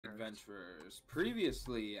adventurers.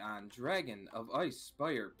 Previously on Dragon of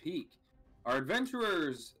Icespire Peak, our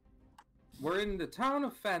adventurers were in the town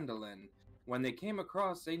of Phandalin when they came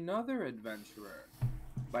across another adventurer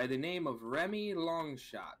by the name of Remy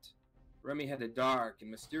Longshot. Remy had a dark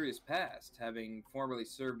and mysterious past, having formerly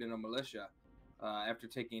served in a militia. After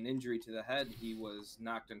taking an injury to the head, he was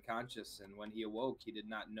knocked unconscious, and when he awoke, he did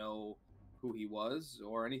not know who he was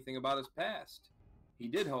or anything about his past. He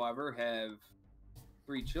did, however, have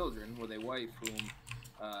 3 children with a wife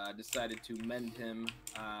whom decided to mend him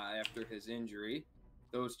after his injury.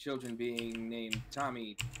 Those children being named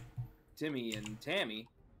Tommy, Timmy, and Tammy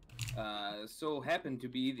so happened to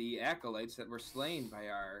be the acolytes that were slain by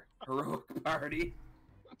our heroic party.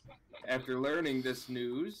 After learning this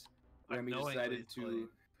news, Remy decided to...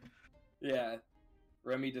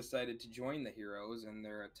 Remy decided to join the heroes in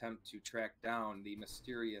their attempt to track down the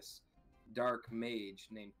mysterious dark mage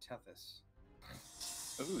named Tethys.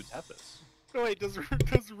 Ooh, Tethys. Oh, wait, does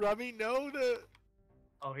Remy know that?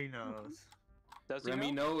 Oh, he knows. Does he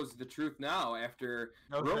Remy know? knows the truth now after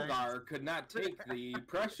Rhogar could not take the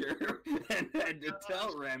pressure and had to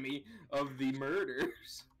tell Remy of the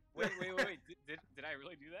murders. Wait. Did I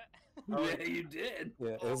really do that? Oh, yeah, you did.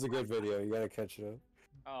 Yeah, it was a good video. You gotta catch it up.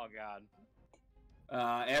 Oh, God.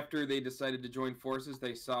 After they decided to join forces,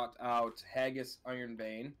 they sought out Haggis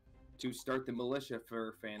Ironbane to start the militia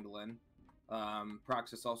for Phandalin.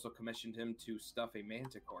 Proxas also commissioned him to stuff a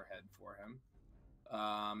manticore head for him.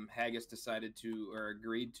 Haggis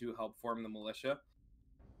agreed to help form the militia.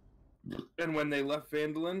 And when they left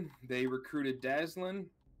Phandalin, they recruited Dazlin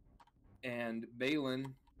and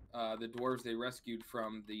Balin, the dwarves they rescued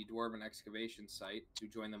from the dwarven excavation site, to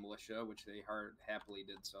join the militia, which they happily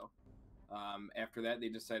did so. After that, they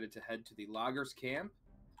decided to head to the loggers' camp.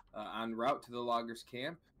 En route to the loggers'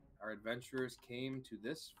 camp, our adventurers came to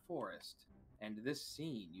this forest and this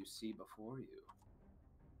scene you see before you.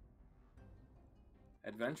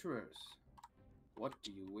 Adventurers, what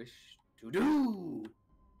do you wish to do?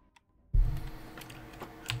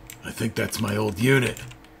 I think that's my old unit.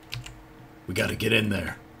 We gotta get in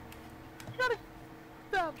there.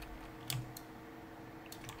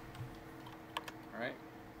 Alright.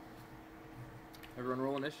 Everyone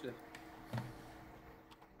roll initiative.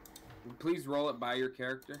 Please roll it by your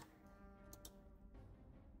character.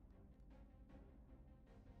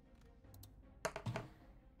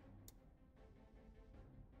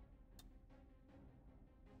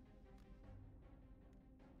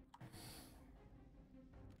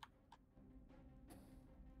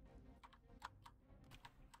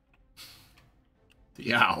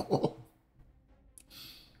 The owl.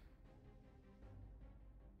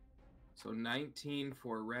 So 19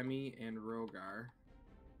 for Remy and Rhogar.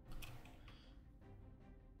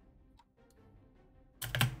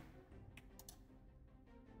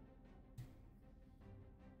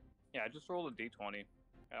 Yeah, I just rolled a d20.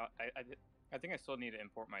 I think I still need to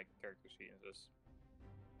import my character sheet into this.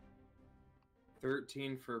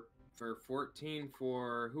 13 for 14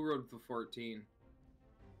 for... Who wrote the 14?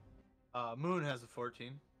 Moon has a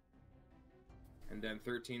 14. And then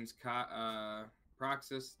 13's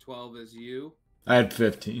Proxas, 12 is you. I had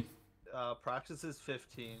 15. Proxas is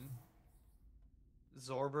 15.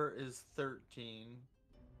 Zorbert is 13.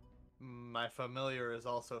 My familiar is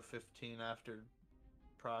also 15 after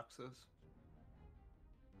Proxas.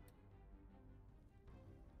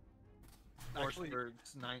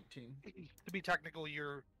 Horseberg's 19. To be technical,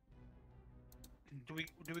 you're. Do we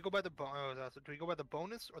go by the do we go by the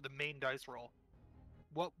bonus or the main dice roll?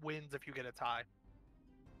 What wins if you get a tie?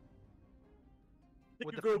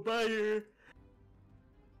 Would you go by your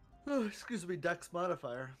excuse me, Dex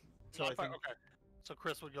modifier. So Modifier, I think, okay. So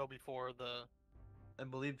Chris would go before the. I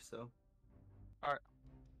believe so. All right.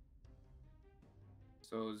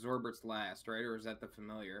 So Zorbert's last, right? Or is that the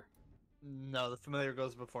familiar? No, the familiar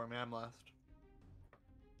goes before me. I'm last.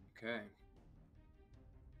 Okay.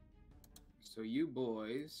 So you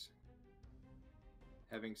boys,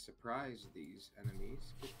 having surprised these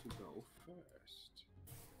enemies, get to go first.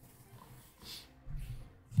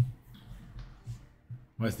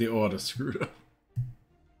 Why's the order screwed up?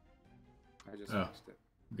 I just mixed it.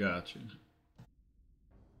 Gotcha.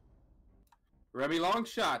 Remy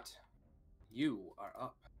Longshot, you are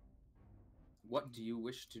up. What do you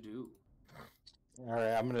wish to do?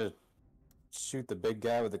 Alright, I'm gonna shoot the big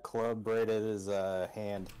guy with the club right at his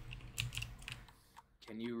hand.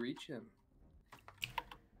 Can you reach him?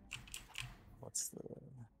 What's the...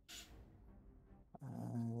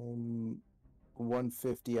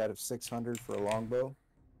 150 out of 600 for a longbow.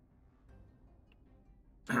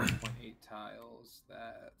 1.8 tiles,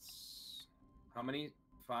 that's... How many?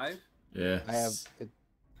 5? Yeah. I have...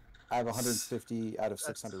 I have 150 out of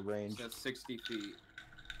 600 range. That's 60 feet.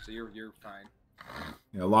 So you're fine.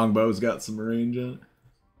 Yeah, longbow's got some range on it.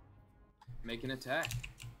 Make an attack.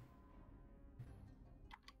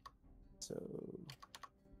 So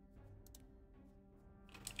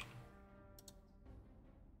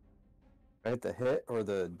I hit the hit or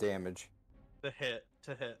the damage? The hit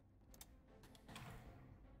to hit.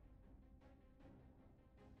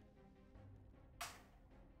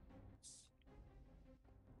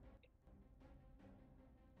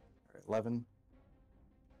 All right, 11.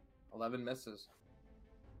 11 misses.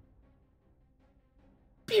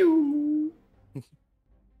 Pew!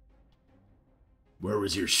 Where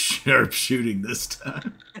was your sharp shooting this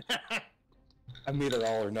time? I'm either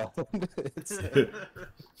all or nothing. Do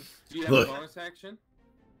you have Look. a bonus action?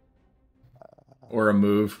 Or a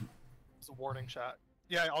move. It's a warning shot.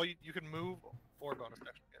 Yeah, you can move or bonus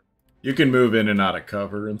action. Yeah. You can move in and out of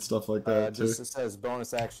cover and stuff like that too. Just it says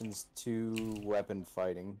bonus actions to weapon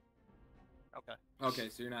fighting Okay. Okay,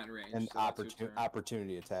 so you're not in range. and so that's your turn.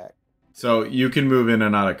 opportunity attack. So you can move in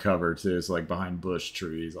and out of cover too. So like behind bush,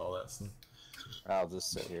 trees, all that stuff. I'll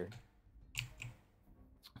just sit here.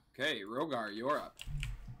 Okay, Rhogar, you're up.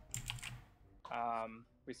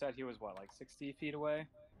 We said he was what, like 60 feet away?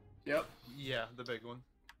 Yep. Yeah, the big one.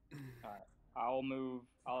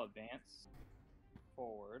 I'll advance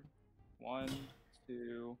forward. 1,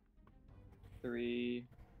 2, 3,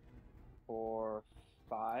 4,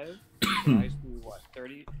 5. I should do what,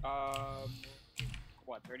 30?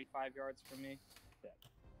 35 yards from me? Yeah.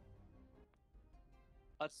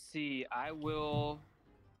 Let's see. I will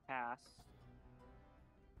cast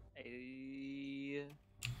a.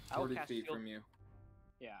 I will 40 cast feet shield. from you.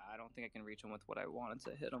 Yeah, I don't think I can reach him with what I wanted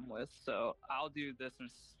to hit him with, so I'll do this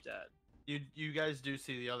instead. You guys do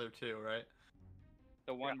see the other two, right?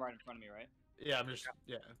 The one right in front of me, right? Yeah, I'm just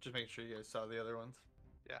making sure you guys saw the other ones.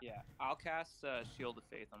 Yeah, I'll cast Shield of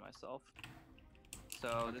Faith on myself.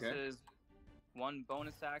 So this Okay. is one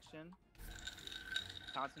bonus action.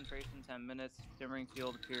 Concentration 10 minutes. Shimmering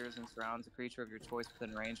shield appears and surrounds a creature of your choice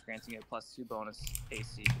within range, granting it +2 bonus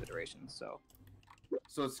AC for the duration. So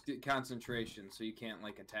So it's concentration, so you can't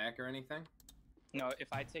like attack or anything? no,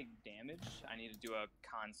 if I take damage, I need to do a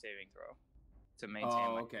con saving throw to maintain.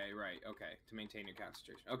 Oh, my... okay, right, okay. To maintain your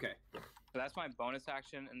concentration. Okay. So that's my bonus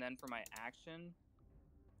action, and then for my action,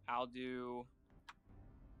 I'll do.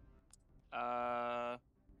 I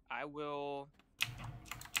will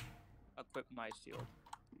equip my shield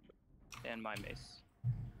and my mace.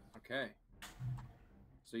 Okay.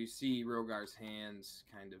 So you see Rhogar's hands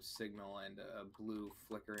kind of signal, and a blue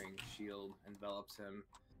flickering shield envelops him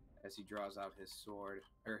as he draws out his sword,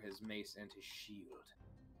 or his mace and his shield.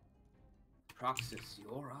 Proxas,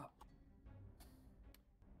 you're up.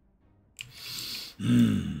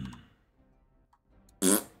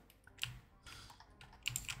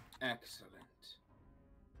 Excellent.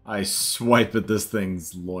 I swipe at this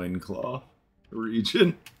thing's loincloth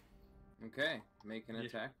region. Okay, make an Yeah.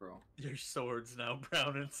 attack roll. Your sword's now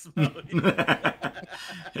brown and smelly.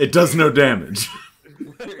 It does no damage.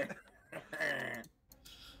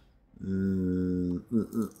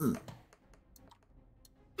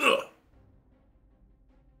 Ugh.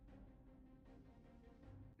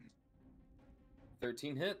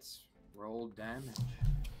 13 hits. Roll damage.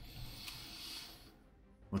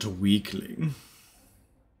 What a weakling.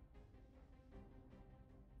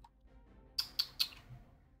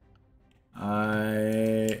 I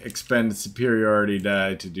expend superiority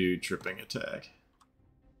die to do tripping attack.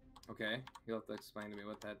 Okay, you'll have to explain to me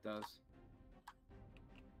what that does.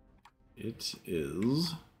 It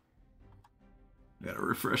is. Gotta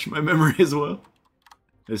refresh my memory as well.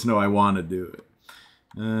 I just know I want to do it.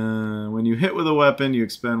 When you hit with a weapon, you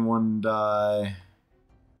expend 1 die.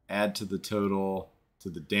 Add to the total to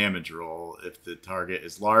the damage roll. If the target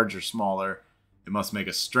is large or smaller, it must make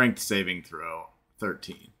a strength saving throw.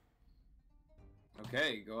 13.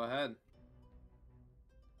 Okay, go ahead.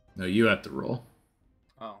 No, you have to roll.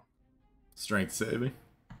 Oh, Strength saving.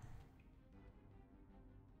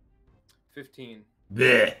 15.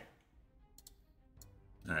 Bleh.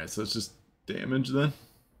 Alright, so it's just damage then.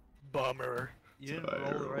 Bummer. You didn't So I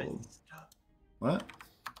roll the right rolled- stuff. What?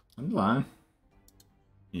 I'm fine.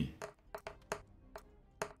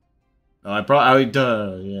 Oh, I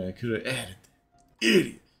could have added.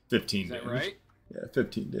 Idiot. 15 Is that damage. right? Yeah,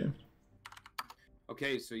 15 damage.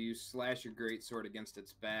 Okay, so you slash your greatsword against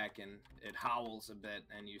its back, and it howls a bit,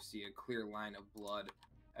 and you see a clear line of blood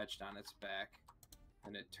etched on its back,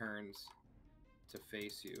 and it turns to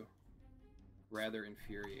face you, rather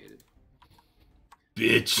infuriated.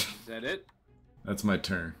 Bitch. Is that it? That's my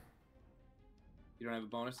turn. You don't have a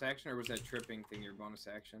bonus action, or was that tripping thing your bonus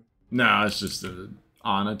action? No, it's just an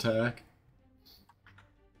on attack.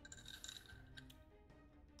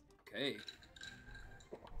 Okay.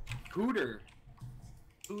 Hooter.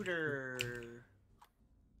 Hooter.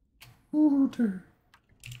 Hooter.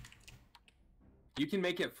 You can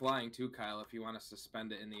make it flying too, Kyle, if you want to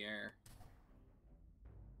suspend it in the air.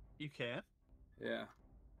 You can. Yeah.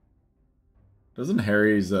 Doesn't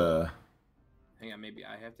Harry's Hang on, maybe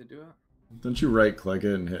I have to do it? don't you right click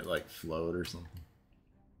it and hit like float or something?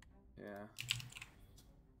 Yeah.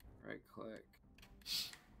 Right click.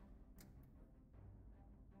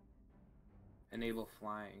 Enable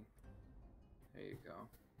flying. There you go.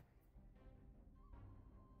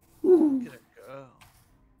 Look at it go.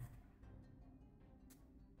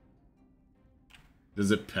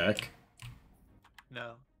 Does it peck?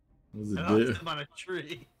 No. What does it I do? knocked him on a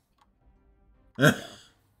tree.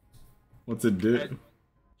 What's it do?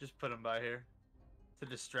 Just put him by here to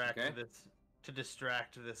distract Okay. this. To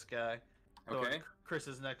distract this guy. So Okay. on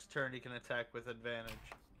Chris's next turn, he can attack with advantage.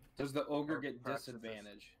 Does the ogre Or get Proxas.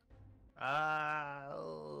 disadvantage?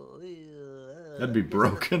 That'd be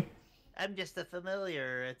broken. I'm just a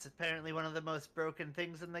familiar. It's apparently one of the most broken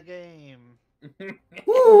things in the game.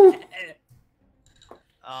 Woo!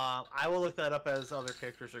 I will look that up as other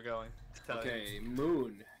characters are going. To tell you. Okay,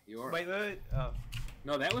 Moon. You're... Wait. Oh.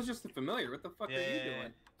 No, that was just the familiar. What the fuck Yeah, are you yeah,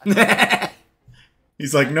 doing? yeah.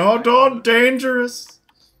 He's like, no, don't, dangerous.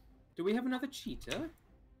 Do we have another cheetah?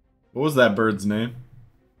 What was that bird's name?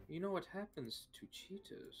 You know what happens to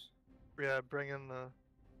cheetahs. Yeah, bring in the.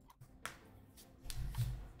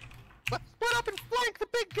 Let's split up and flank the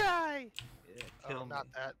big guy. Yeah, Oh, kill me. not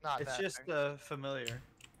that. Not It's that. just thing. a familiar.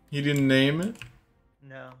 He didn't name it?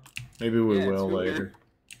 No. Maybe we Yeah, it's will Hooter. later.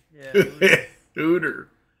 Yeah. Hooter.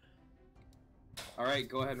 Alright,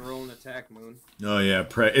 go ahead and roll an attack, Moon. Oh yeah,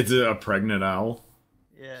 it's a pregnant owl.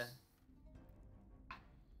 Yeah.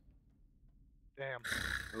 Damn.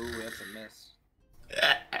 Ooh, that's a miss.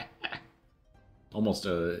 Almost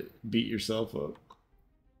beat yourself up.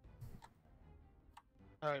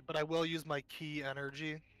 All right, but I will use my key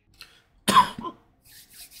energy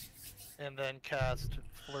and then cast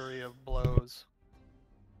Flurry of Blows.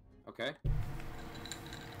 Okay.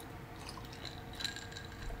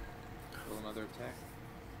 Roll another attack.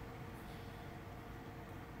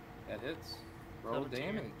 That hits. Roll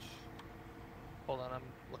 17. damage. Hold on, I'm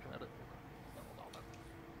looking at it. Hold on.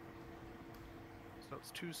 So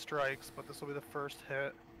it's 2 strikes, but this will be the first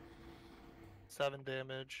hit. 7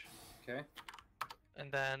 damage. Okay. And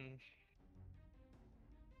then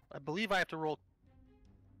I believe I have to roll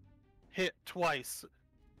hit twice.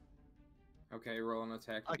 Okay, roll an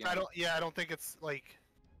attack Like again. I don't think it's like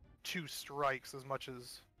 2 strikes as much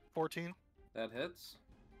as 14. That hits.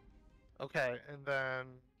 Okay, and then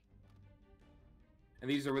And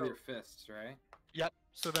these are with Oh. your fists, right? yep.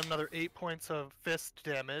 So then another 8 points of fist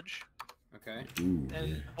damage. Okay. Ooh,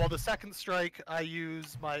 And while the second strike, I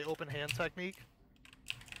use my open hand technique.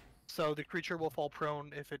 So the creature will fall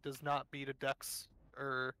prone if it does not beat a dex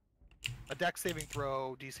or a dex saving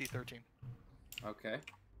throw DC 13. Okay.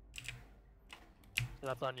 So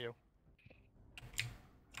that's on you.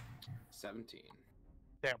 17.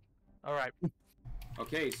 All right.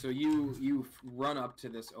 Okay, so you run up to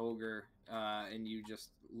this ogre and you just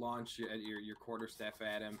launch your quarterstaff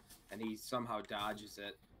at him, and he somehow dodges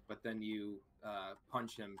it. But then you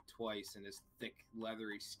punch him twice in his thick,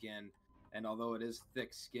 leathery skin. And although it is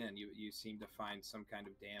thick skin, you seem to find some kind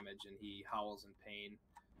of damage, and he howls in pain,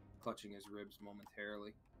 clutching his ribs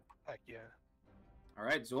momentarily. Heck yeah. All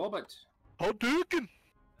right, Zorbert. Hadouken!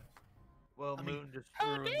 Well, I mean, Moon just how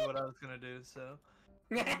ruined did- what I was gonna do, so.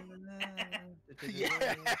 Yeah.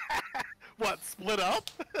 What? Split up?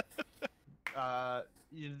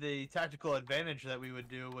 The tactical advantage that we would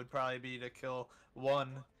do would probably be to kill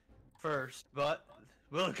one first, but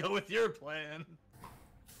we'll go with your plan.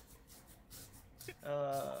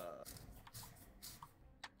 I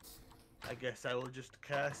guess I will just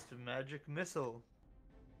cast Magic Missile.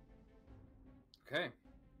 Okay.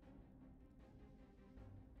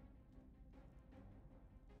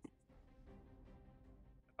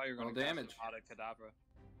 I thought you were Roll going to damage. Avada Kedavra.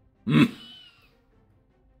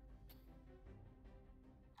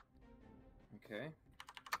 Okay.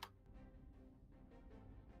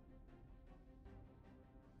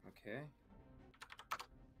 Okay.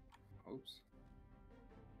 Oops.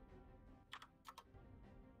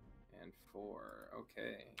 And 4.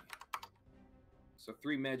 Okay. So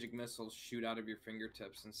 3 magic missiles shoot out of your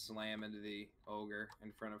fingertips and slam into the ogre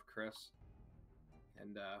in front of Chris.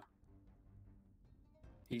 And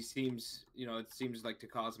he seems, it seems like to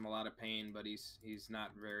cause him a lot of pain, but he's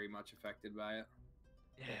not very much affected by it.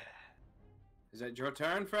 Yeah. Is that your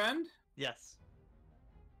turn, friend? Yes.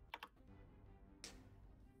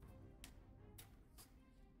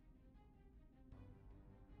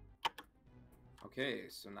 Okay,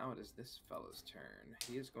 so now it is this fella's turn.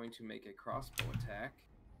 He is going to make a crossbow attack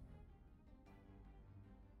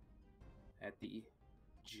at the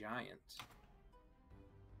giant.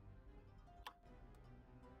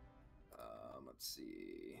 Let's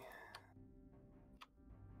see.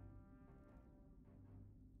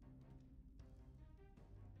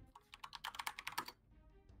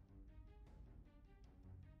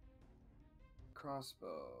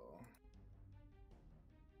 Crossbow.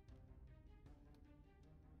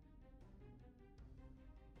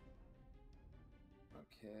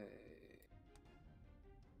 Okay.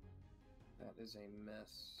 That is a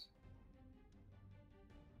miss.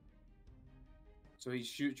 So he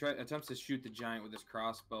attempts to shoot the giant with his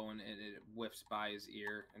crossbow, and it whiffs by his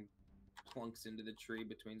ear and plunks into the tree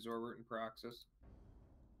between Zorbert and Proxas.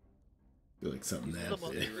 Feel like something He's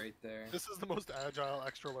nasty. Right there. This is the most agile,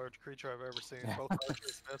 extra large creature I've ever seen. Both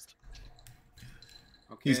archers missed.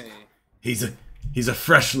 Okay. He's a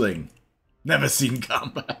freshling. Never seen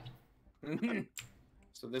combat.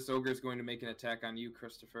 So this ogre is going to make an attack on you,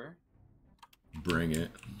 Christopher. Bring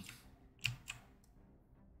it.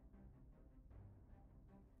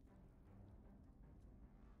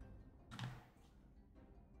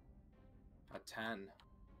 A 10.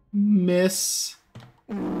 Miss.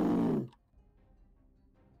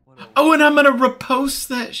 Oh, and I'm gonna repost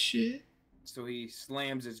that shit. So he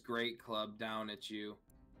slams his great club down at you,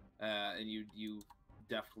 and you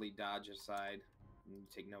deftly dodge aside. And you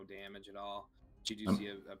take no damage at all. But you do see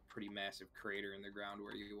a pretty massive crater in the ground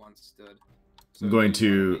where you once stood. So I'm going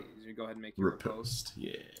to go ahead and make your repost.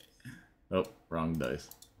 Yeah. Oh, wrong dice.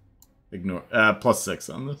 Ignore. +6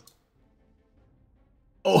 on this.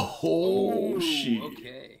 Oh, shit.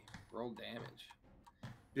 Okay. Roll damage.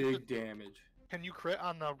 Big damage. Can you crit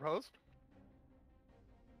on the post?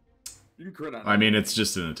 You can crit on I mean, it's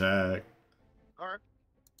just an attack. Alright.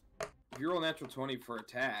 If you roll a natural 20 for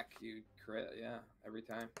attack, you crit, yeah, every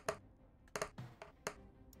time.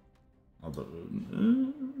 Although,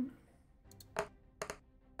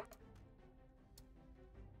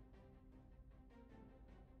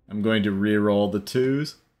 I'm going to re-roll the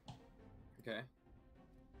 2s. Okay.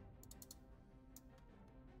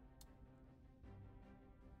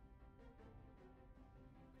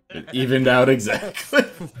 It evened out exactly.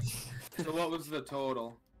 So what was the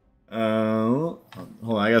total? Hold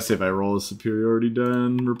on, I gotta see if I roll a superiority die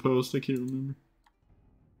on riposte. I can't remember.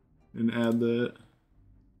 And add that.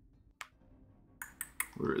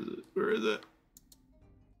 Where is it? Where is it?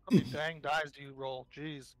 How many dang dice do you roll?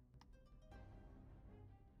 Jeez.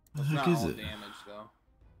 What It's the not heck is all it? damage, though.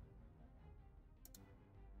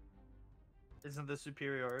 Isn't the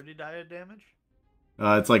superiority die a damage?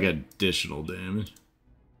 It's like additional damage.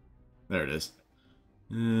 There it is.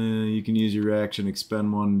 You can use your action,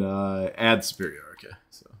 expend 1 die, add superior. Okay,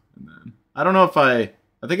 so and then I don't know if I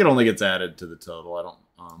think it only gets added to the total. I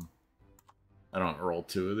don't roll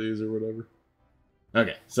 2 of these or whatever.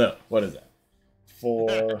 Okay, so what is that?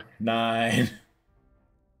 4, 9.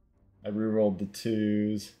 I rerolled the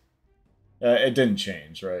 2s. It didn't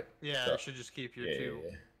change, right? Yeah, So- it should just keep your two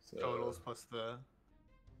So totals plus the.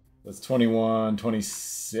 that's 21,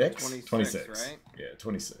 26? 26, right? Yeah,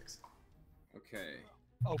 26. Okay.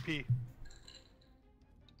 OP.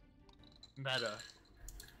 Meta.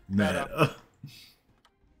 Meta.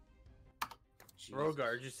 Jeez.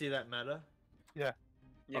 Rhogar, did you see that meta? Yeah,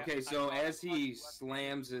 Okay, so as he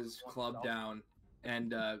slams his club down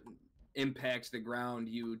and impacts the ground,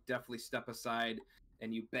 you definitely step aside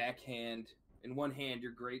and you backhand in one hand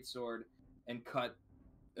your greatsword and cut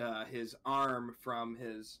his arm from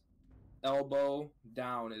his elbow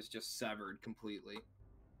down is just severed completely.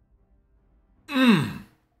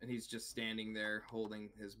 And he's just standing there holding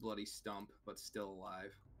his bloody stump, but still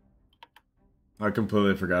alive. I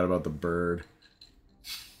completely forgot about the bird.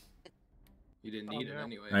 You didn't need it yeah.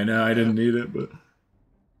 anyway. I know I didn't need it, but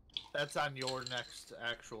That's on your next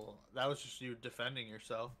actual. That was just you defending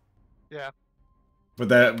yourself.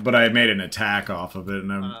 but I made an attack off of it,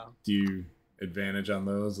 and Oh. do you advantage on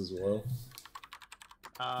those as well?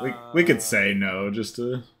 We could say no just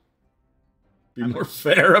to be more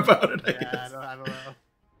fair about it. I Yeah, guess. I don't know.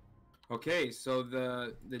 Okay, so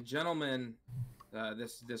the gentleman,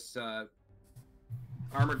 this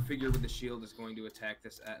armored figure with the shield is going to attack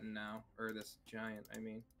this Etten now, or this giant, I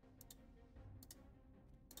mean.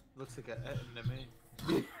 Looks like an enemy.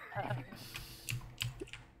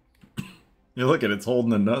 You look at it's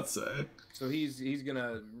holding a nutsack. So he's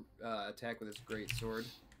gonna attack with his great sword.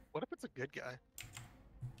 What if it's a good guy?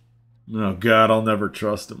 Oh god, I'll never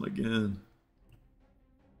trust him again.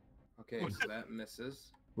 Okay, so that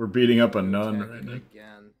misses. We're beating up a Gonna nun attack right it now.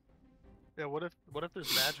 again. Yeah, what if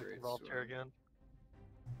there's magic Great involved here sword. again?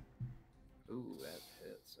 Ooh, that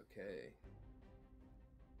hits. Okay.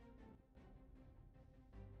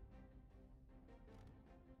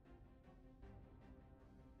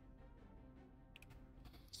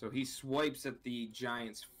 So he swipes at the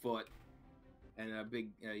giant's foot, and a big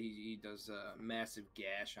he does a massive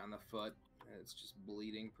gash on the foot, and it's just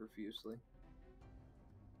bleeding profusely.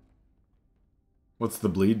 What's the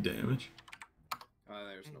bleed damage?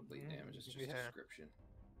 There's no bleed damage. It's just Yeah. description.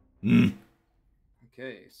 Hmm.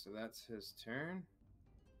 Okay, so that's his turn.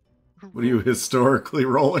 What are you historically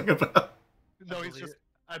rolling about? No, he's just.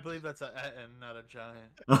 I believe that's a Etten, not a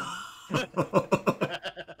giant.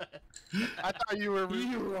 I thought you were.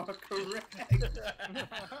 You are correct.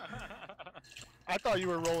 I thought you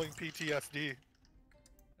were rolling PTSD.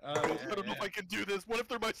 Oh, I don't know if I can do this. What if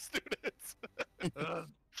they're my students?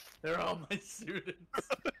 They're all my students.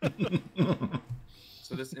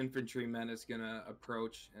 So this infantryman is gonna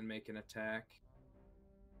approach and make an attack.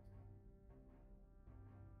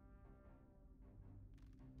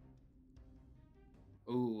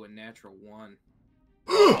 Ooh, a natural 1.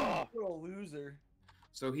 What a loser.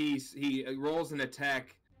 So he rolls an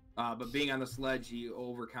attack, but being on the sledge, he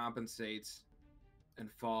overcompensates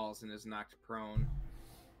and falls and is knocked prone.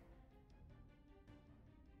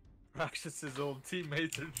 Proxas's old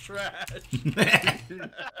teammates are trash.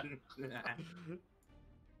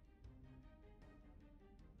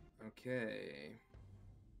 Okay.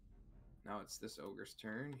 Now it's this ogre's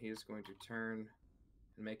turn. He is going to turn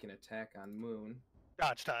and make an attack on Moon.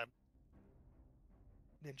 Dodge time.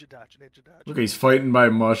 Ninja dodge, ninja dodge. Look, he's fighting by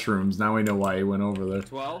mushrooms. Now we know why he went over there.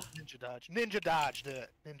 12. Ninja dodge. Ninja dodged it.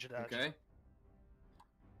 Ninja dodge. Okay.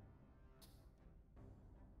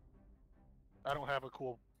 I don't have a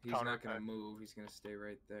cool He's counter not going to attack. move. He's going to stay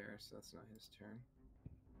right there, so that's not his turn.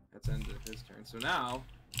 That's end of his turn. So now,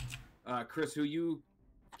 Chris,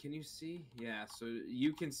 can you see? Yeah, so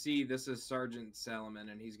you can see this is Sergeant Salomon,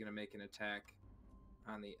 and he's going to make an attack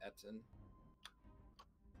on the Etten.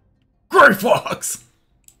 Gray Fox!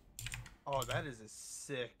 Oh, that is a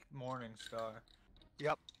sick Morning Star.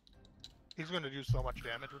 Yep. He's going to do so much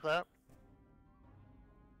damage with that.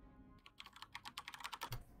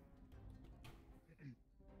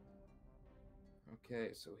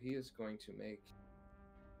 Okay, so he is going to make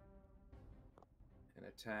an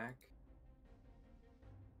attack.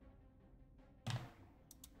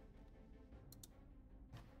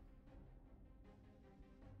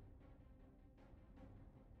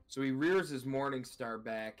 So he rears his Morning Star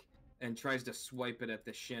back and tries to swipe it at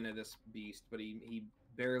the shin of this beast, but he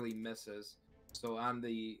barely misses. So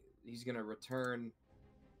he's going to return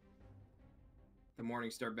the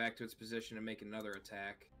Morning Star back to its position and make another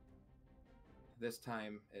attack. This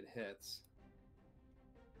time it hits.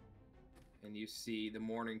 And you see the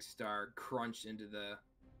Morning Star crunch into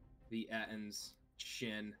the Etten's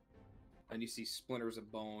shin. And you see splinters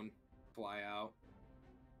of bone fly out.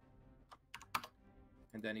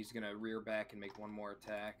 And then he's going to rear back and make one more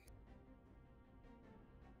attack.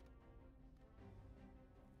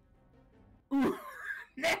 Ooh!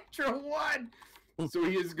 Natural 1! So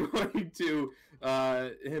he is going to,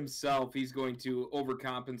 he's going to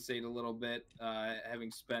overcompensate a little bit,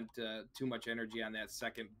 having spent too much energy on that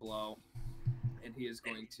second blow. And he is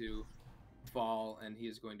going to fall, and he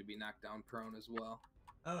is going to be knocked down prone as well.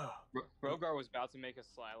 Oh. Rhogar was about to make a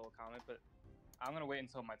sly little comment, but I'm gonna wait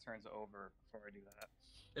until my turn's over before I do that.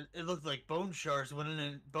 It looked like bone shards went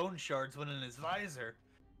in his visor.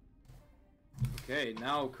 Okay,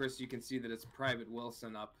 now, Chris, you can see that it's Private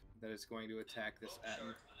Wilson up that is going to attack this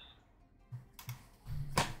Etten.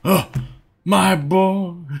 Oh, my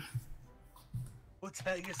boy. What's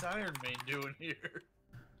Haggis Iron Man doing here?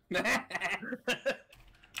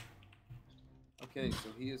 Okay, so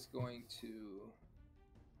he is going to...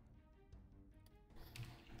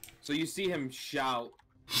 So you see him shout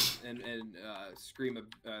and scream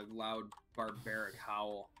a loud barbaric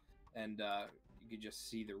howl, and you can just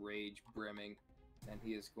see the rage brimming, and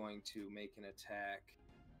he is going to make an attack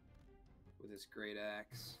with his great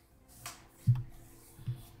axe.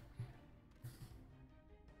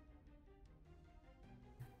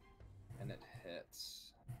 And it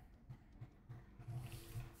hits.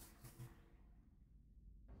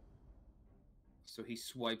 So he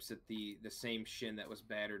swipes at the same shin that was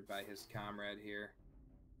battered by his comrade here,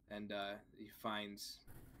 and he finds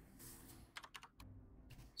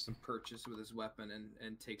some purchase with his weapon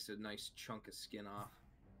and takes a nice chunk of skin off.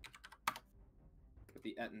 But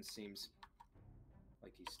the Etten seems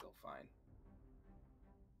like he's still fine.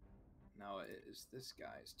 Now it is this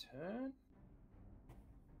guy's turn.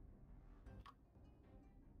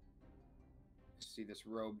 See this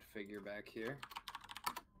robed figure back here.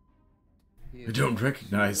 I don't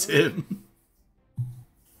recognize him.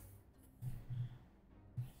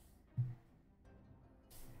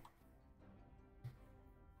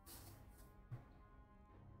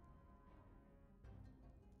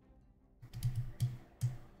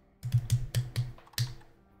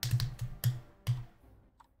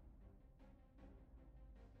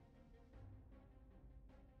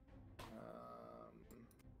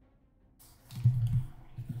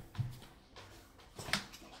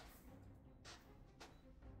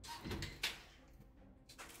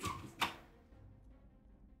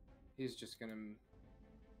 He's just gonna...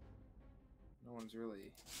 No one's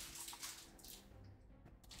really...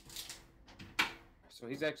 So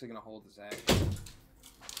he's actually gonna hold his action.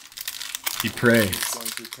 He prays. He's going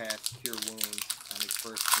to cast Cure Wounds on his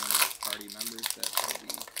first one of his party members that will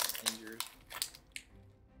be injured.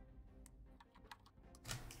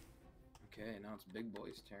 Okay, now it's Big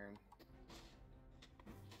Boy's turn.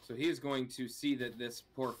 So he is going to see that this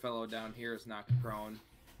poor fellow down here is knocked prone.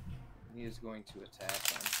 He is going to attack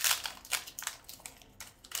him.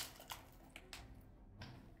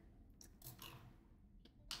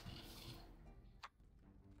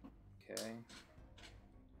 Okay.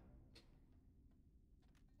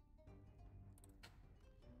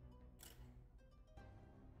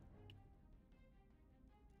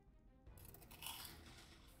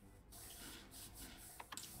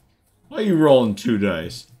 Why are you rolling 2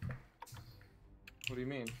 dice? What do you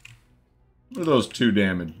mean? What are those 2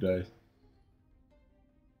 damage dice?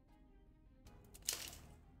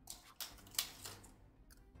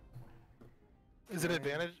 Is it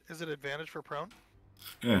advantage? Is it advantage for prone?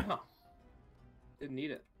 Yeah. Huh. Didn't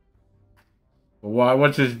need it. Well, why?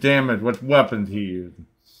 What's his damage? What weapons he using?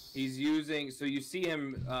 He's using... So you see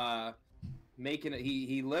him making it...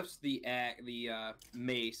 He lifts the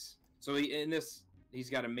mace. So he's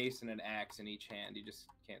got a mace and an axe in each hand. You just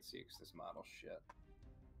can't see because this model shit.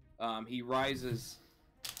 He raises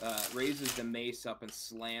the mace up and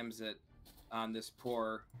slams it on this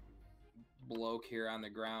poor bloke here on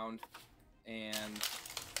the ground. And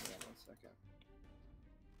hold on 1 second.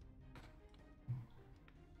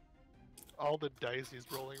 All the dice he's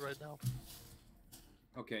rolling right now.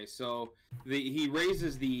 Okay, so he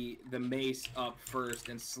raises the mace up first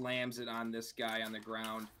and slams it on this guy on the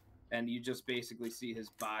ground, and you just basically see his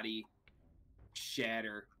body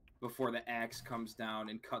shatter before the axe comes down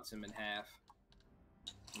and cuts him in half.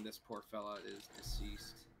 And this poor fella is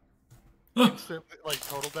deceased. Instant, like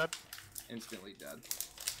total dead. Instantly dead.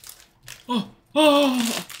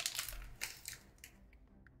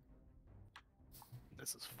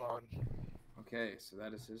 This is fun. Okay, so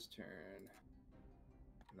that is his turn.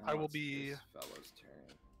 Now I will it's be- this fella's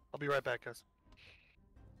turn. I'll be right back, guys.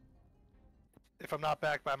 If I'm not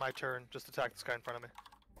back by my turn, just attack this guy in front of me.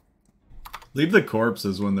 Leave the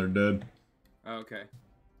corpses when they're dead. Okay.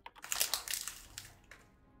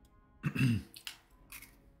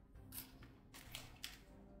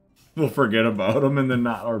 We'll forget about them and then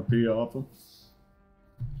not RP off them.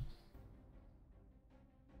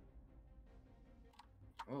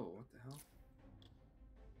 Oh, what the hell?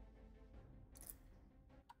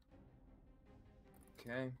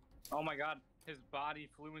 Okay. Oh my god, his body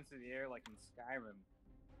flew into the air like in Skyrim.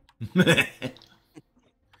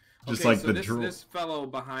 Just Okay, like so the this fellow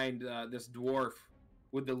behind this dwarf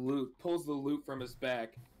with the loot pulls the loot from his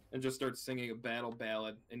back and just starts singing a battle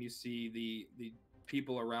ballad, and you see the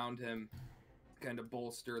people around him kind of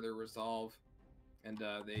bolster their resolve, and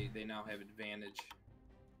they now have advantage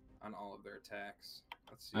on all of their attacks.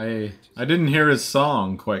 Let's see. I didn't hear his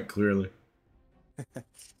song quite clearly.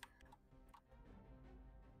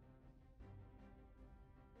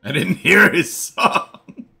 I didn't hear his song.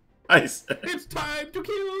 I said. It's time to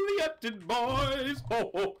kill the Upton boys. Ho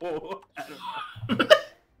ho ho. I don't know.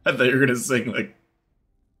 I thought you were gonna sing like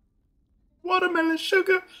watermelon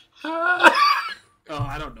sugar. Ah. Oh,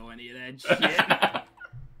 I don't know any of that shit.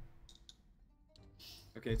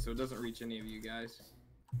 Okay, so it doesn't reach any of you guys.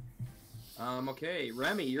 Okay,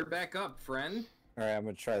 Remy, you're back up, friend. Alright, I'm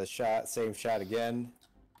gonna try the shot, same shot again.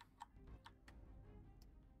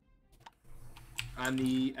 On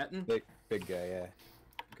the Etten? Big guy, yeah.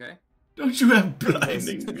 Okay. Don't you have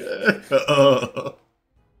blinding? Oh,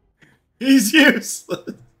 he's useless. Oh,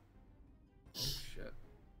 shit.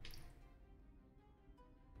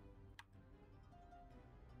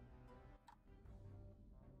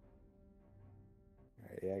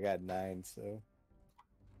 Alright, yeah, I got 9, so.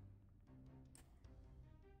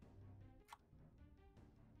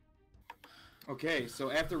 Okay, so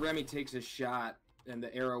after Remy takes a shot and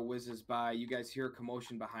the arrow whizzes by, you guys hear a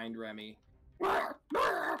commotion behind Remy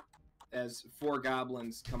as 4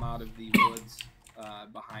 goblins come out of the woods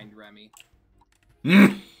behind Remy.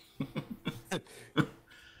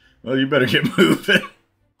 Well, you better get moving.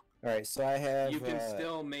 Alright, so I have... You can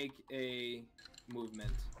still make a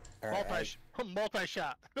movement.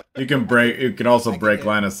 Multi-shot. You can break. You can also I can break hit.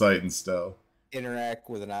 line of sight and stealth. Interact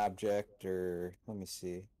with an object, or... Let me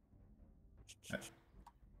see.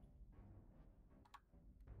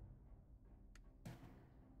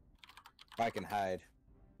 I can hide.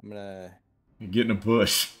 I'm gonna... You get in a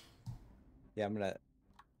bush. Yeah, I'm gonna...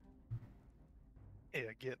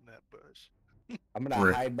 Yeah, get in that bush. I'm gonna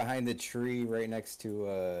Right. hide behind the tree right next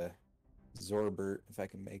to Zorbert, if I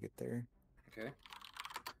can make it there. Okay.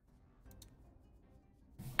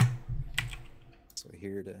 So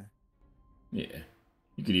here to... Yeah.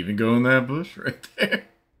 You could even go in that bush right there.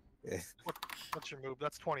 Yeah. What's your move?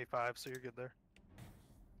 That's 25, so you're good there.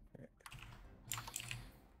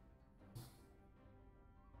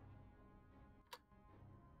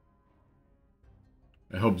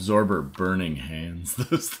 I hope Zorbert burning hands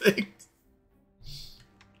those things.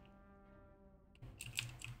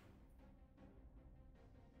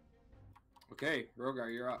 Okay,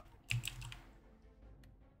 Rhogar, you're up.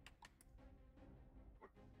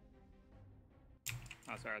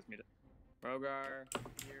 Oh, sorry, I was muted. Rhogar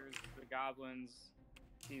hears the goblins,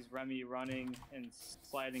 sees Remy running and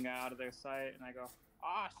sliding out of their sight, and I go,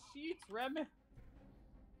 "Ah, shit, Remy!"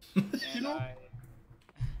 And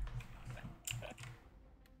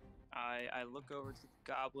I look over to the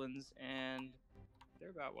goblins, and they're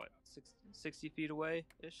about, what, 60 feet away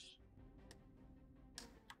ish?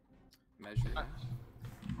 Measure that.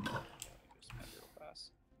 Just measure real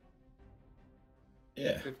fast.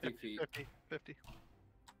 Yeah. 50 feet. 50.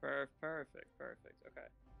 Perfect. Okay.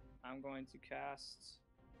 I'm going to cast.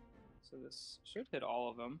 So this should hit all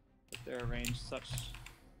of them if they're arranged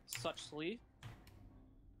suchly.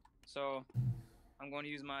 So I'm going to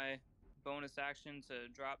use my bonus action to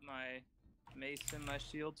drop my mace and my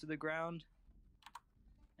shield to the ground.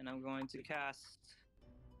 And I'm going to cast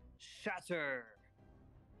Shatter.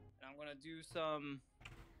 And I'm going to do some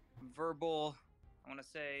verbal. I want to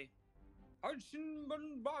say,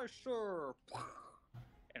 Archenbasher,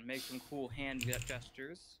 and make some cool hand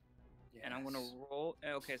gestures. Yes. And I'm going to roll.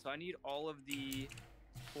 Okay, so I need all of the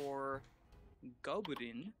 4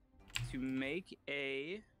 goblin to make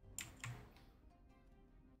a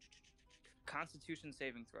Constitution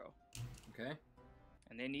saving throw. Okay.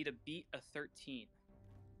 And they need to beat a 13.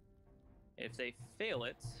 If they fail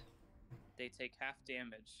it, they take half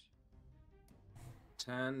damage.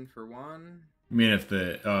 10 for 1. You mean if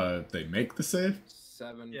they make the save?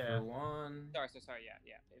 7 Yeah. for 1. Sorry,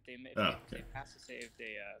 yeah. If they okay. pass the save,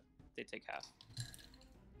 they take half.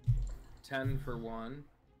 10 for 1.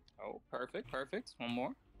 Oh, perfect. One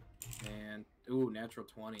more. And, ooh, natural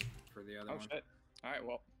 20 for the other Oh one. shit. All right,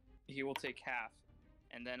 well, he will take half,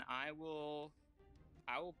 and then I will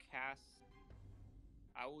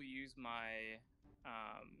use my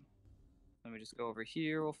let me just go over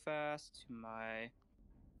here real fast to my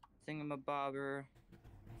thingamabobber.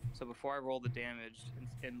 So before I roll the damage,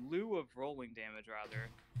 in lieu of rolling damage rather,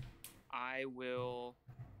 I will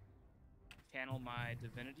channel my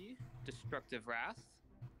divinity, Destructive Wrath.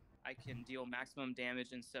 I can deal maximum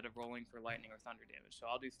damage instead of rolling for lightning or thunder damage. So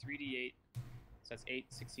I'll do 3d8. So that's 8,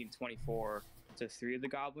 16, 24 to 3 of the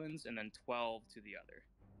goblins, and then 12 to the other.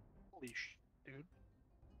 Holy dude.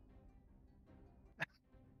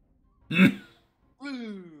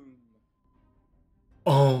 Boom!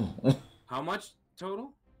 Oh. How much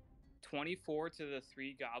total? 24 to the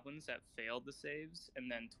 3 goblins that failed the saves,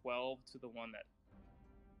 and then 12 to the one that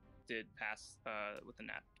did pass with a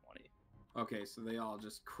nat 20. Okay, so they all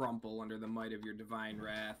just crumple under the might of your divine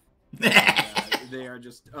wrath. They are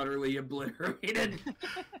just utterly obliterated.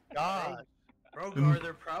 God. Rhogar,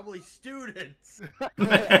 they're probably students.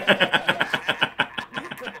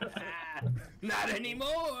 Not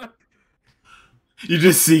anymore. You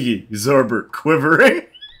just see Zorbert quivering.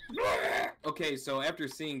 Okay, so after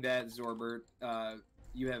seeing that, Zorbert,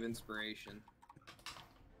 you have inspiration.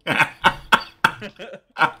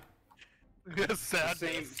 Sad.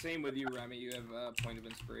 Same with you, Remy. You have a point of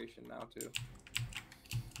inspiration now too.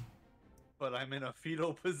 But I'm in a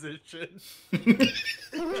fetal position.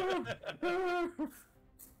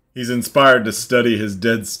 He's inspired to study his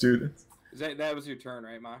dead students. That was your turn,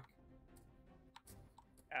 right, Mock?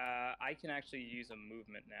 I can actually use a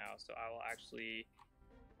movement now, so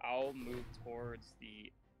I'll move towards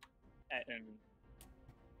the. And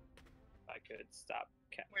I could stop.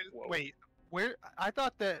 Wait, where? I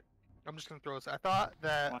thought that I'm just gonna throw this. I thought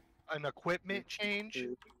that an equipment change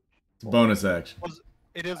It's a bonus action.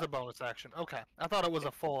 it is a bonus action. Okay, I thought it was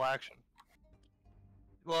a full action.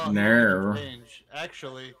 Well, No. change.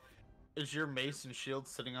 Actually, is your mace and shield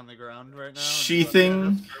sitting on the ground right now?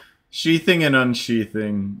 Sheathing, sheathing and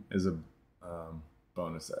unsheathing is a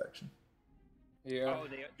bonus action. Yeah. Oh,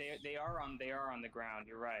 they are on the ground.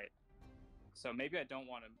 You're right. So maybe I don't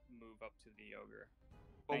want to move up to the ogre.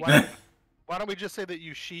 Well, Thank you. why don't we just say that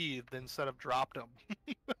you sheathed instead of dropped them?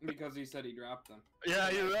 Because he said he dropped them. Yeah,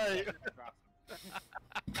 you're right.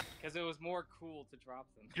 Because it was more cool to drop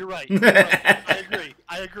them. You're right. You're right.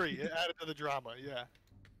 I agree. It added to the drama. Yeah.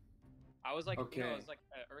 I was like, Okay. you know, I was like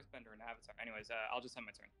Earthbender and Avatar. Anyways, I'll just have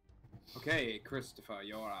my turn. Okay, Christopher,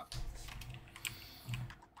 you're up.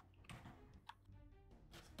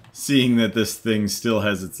 Seeing that this thing still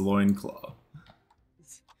has its loinclaw,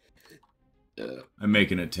 I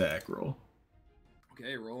make an attack roll.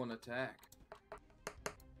 Okay, roll an attack.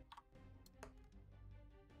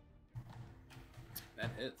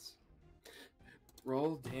 That hits.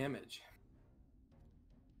 Roll damage.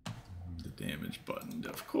 The damage button,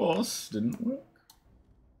 of course, didn't work.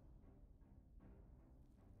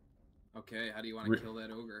 Okay, how do you want to kill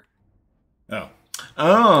that ogre? Oh.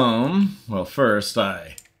 Well, first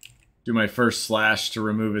I do my first slash to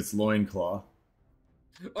remove its loinclaw.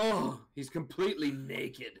 Oh, he's completely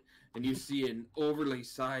naked, and you see an overly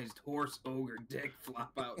sized horse ogre dick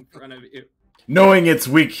flop out in front of you. Knowing its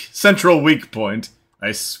central weak point,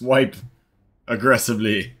 I swipe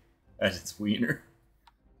aggressively at its wiener.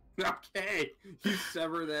 Okay, you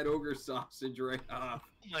sever that ogre sausage right off,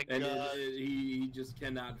 Oh my and god. he just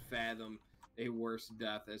cannot fathom a worse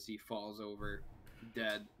death as he falls over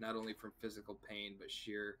dead, not only from physical pain, but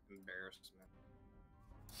sheer embarrassment.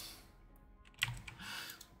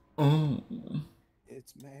 Oh,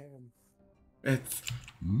 It's man. it's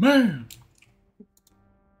man.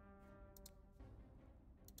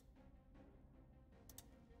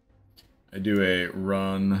 I do a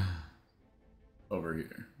run over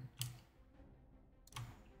here.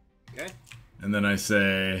 Okay. And then I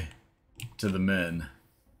say to the men,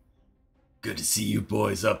 good to see you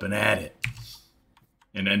boys up and at it.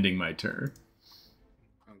 And ending my turn.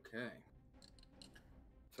 Okay.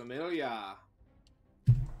 Familia.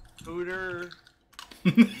 Hooter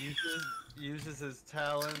uses his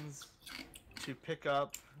talons to pick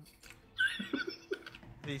up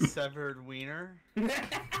the severed wiener.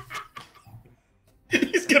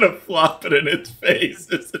 He's gonna flop it in its face,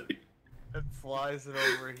 isn't he? And flies it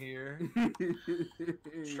over here,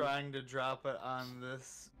 trying to drop it on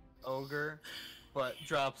this ogre, but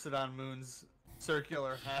drops it on Moon's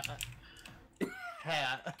circular hat.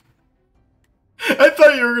 I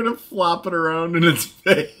thought you were gonna flop it around in its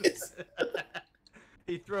face.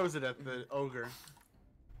 He throws it at the ogre.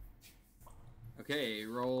 Okay,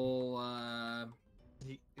 roll.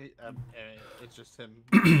 It's just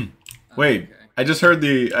him. Wait, Okay. I just heard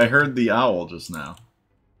the owl just now.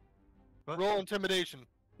 Roll intimidation.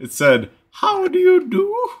 It said, "How do you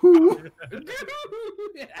do?"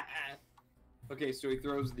 Okay, so he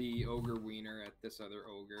throws the ogre wiener at this other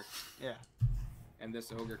ogre, Yeah. and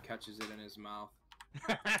this ogre catches it in his mouth.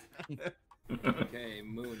 Okay,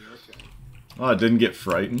 Moon, your turn. Oh, it didn't get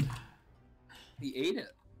frightened. He ate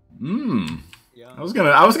it. Yeah. I was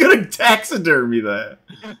gonna taxidermy that.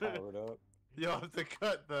 Powered up. You'll have to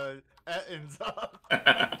cut the ends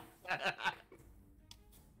off.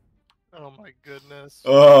 Oh my goodness.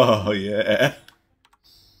 Oh yeah.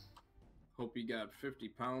 Hope you got 50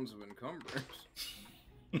 pounds of encumbrance.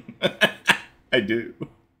 I do.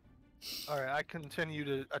 Alright, I continue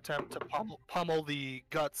to attempt to pummel the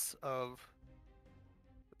guts of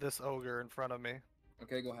this ogre in front of me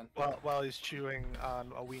Okay, go ahead. while he's chewing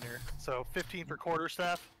on a wiener. So 15 for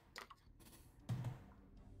quarterstaff.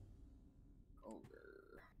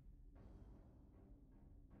 Ogre.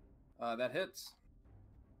 That hits.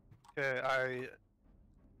 Okay, I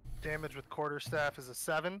damage with quarterstaff is a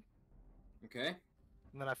 7. Okay.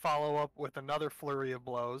 And then I follow up with another flurry of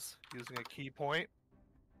blows using a key point.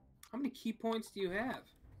 How many key points do you have?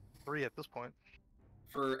 3 at this point.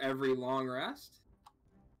 For every long rest?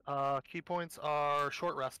 Key points are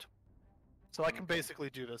short rest. So I can Okay. basically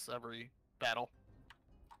do this every battle.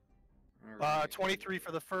 Alright. 23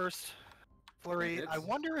 for the first flurry. That I hits.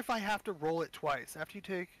 wonder if I have to roll it twice. After you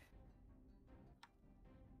take...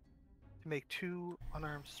 To make 2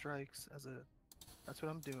 unarmed strikes as a... That's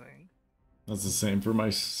what I'm doing. That's the same for my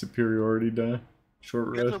superiority die.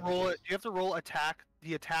 Short You have rest. to roll it. You have to roll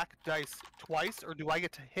the attack dice twice, or do I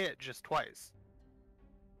get to hit just twice?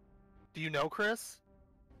 Do you know, Chris?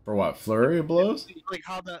 For what? Flurry of blows? Like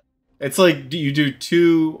how the It's like you do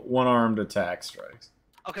 2 one-armed attack strikes.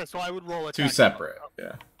 Okay, so I would roll attack. 2 separate,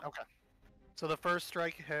 yeah. Okay. So the first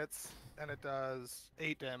strike hits, and it does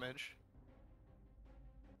 8 damage.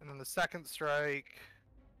 And then the second strike,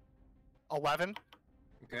 11.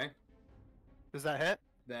 Okay. Does that hit?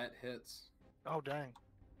 That hits. Oh, dang.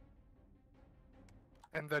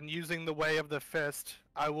 And then using the Way of the Fist,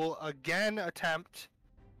 I will again attempt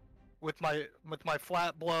with my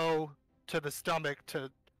flat blow to the stomach to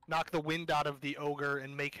knock the wind out of the ogre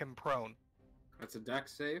and make him prone. That's a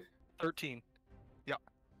dex save. 13. Yeah.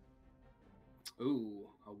 Ooh,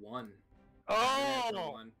 a 1. Oh! Yeah, it's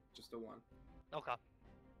a 1. Just a 1. Okay.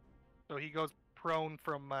 So he goes prone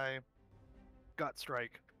from my gut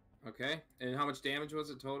strike. Okay. And how much damage was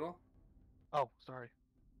it total? Oh, sorry.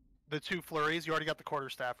 The 2 flurries. You already got the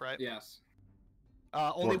quarterstaff, right? Yes.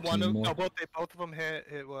 Only 14 one of more. no, both of them hit.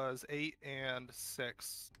 It was 8 and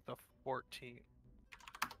 6. The 14.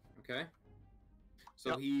 Okay.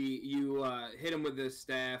 So Yep. you hit him with this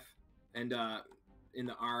staff and in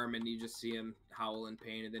the arm, and you just see him howl in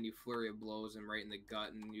pain, and then you flurry of blows him right in the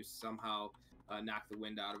gut, and you somehow knock the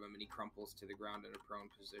wind out of him, and he crumples to the ground in a prone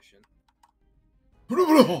position.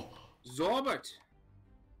 Zorbert.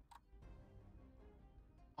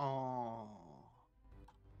 Oh.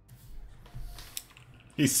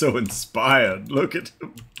 He's so inspired. Look at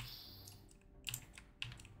him.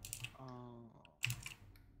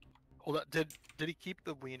 Hold on. Did he keep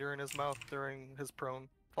the wiener in his mouth during his prone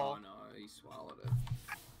fall? Oh no, he swallowed it.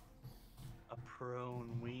 A prone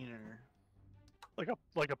wiener.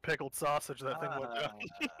 Like a pickled sausage that thing went down.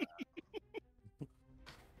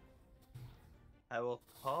 I will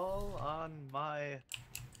call on my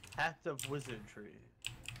hat of wizardry.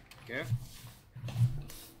 Okay.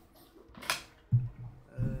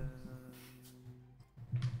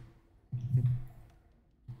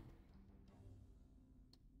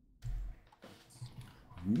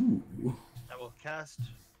 Ooh. I will cast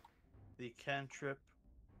the cantrip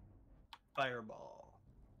Fireball.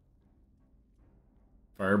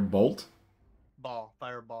 Firebolt?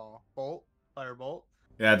 Fireball. Bolt? Firebolt?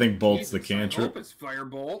 Yeah, I think bolt's the Jesus, I cantrip. hope it's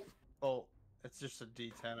firebolt. Bolt. It's just a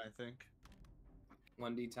D10, I think.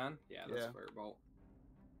 1d10? Yeah, that's Yeah. firebolt.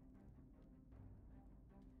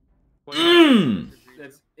 Mm.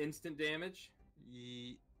 That's instant damage.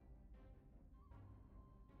 Ye-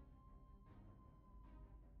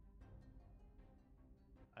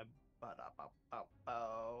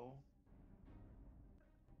 Ba-da-ba-ba-bow.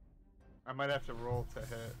 I might have to roll to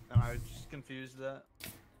hit, and I just confused that.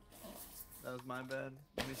 That was my bad.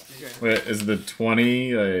 Let me see. Okay. Wait, is the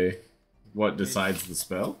 20 what decides the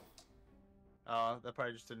spell? Oh, that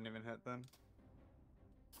probably just didn't even hit then.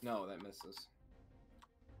 No, that misses.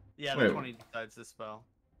 Yeah, Wait. the 20 decides the spell.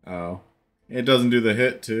 Oh. It doesn't do the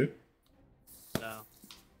hit, too? No.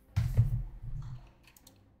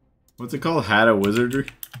 What's it called? Hat of Wizardry?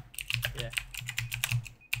 Yeah.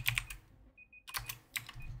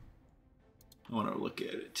 I want to look at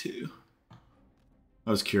it, too. I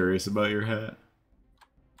was curious about your hat.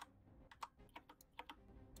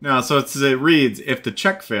 No, so it reads, if the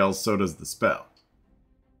check fails, so does the spell.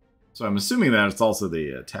 So I'm assuming that it's also the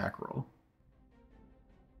attack roll.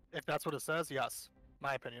 If that's what it says, yes.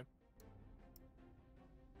 My opinion.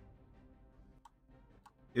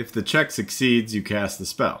 If the check succeeds, you cast the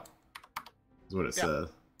spell. Is what it Yeah. says.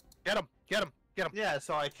 Get him! Get him! Get him! Yeah,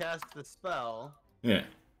 so I cast the spell. Yeah.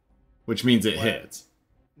 Which means it What? hits.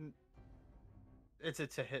 It's a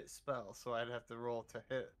to hit spell, so I'd have to roll to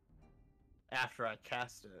hit after I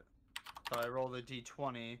cast it. So I roll the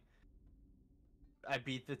d20. I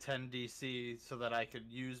beat the 10 DC so that I could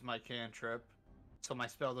use my cantrip, so my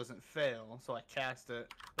spell doesn't fail. So I cast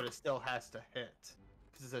it, but it still has to hit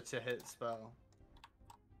because it's a to hit spell.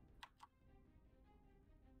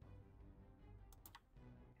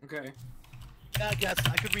 Okay. Yeah, I guess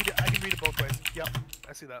I could read it. I can read it both ways. Yep,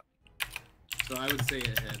 I see that. So I would say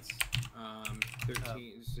it hits.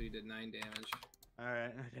 13, so you did 9 damage. All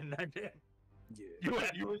right, I did 9 damage.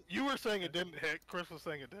 You were saying it didn't hit. Chris was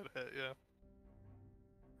saying it did hit. Yeah.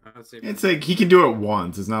 I would say It's like he can do it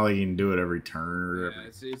once. It's not like he can do it every turn or yeah,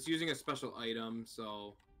 every... it's using a special item,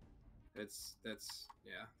 so that's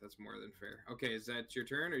more than fair. Okay, is that your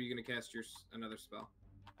turn, or are you gonna cast another spell?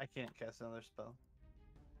 I can't cast another spell.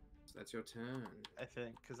 So that's your turn. I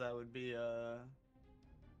think because that would be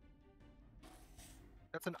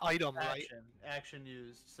That's an item, right? action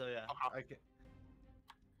used. So yeah, Uh-huh. I can.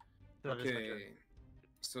 So that is my turn. Okay,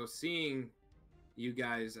 so seeing you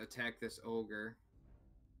guys attack this ogre,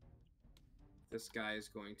 this guy is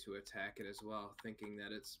going to attack it as well, thinking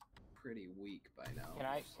that it's pretty weak by now. Can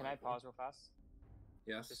I most likely. pause real fast?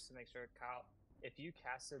 Yes. Just to make sure, Kyle. if you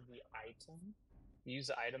casted the item, use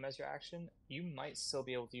the item as your action, you might still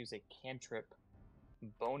be able to use a cantrip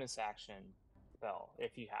bonus action spell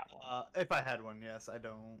if you have one. If I had one, yes. I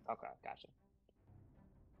don't. Okay, gotcha.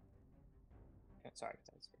 Okay, sorry.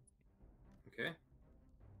 Okay.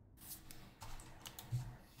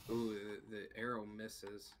 Ooh, the arrow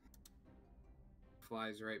misses.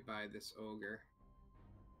 Flies right by this ogre.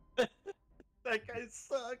 That guy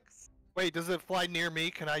sucks. Wait, does it fly near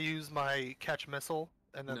me? Can I use my catch missile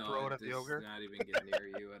and then No, throw it at the does ogre? not even get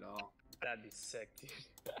near you at all. That'd be sick, dude.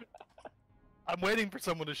 I'm waiting for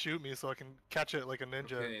someone to shoot me so I can catch it like a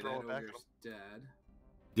ninja Okay, and throw that it back at him. ogre's dead.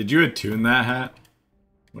 Did you attune that hat?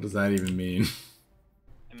 What does that even mean?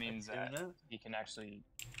 It means that Attune it? he can actually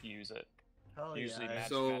use it. Hell Usually yeah. magic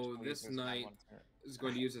So magical this users have knight one turn. is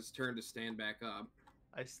going to use its turn to stand back up.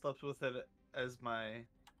 I slept with it as my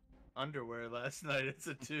underwear last night. It's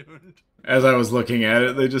attuned. As I was looking at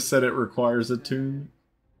it, they just said it requires attunement.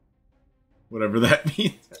 Whatever that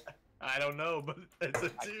means. I don't know, but it's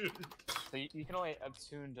attuned. So you can only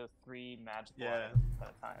attune to 3 magical Yeah. items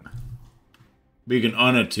at a time. But you can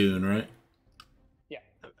unattune, right? Yeah.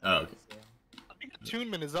 Oh, okay. I think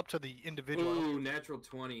attunement is up to the individual. Ooh, natural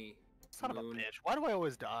 20. Son of a Moon. bitch. Why do I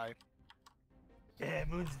always die? Yeah,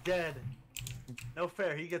 Moon's dead. No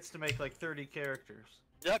fair. He gets to make like 30 characters.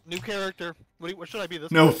 Yep, new character. What should I be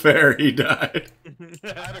this No one? fair, he died. I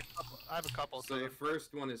have a couple. So the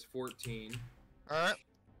first one is 14. Alright.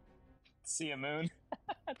 SaMoon.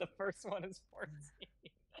 The first one is 14.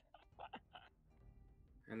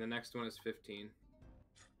 And the next one is 15.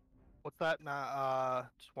 What's that?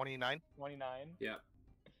 29? 29. Yeah.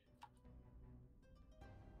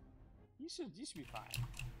 You should be fine.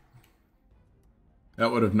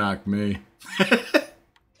 That would have knocked me. He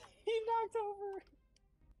knocked over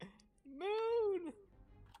Moon.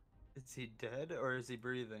 Is he dead or is he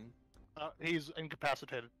breathing? He's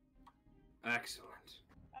incapacitated. Excellent.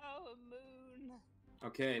 Oh, Moon.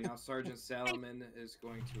 Okay, now Sergeant Salaman is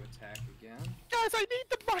going to attack again. Guys, I need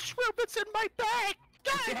the mushroom! It's in my bag!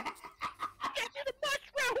 Guys! Get me the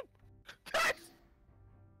mushroom! Guys!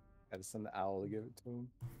 Gotta send the owl to give it to him.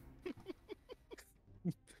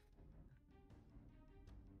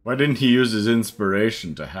 Why didn't he use his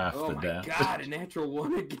inspiration to half Oh the my damage? god, a natural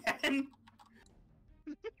 1 again!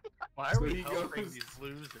 Why So are we he helping goes- these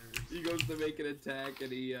losers? He goes to make an attack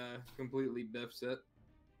and he completely biffs it.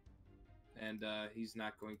 And he's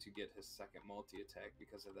not going to get his second multi-attack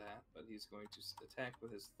because of that, but he's going to attack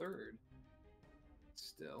with his third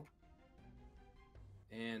still.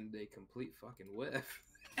 And a complete fucking whiff.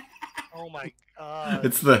 Oh my god.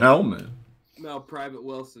 It's the helmet. Now Private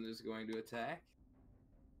Wilson is going to attack.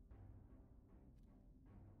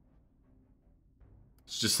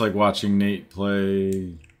 It's just like watching Nate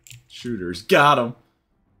play shooters. Got him.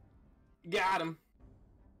 Got him!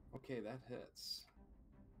 Okay, that hits.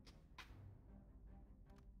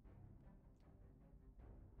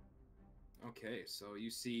 Okay, so you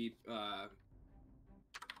see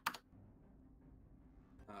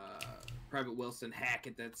Private Wilson hack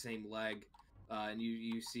at that same leg, and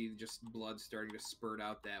you see just blood starting to spurt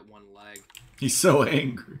out that one leg. He's so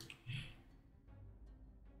angry.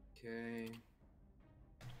 Okay.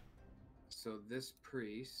 So this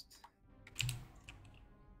priest...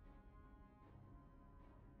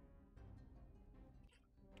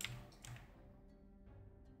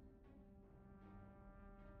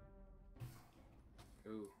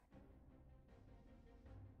 Ooh.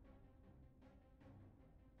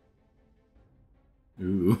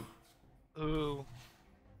 Ooh. Ooh.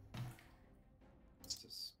 It's the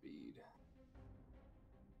speed.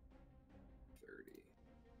 30.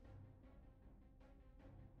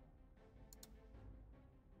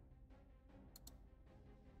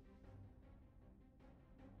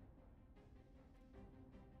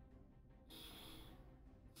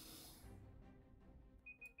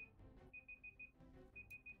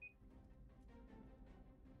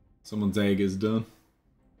 Someone's egg is done.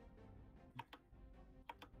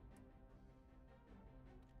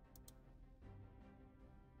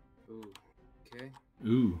 Ooh. Okay.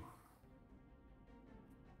 Ooh.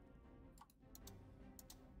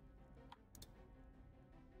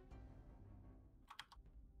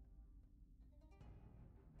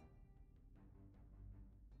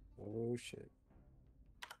 Oh shit.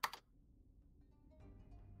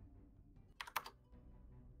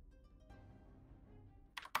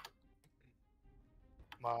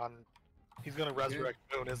 Come on. He's gonna resurrect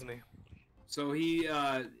Moon, isn't he? So he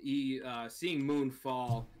seeing Moon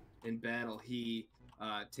fall in battle, he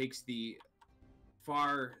takes the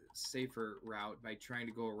far safer route by trying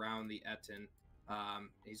to go around the Etten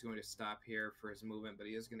He's going to stop here for his movement, but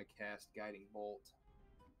he is going to cast Guiding Bolt.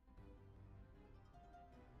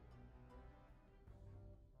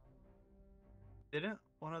 Didn't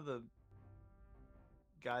one of the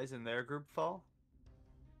guys in their group fall?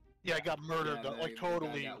 Yeah, I got murdered. Yeah, like the guy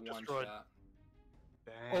totally got one destroyed. shot.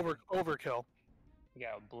 Dang. Overkill. You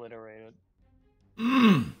got obliterated.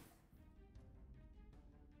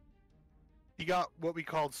 He got what we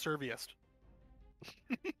called Serviest.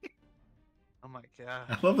 Oh my god.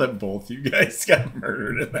 I love that both you guys got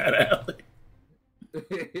murdered in that alley.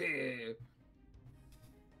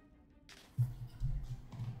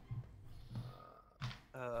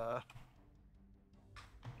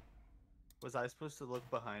 Was I supposed to look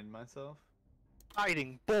behind myself?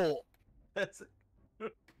 Guiding Bolt. That's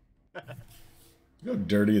Look how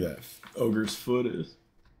dirty that ogre's foot is.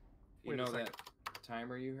 You Wait a know second. that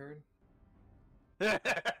timer you heard?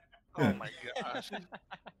 Oh my gosh.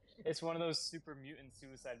 It's one of those super mutant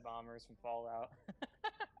suicide bombers from Fallout.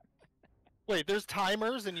 Wait, there's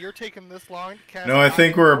timers and you're taking this long to cast. No, I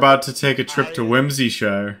think Guiding we're Bolt? about to take a trip to I-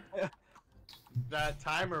 Whimsyshire. That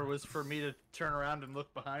timer was for me to turn around and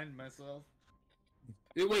look behind myself.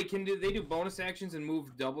 Wait, they do bonus actions and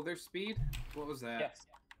move double their speed? What was that? Yes.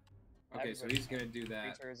 Okay, so he's gonna do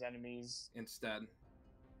that Creatures, enemies. instead.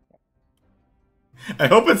 I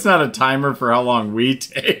hope it's not a timer for how long we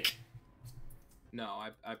take. No,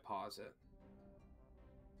 I pause it.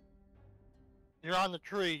 You're on the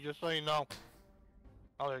tree, just so you know.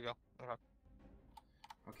 Oh, there you go. Okay.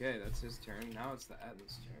 Okay, that's his turn. Now it's the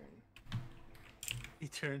Etton's turn. He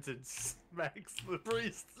turns and smacks the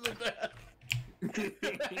priest to death. He did.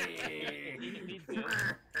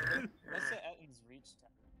 What's the Etton's reach time?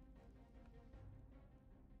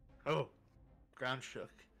 Oh, ground shook.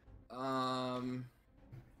 I'm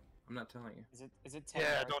not telling you. Is it 10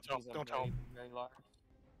 Yeah, yards, don't tell- which is a don't tell very, him. Very large.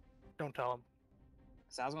 Don't tell him.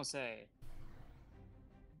 So I was gonna say,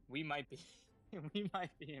 we might be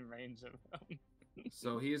in range of him.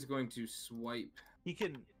 So he is going to swipe. He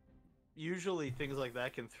can. Usually things like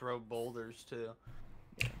that can throw boulders too.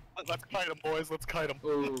 Let's kite him, boys. Let's kite him.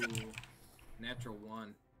 Oh, natural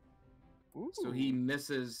 1. So he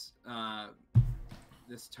misses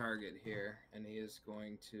this target here, and he is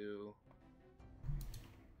going to.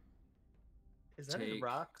 Is that a Take-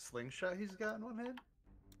 rock slingshot he's got in one hand?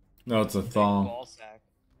 No, it's a Big thong. ball sack.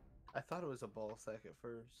 I thought it was a ball sack at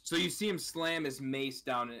first. So you see him slam his mace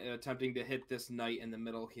down, attempting to hit this knight in the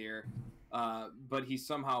middle here, but he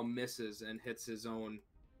somehow misses and hits his own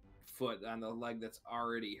foot on the leg that's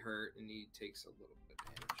already hurt, and he takes a little bit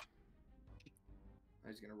of damage.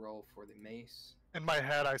 He's gonna roll for the mace. In my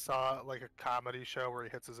head, I saw like a comedy show where he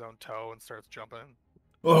hits his own toe and starts jumping.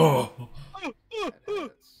 Oh. That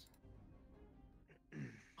hits.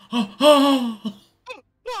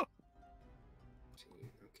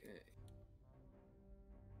 Okay.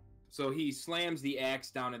 So he slams the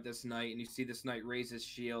axe down at this knight, and you see this knight raise his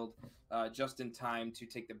shield just in time to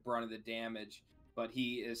take the brunt of the damage, but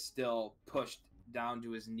he is still pushed down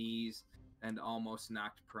to his knees and almost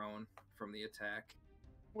knocked prone from the attack.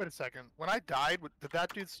 Wait a second. When I died, did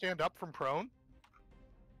that dude stand up from prone?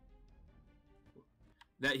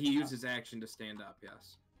 That he used his action to stand up,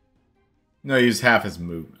 yes. No, he used half his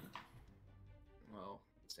movement. Well,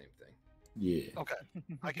 same thing. Yeah. Okay.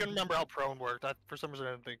 I can remember how prone worked. For some reason,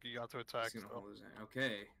 I didn't think he got to attack. He's gonna So. hold his action.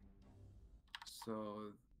 Okay.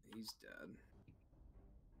 So he's dead.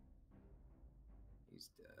 He's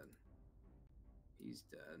dead. He's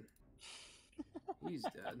dead. He's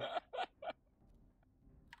dead.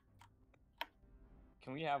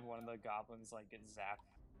 Can we have one of the goblins like get zapped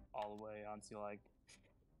all the way onto like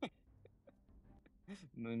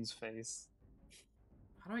Moon's face?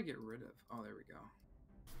 How do I get rid of? Oh, there we go.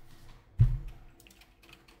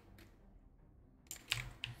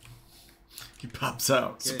 He pops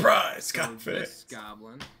out. Okay, Surprise! so Got this fixed.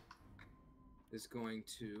 goblin is going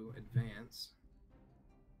to advance.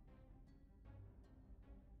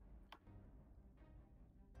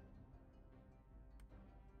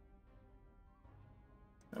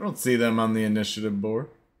 I don't see them on the initiative board.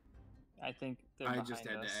 I think they're I behind just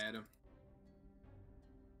had us. to add him.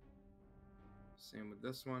 Same with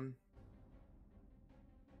this one.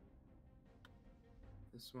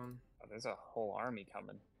 This one. Oh, there's a whole army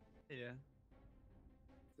coming. Yeah.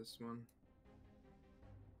 This one.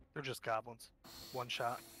 They're just goblins. One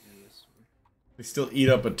shot. And this one. They still eat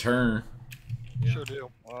up a turn. Yeah. Sure do.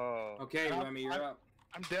 Whoa. Okay, I'm- Remy, you're up.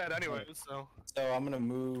 I'm dead anyways, so. So I'm gonna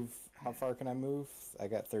move. How far can I move? I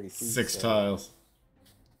got 30 feet. 6 so- tiles.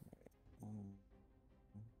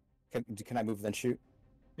 Can I move then shoot?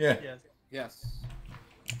 Yeah. Yes. Yes.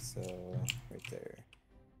 So right there.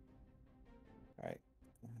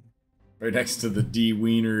 Right next to the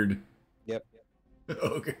de-wienered Yep.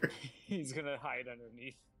 ogre. He's gonna hide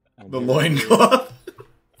underneath. The loincloth.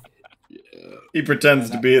 Yeah. He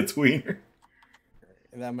pretends to be its wiener.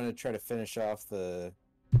 And I'm gonna try to finish off the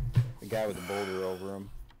guy with the boulder over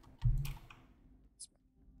him.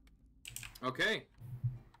 Okay.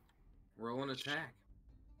 Roll an attack.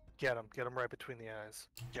 Get him right between the eyes.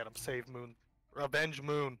 Get him, save Moon. Avenge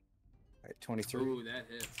Moon. Alright, 23. Ooh, that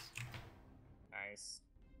hits. Nice.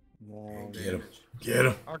 Roll And Get him. damage. Get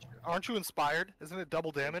him. Aren't you inspired? Isn't it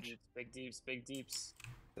double damage? Big deeps, big deeps.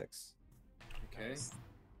 6. Okay. Nice.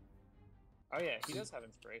 Oh yeah, he does have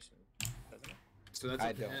inspiration, doesn't he? So that's I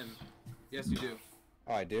up to don't. him. Yes, you do.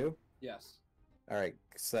 Oh, I do? Yes. Alright,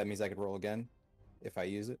 so that means I could roll again if I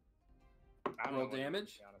use it. I don't Roll know what it is,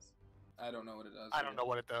 damage? to be honest. I don't know what it does. I don't know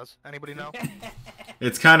what it does. Anybody know?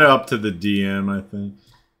 It's kind of up to the DM, I think.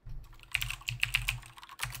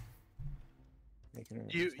 Making an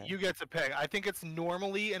You attack. get to pick. I think it's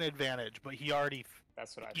normally an advantage, but he already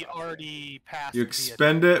That's what I he thought. already passed. You the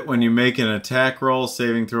expend it when you make an attack roll,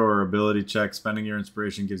 saving throw, or ability check. Spending your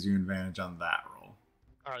inspiration gives you advantage on that roll.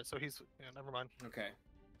 All right, so he's never mind. Okay.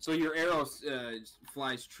 So your arrow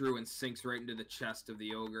flies true and sinks right into the chest of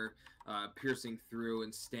the ogre, piercing through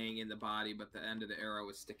and staying in the body, but the end of the arrow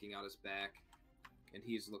is sticking out his back. And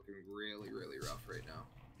he's looking really, really rough right now.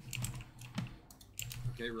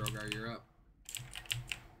 Okay, Rhogar, you're up.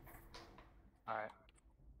 Alright.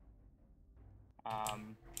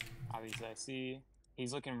 Obviously I see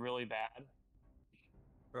he's looking really bad.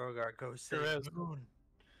 Rhogar, go Sure save is. Moon.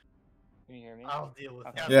 Can you hear me? I'll deal with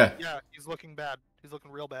Okay. that. Yeah. Yeah, he's looking bad. He's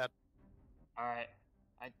looking real bad. Alright.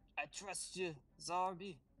 I trust you,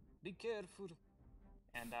 Zarby. Be careful.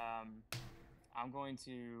 And I'm going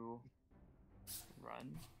to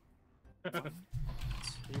run. 1,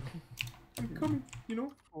 2, I'm coming, you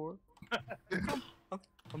know? 4.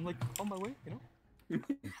 I'm like on my way, you know?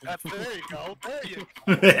 That's there you go. Oh,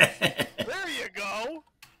 There you go.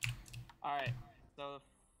 Alright, so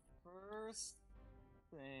the first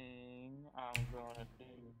thing I'm gonna do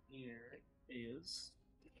here is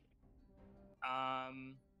I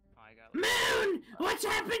got Moon! What's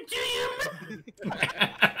happened to you?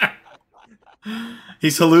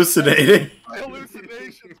 He's hallucinating. My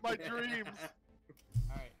hallucinations, my dreams.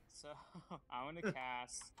 Alright, so I'm gonna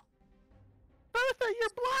cast Bertha, you're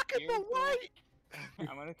blocking the Spiritual- light.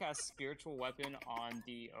 I'm gonna cast Spiritual Weapon on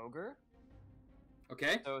the ogre.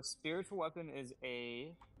 Okay. So Spiritual Weapon is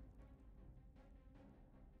a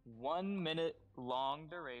 1 minute long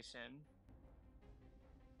duration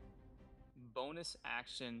bonus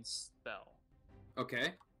action spell.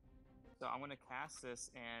 Okay. So I'm gonna cast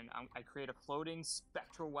this, and I create a floating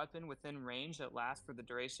spectral weapon within range that lasts for the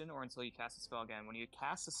duration or until you cast the spell again. When you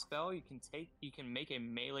cast a spell, you can make a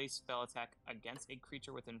melee spell attack against a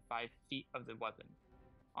creature within 5 feet of the weapon.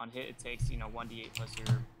 On hit, it takes 1d8 plus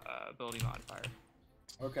your ability modifier.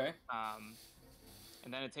 Okay.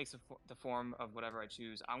 And then it takes the form of whatever I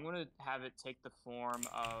choose. I'm gonna have it take the form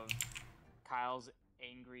of Kyle's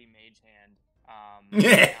angry mage hand. I'm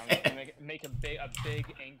gonna make a big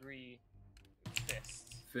angry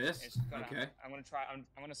fist. Fist? It's gonna, Okay. I'm gonna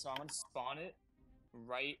spawn it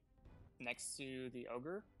right next to the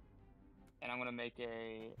ogre, and I'm gonna make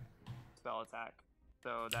a spell attack.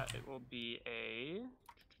 So that it will be a.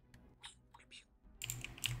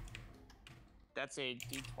 That's a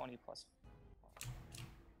d20 plus.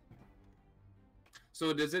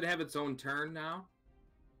 So does it have its own turn now?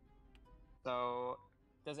 So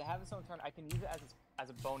does it have its own turn? I can use it as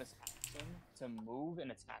a bonus action to move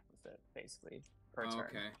and attack with it, basically per turn.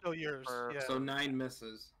 Okay. Still yours. Or- Yeah. So 9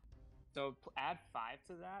 misses. So add 5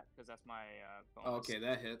 to that because that's my bonus. Okay,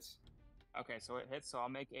 that hits. Okay, so it hits. So I'll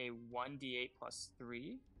make a 1d8 plus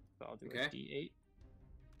 3. So I'll do Okay. a d8.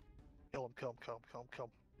 Kill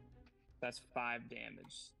him. That's 5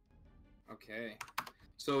 damage. Okay.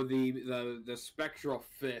 So the spectral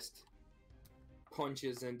fist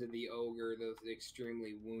punches into the ogre, the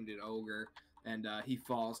extremely wounded ogre, and he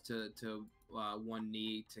falls to one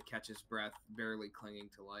knee to catch his breath, barely clinging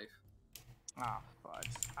to life. Ah,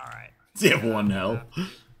 fudge. All right. Does he have 1 health?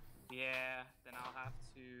 Yeah. Then I'll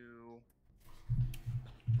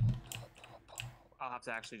have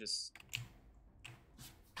to actually just.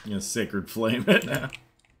 Yeah, sacred flame it now.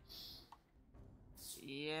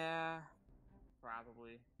 Yeah.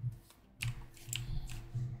 Probably.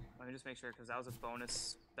 Let me just make sure, because that was a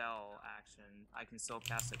bonus spell action. I can still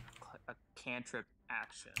cast a cantrip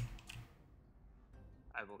action,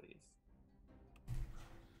 I believe.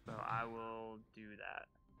 So I will do that.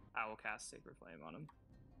 I will cast Sacred Flame on him.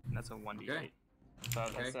 And that's a 1d8. Okay.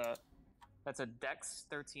 So Okay. that's a Dex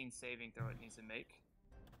 13 saving throw it needs to make.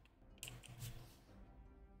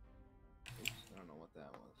 don't know what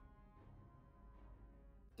that was.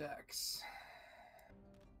 Dex.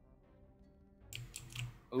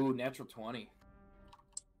 Ooh, natural 20.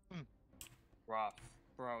 Rough.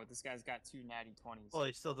 Bro, this guy's got 2 natty 20s. Well,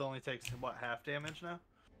 he still only takes, what, half damage now?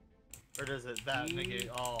 Or does it negate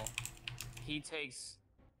all? He takes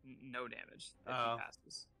no damage if Oh. he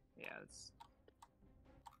passes. Yeah, it's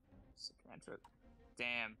a cantrip.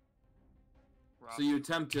 Damn. Rough. So you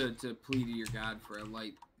attempt to plead to your god for a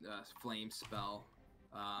light flame spell,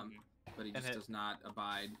 but he And just it- does not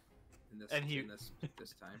abide in this and he- in this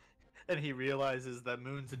time. And he realizes that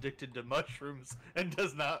Moon's addicted to mushrooms and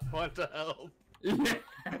does not want to help. And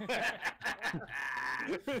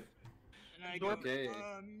I go, Okay.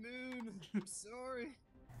 Moon, I'm sorry.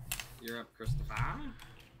 You're up, Christopher.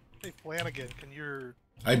 Hey, Flanagan, can you...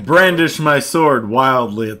 I brandish my sword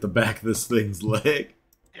wildly at the back of this thing's leg.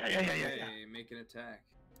 Yeah. Okay, make an attack.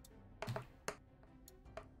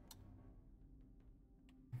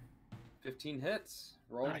 15 hits.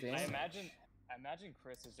 Roll Nice. damage. I imagine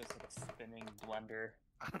Chris is just like a spinning blender.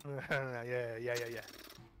 yeah.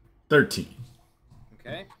 13.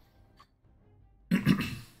 Okay.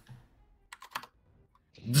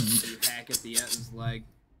 You hack at the Etten's leg,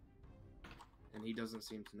 and he doesn't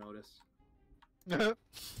seem to notice.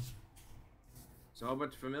 So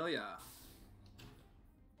much familiar.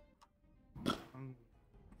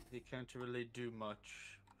 He can't really do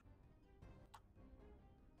much.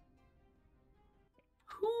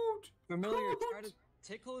 Hoot! Familiar, Hoot! try to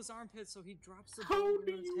tickle his armpit so he drops the How boulder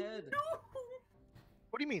do on his you head. know?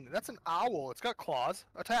 What do you mean? That's an owl. It's got claws.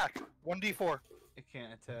 Attack. 1d4. It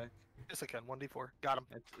can't attack. Yes, I can. 1d4. Got him.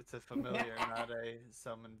 It's a familiar, not a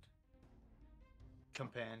summoned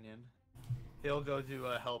companion. He'll go do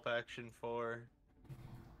a help action for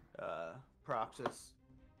Proxas.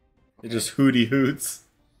 It just hooty hoots.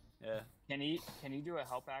 Yeah. Can he do a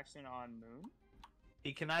help action on Moon?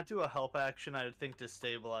 He cannot do a help action, I think, to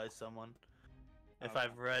stabilize someone. If Okay.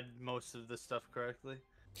 I've read most of the stuff correctly.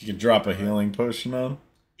 You can drop a healing potion on.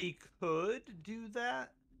 He could do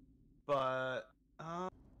that, but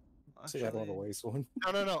So you want to waste one.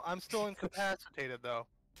 No. I'm still incapacitated, though.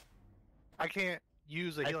 I can't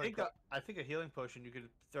use a healing. I think a healing potion you could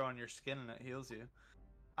throw on your skin and it heals you.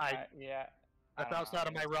 Yeah. That's outside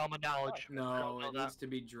of my realm of knowledge. I No, don't know it that. needs to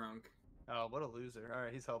be drunk. Oh, what a loser! All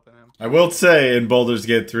right, he's helping him. I will say in Baldur's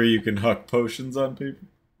Gate 3 you can huck potions on people.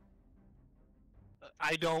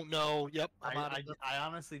 I don't know. Yep. I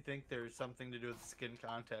honestly think there's something to do with skin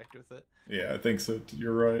contact with it. Yeah, I think so.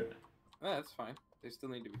 You're right. Oh, that's fine. They still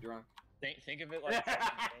need to be drunk. Think of it like Yeah.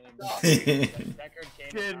 Deckard came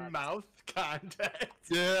Skin and mouth contact.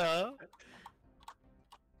 Yeah.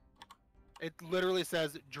 It literally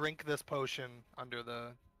says, drink this potion under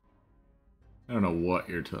the... I don't know what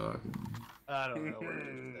you're talking. I don't know what you're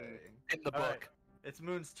saying. in the All book. right, it's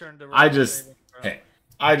Moon's turn to. I roll just- saving throw. Hey,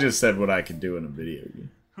 I just said what I could do in a video game.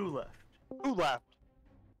 Who left? Who left?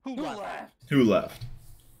 Who left? Who left?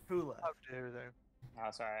 Who left? How dare they? Oh,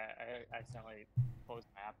 sorry, I accidentally closed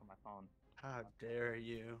my app on my phone. How dare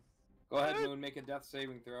you? Go ahead, Moon. Make a death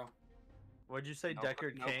saving throw. What'd you say, No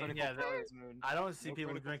Deckard no Cain? critical Yeah, failures, Moon. I don't see No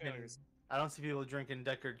people critical drinking. failures. I don't see people drinking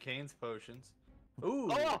Deckard Cain's potions.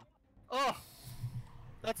 Ooh. Oh!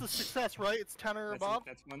 That's a success, right? It's 10 or above?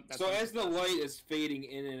 That's So one as the success. light is fading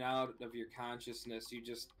in and out of your consciousness, you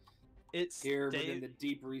just It's hear within the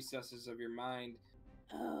deep recesses of your mind,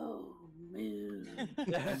 "Oh, Moon,"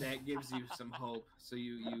 and that gives you some hope. So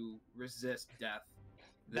you resist death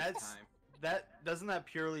this That's- time. that doesn't that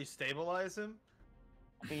purely stabilize him?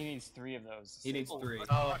 I think he needs 3 of those. He needs 3.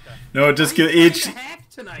 Oh, okay. No, just Are get you each trying to hack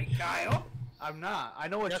tonight, Kyle. I'm not. I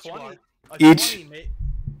know a Yes, you 20. are. A Each- 20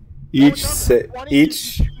 each Oh, 20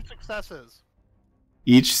 gives you 2 successes.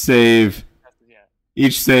 each save Yeah.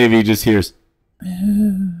 he just hears.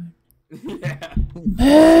 Yeah. He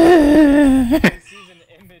sees an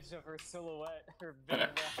image of her silhouette, her big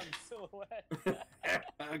round silhouette.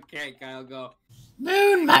 Okay, Kyle, go.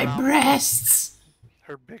 Moon, my breasts.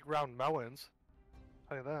 Her big round melons.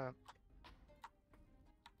 Tell you that.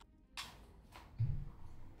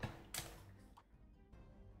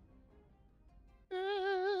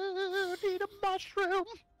 Need a mushroom.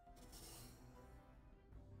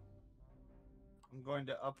 I'm going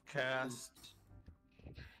to upcast.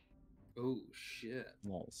 Oh shit.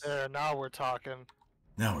 Nice. There, now we're talking.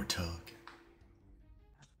 Now we're talking.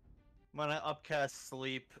 I'm gonna upcast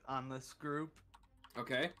sleep on this group.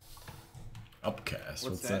 Okay. Upcast.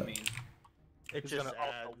 What's that mean? It He's just gonna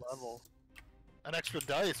adds. up the level. An extra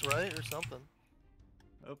dice, right? Or something.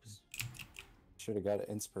 Oops. Should have got an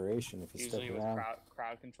inspiration if you Usually stuck with around.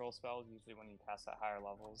 crowd control spells, usually when you pass at higher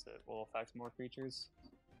levels, it will affect more creatures.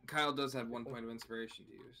 Kyle does have 1 point of inspiration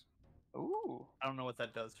to use. Ooh. I don't know what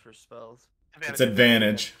that does for spells. It's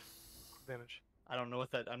advantage. Advantage. I don't know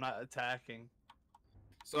what that. I'm not attacking.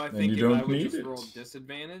 So I Then think you if I don't would need just it. roll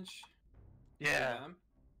disadvantage. Yeah,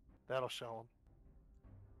 that'll show him.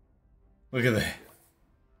 Look at that.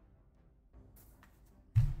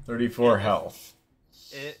 34 health.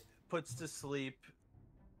 It puts to sleep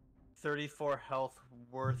 34 health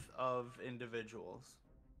worth of individuals,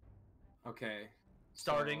 Okay.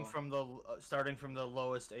 starting so- from the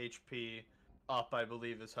lowest HP up. I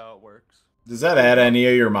believe is how it works. Does that add any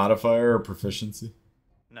of your modifier or proficiency?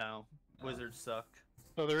 No, wizards suck.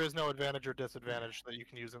 So there is no advantage or disadvantage that you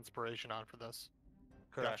can use inspiration on for this.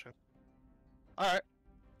 Correct. Gotcha. All right.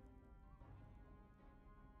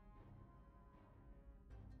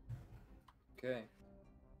 Okay.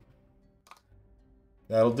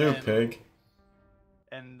 That'll do, And- pig.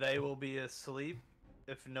 And they will be asleep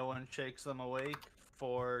if no one shakes them awake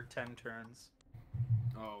for 10 turns.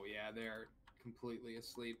 Oh yeah, they're completely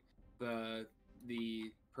asleep.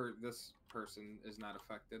 This person is not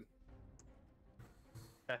affected.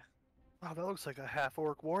 Oh, that looks like a half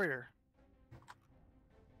orc warrior.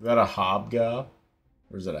 Is that a hobgob?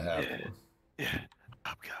 Or is it a half orc? Yeah.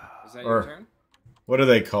 Is that Or- your turn? What do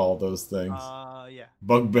they call those things? Yeah.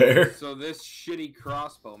 Bugbear? So this shitty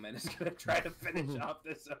crossbowman is gonna try to finish off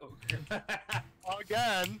this ogre.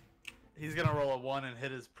 Again. He's gonna roll a 1 and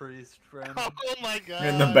hit his priest friend. Oh my god.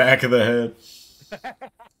 In the back of the head.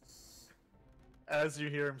 As you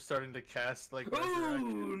hear him starting to cast like resurrect.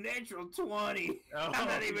 Ooh, natural 20. Oh. I'm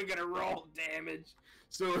not even gonna roll damage.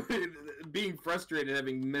 So, being frustrated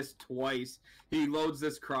having missed twice, he loads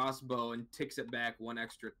this crossbow and ticks it back 1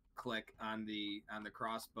 extra click on the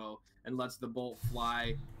crossbow and lets the bolt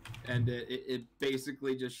fly, and it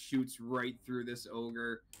basically just shoots right through this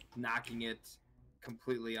ogre, knocking it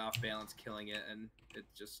completely off balance, killing it, and it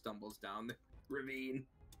just stumbles down the ravine.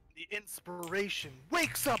 The inspiration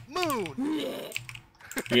wakes up Moon.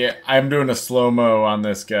 Yeah, I'm doing a slow-mo on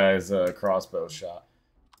this guy's crossbow shot.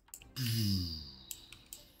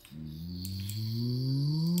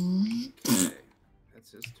 Okay,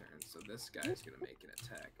 that's his turn. So this guy's gonna make an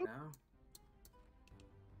attack now.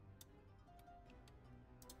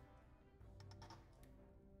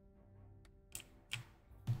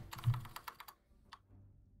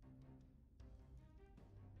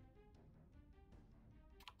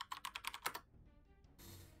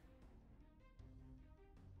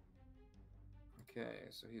 Okay,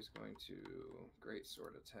 so he's going to great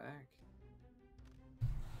sword attack.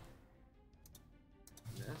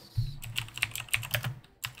 Miss.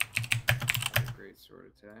 Another great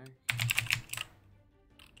sword attack.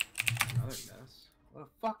 Another miss. What a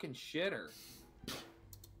fucking shitter.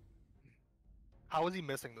 How is he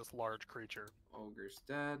missing this large creature? Ogre's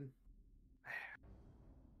dead.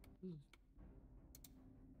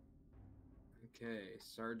 Okay,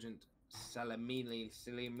 Sergeant Salamili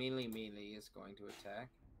is going to attack.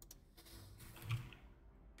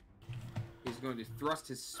 He's going to thrust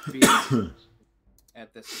his spear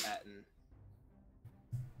at this Atten.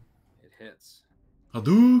 It hits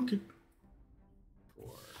Hadouken!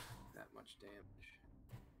 for that much damage.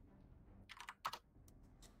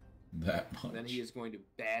 That much. Then he is going to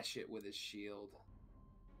bash it with his shield.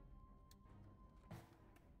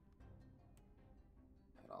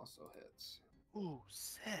 That also hits. Ooh,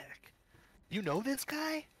 sick. You know this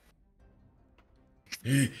guy?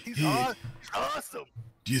 Hey, He's hey, awesome.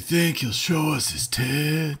 do you think he'll show us his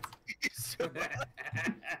tits?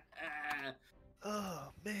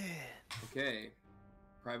 Oh, man. Okay,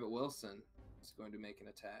 Private Wilson is going to make an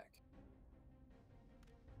attack.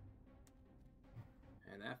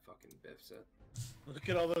 And that fucking biffs it. Look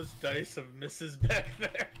at all those dice of misses back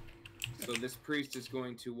there. So this priest is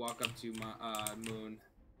going to walk up to Moon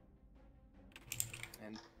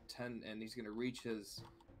and he's going to reach his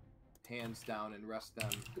hands down and rest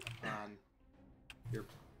them on your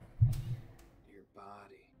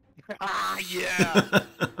body. Ah, yeah.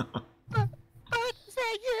 Is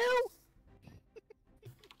that you?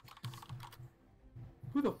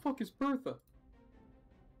 Who the fuck is Bertha?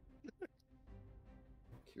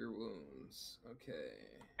 Cure wounds. Okay.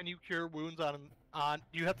 Can you cure wounds on?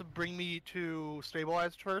 Do you have to bring me to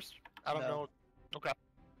stabilized first? I don't No. know. Okay.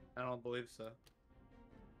 I don't believe so.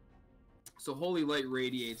 So holy light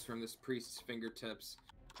radiates from this priest's fingertips,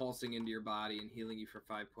 pulsing into your body and healing you for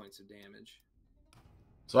 5 points of damage.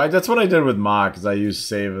 So that's what I did with Ma, because I used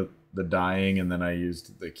Save the Dying, and then I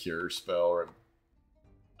used the Cure spell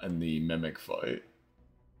and the Mimic fight.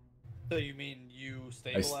 So you mean you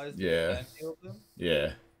stabilized yeah. and healed them?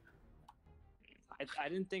 Yeah. I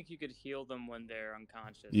didn't think you could heal them when they're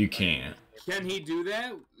unconscious. You can't. Can he do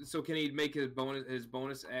that? So can he make his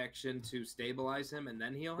bonus action to stabilize him and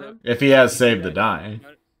then heal him? If he has saved the dying.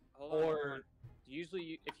 Hold on.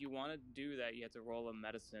 Usually, if you want to do that, you have to roll a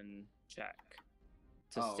medicine check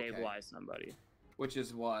to stabilize somebody. Which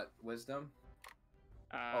is what? Wisdom?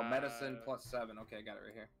 Medicine plus 7. Okay, I got it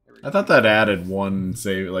right here. I thought that added one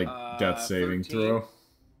save, like death saving 13. throw.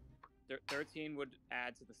 13 would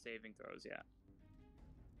add to the saving throws, yeah.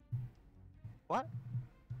 What?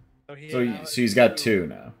 So he's got 2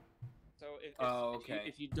 now. So okay.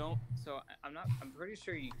 If you don't, so I'm pretty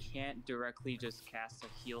sure you can't directly just cast a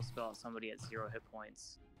heal spell at somebody at 0 hit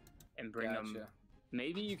points and bring them.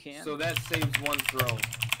 Maybe you can. So that saves 1 throw.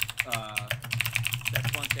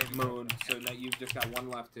 That's 1 saving Moon. throw. So now you've just got 1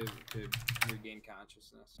 left to regain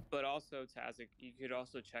consciousness. But also, Tazgar, you could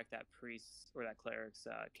also check that priest's or that cleric's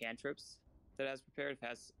cantrips that it has prepared. If it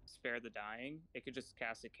has spare the dying, it could just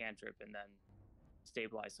cast a cantrip and then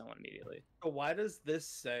stabilize someone immediately. So why does this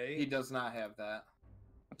say? He does not have that.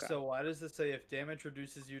 Okay. So why does this say if damage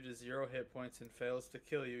reduces you to 0 hit points and fails to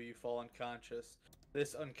kill you, you fall unconscious?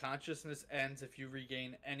 This unconsciousness ends if you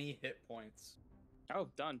regain any hit points. Oh,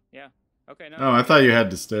 done. Yeah. Okay. No. Oh, I thought you had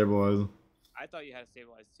to stabilize him. I thought you had to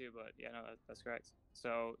stabilize too, but yeah, no, that's correct.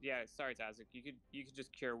 So yeah, sorry, Tazgar. You could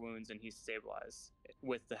just cure wounds and he's stabilized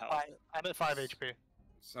with the health. I'm at 5 HP.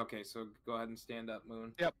 Okay, so go ahead and stand up,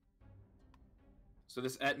 Moon. Yep. So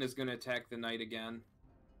this Etna's going to attack the knight again,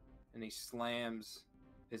 and he slams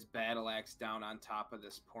his battle axe down on top of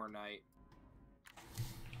this poor knight.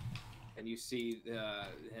 And you see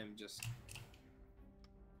him just...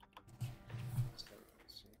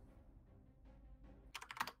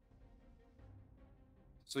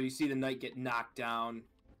 So you see the knight get knocked down,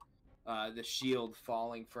 the shield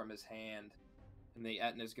falling from his hand, and the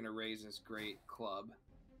Etna's going to raise his great club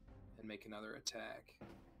and make another attack.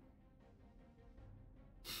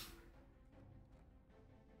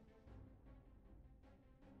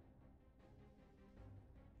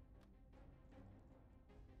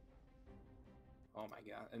 Oh my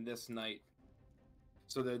god! And this knight,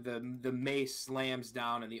 so the mace slams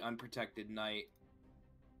down, and the unprotected knight,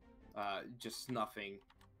 just snuffing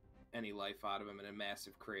any life out of him in a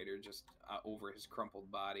massive crater just over his crumpled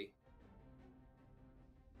body.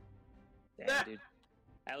 Damn, dude.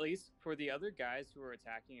 At least for the other guys who are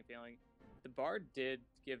attacking and failing, the bard did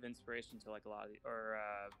give inspiration to like a lot of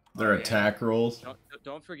their attack rolls.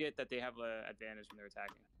 Don't forget that they have an advantage when they're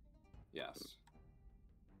attacking. Yes.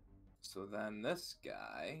 So then this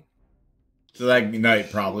guy. So that knight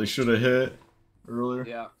probably should have hit earlier.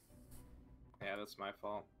 Yeah. Yeah, that's my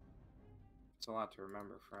fault. It's a lot to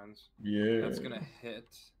remember, friends. Yeah. That's gonna hit.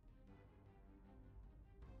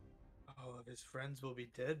 Oh, his friends will be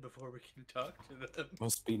dead before we can talk to them.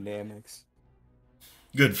 Must be Namix.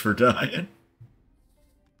 Good for dying.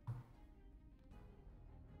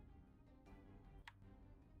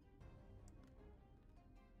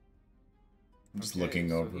 I'm just looking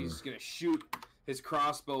so over. He's gonna shoot his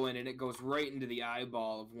crossbow in, and it goes right into the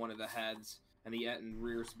eyeball of one of the heads, and the Etten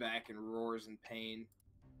rears back and roars in pain.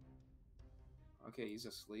 Okay, he's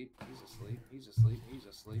asleep. He's asleep. He's asleep. He's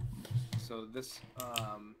asleep. So this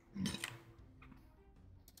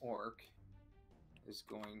orc is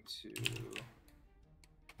going to.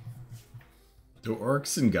 Do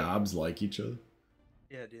orcs and gobs like each other?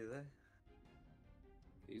 Yeah, do they?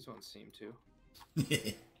 These ones seem to.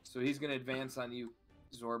 So he's going to advance on you,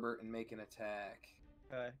 Zorbert, and make an attack.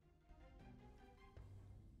 Okay.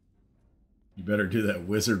 You better do that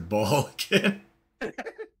wizard ball again.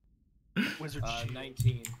 Wizard shield.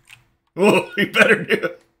 19. Oh, you better do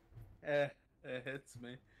it. It hits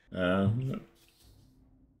me.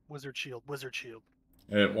 Wizard shield. Wizard shield.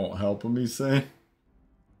 It won't help him, he's saying.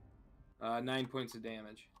 9 points of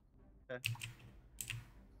damage. Okay.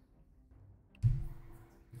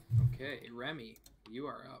 Okay, Remy, you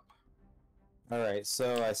are up. Alright,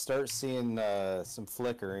 so I start seeing some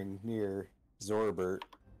flickering near Zorbert.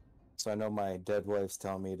 So I know my dead wife's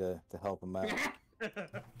telling me to help him out.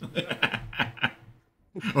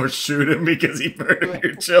 Or shoot him because he murdered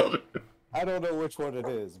your children. I don't know which one it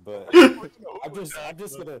is, but I'm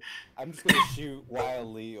just gonna shoot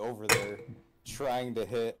wildly over there, trying to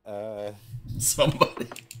hit Somebody.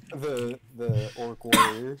 the orc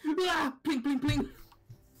warrior. Ping, ping, ping.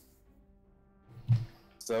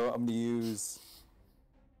 So I'm gonna use.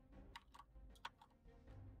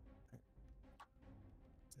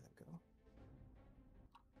 There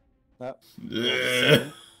we go.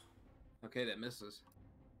 Oh, Okay, that misses.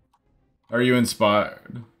 Are you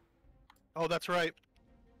inspired? Oh, that's right.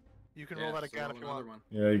 You can roll that so again roll if you another want.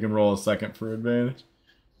 one. Yeah, you can roll a second for advantage.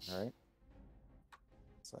 All right.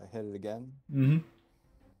 So I hit it again. Mm-hmm.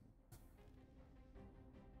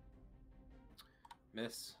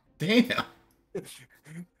 Miss. Damn.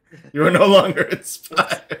 You are no longer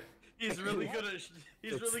inspired. He's really good at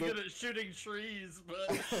It's good at shooting trees,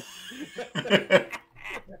 but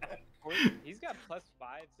He's got +5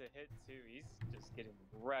 to hit too. He's just getting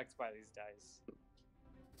wrecked by these dice.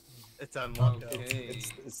 it's unlucky. Okay.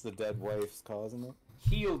 It's the dead wife's causing it.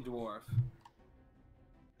 Heal dwarf.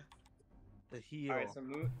 The heel. All right, so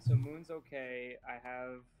Moon's okay. I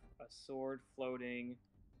have a sword floating.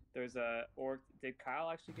 There's a orc. Did Kyle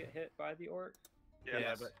actually get hit by the orc? yeah,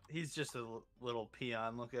 Yes. but he's just a little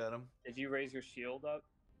peon. Look at him. Did you raise your shield up?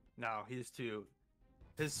 No, he's too.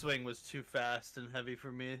 His swing was too fast and heavy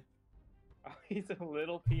for me. Oh, he's a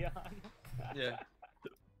little peon. Yeah.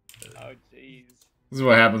 Oh, jeez. This is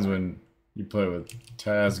what happens when you play with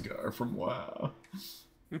Tazgar from WoW.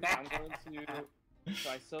 I'm going to. So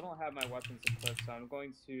I still don't have my weapons equipped, so I'm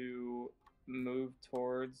going to move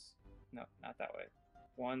towards. No, not that way.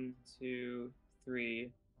 1, 2,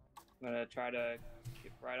 3. I'm gonna try to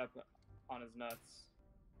get right up on his nuts,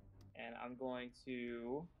 and I'm going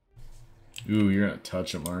to. Ooh, you're gonna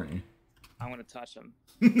touch him, aren't you? I'm gonna touch him.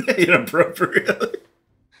 Inappropriately.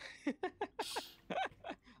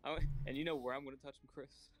 And you know where I'm gonna touch him, Chris?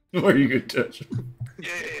 Where you gonna touch him?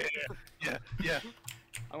 Yeah.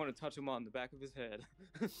 I want to touch him on the back of his head.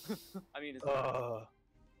 I mean, his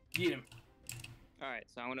Get him. Alright,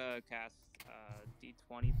 so I'm gonna cast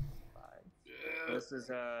D25. This is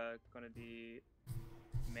gonna be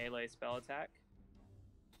melee spell attack.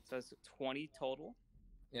 So it's 20 total.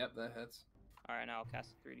 Yep, that hits. Alright, now I'll cast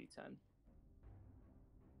a 3D10.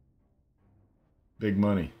 Big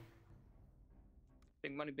money.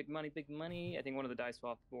 Big money, big money, big money. I think one of the dice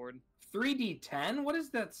fell off the board. 3d10? What is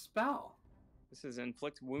that spell? This is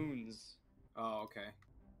inflict wounds. Oh, okay.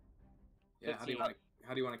 Yeah, how do you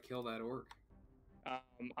 15. want to kill that orc? I'm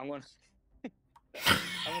gonna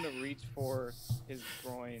reach for his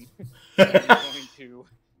groin. I'm going to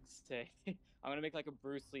stay. I'm gonna make like a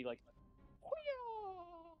Bruce Lee, like,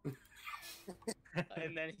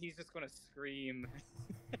 and then he's just gonna scream,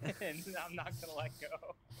 and I'm not gonna let go.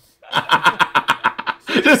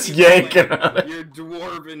 Just yanking on it. Your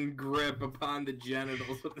dwarven grip upon the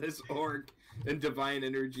genitals of this orc, and divine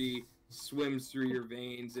energy swims through your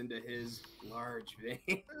veins into his large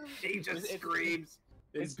vein. He just screams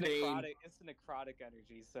in It's pain. necrotic. It's necrotic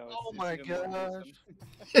energy. So. It's, Oh it's my even more gosh. gruesome.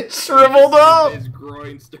 It's shriveled up. His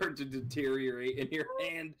groin starts to deteriorate in your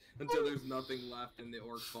hand until there's nothing left, and the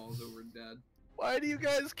orc falls over dead. Why do you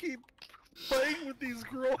guys keep playing with these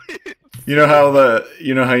groins? You know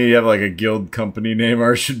how you have like a guild company name?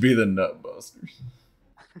 Ours should be the Nutbusters.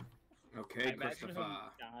 Okay, I imagine him Christopher.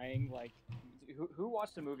 dying. Like, who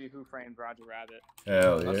watched the movie Who Framed Roger Rabbit?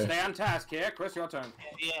 Hell Let's yeah. stay on task here. Chris, your turn.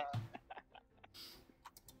 Yeah.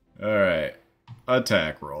 Alright.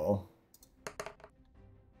 Attack roll.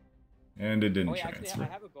 And it didn't Oh, yeah, actually, transfer.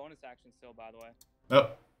 I have a bonus action still, by the way. Oh.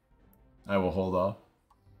 I will hold off.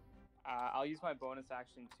 I'll use my bonus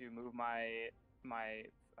action to move my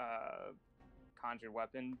conjured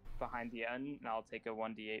weapon behind the end, and I'll take a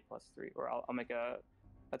 1d8 plus 3, or I'll make a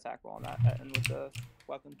attack roll on that end with the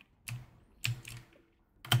weapon.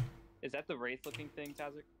 Is that the wraith-looking thing,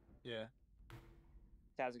 Tazgar? Yeah.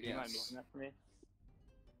 Tazgar, do you mind Yes. moving that for me?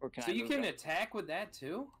 Or can So I you move can that? attack with that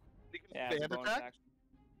too? Yeah, it's a Stand bonus attack? action.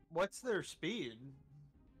 What's their speed?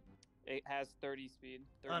 It has 30 speed.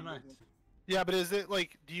 30 Oh, nice. movement. Yeah, but is it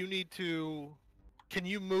like, do you need to? Can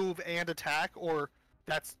you move and attack, or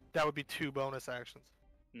that would be 2 bonus actions?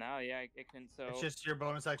 No, yeah, it can. So It's just your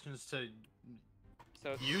bonus actions to use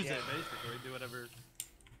yeah. it, basically. Do whatever.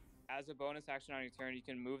 As a bonus action on your turn, you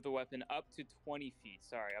can move the weapon up to 20 feet.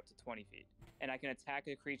 Sorry, up to 20 feet. And I can attack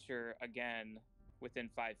a creature again within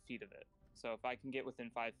 5 feet of it. So if I can get within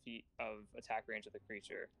 5 feet of attack range of the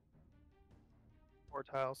creature. 4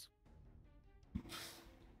 tiles.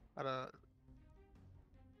 It's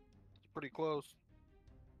pretty close.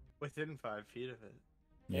 Within 5 feet of it.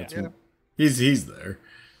 Yeah. Yeah. He's there.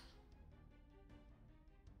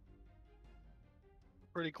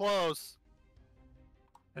 Pretty close.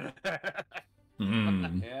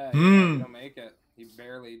 Mm. Yeah, Hmm. you don't make it. You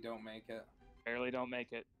barely don't make it. Barely don't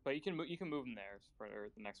make it. But you can move them there for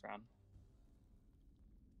the next round.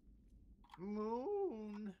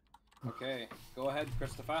 Moon. Okay, go ahead,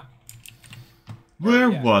 Christopher.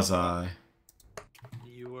 Where Yeah. was I?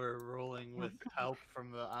 You were rolling with help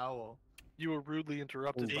from the owl. You were rudely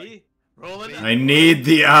interrupted. by- See? Rolling. I need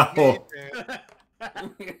the owl.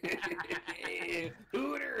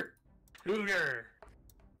 Hooter! Hooter.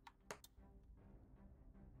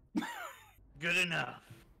 Good enough.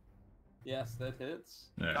 Yes, that hits.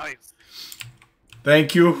 Alright. Nice.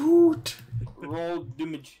 Thank you, Hoot. Roll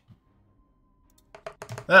damage.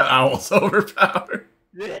 That owl's overpowered.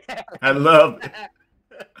 Yeah. I love it.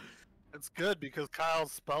 It's good because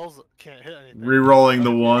Kyle's spells can't hit anything. Rerolling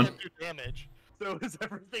the But it one. can't do damage. So is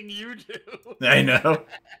everything you do. I know.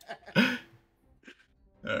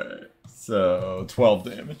 Alright, so 12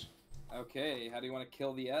 damage. Okay, how do you want to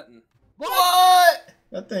kill the Etten? What?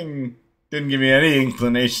 That thing didn't give me any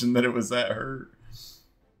inclination that it was that hurt.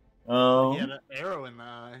 He had an arrow in the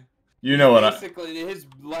eye. You know what? Basically, his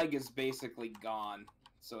leg is basically gone,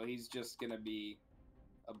 so he's just gonna be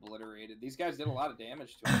obliterated. These guys did a lot of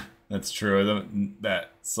damage to him. That's true.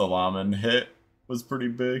 That SaMoon hit was pretty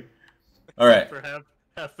big. All right. For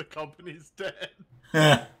half the company's dead.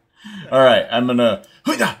 All right. I'm gonna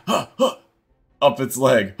up its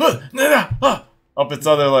leg, up its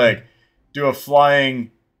other leg, do a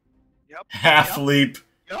flying half leap,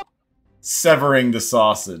 severing the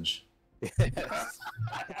sausage.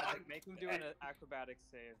 Make him do an acrobatics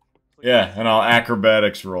save. Please. Yeah, and I'll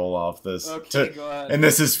acrobatics roll off this. Okay, go ahead. And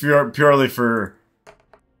this is purely for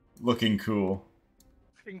looking cool.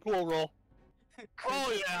 Fucking cool roll.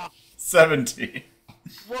 Oh yeah. 17.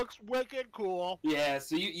 Looks wicked cool. Yeah,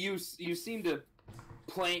 so you seem to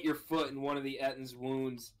plant your foot in one of the Etten's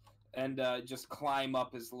wounds and just climb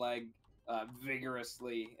up his leg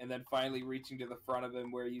vigorously, and then finally reaching to the front of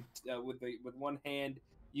him, where you with one hand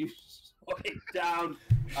you swipe down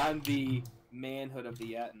on the manhood of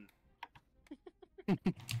the Etten.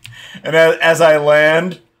 And as I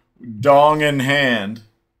land, dong in hand,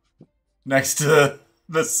 next to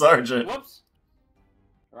the sergeant, Whoops,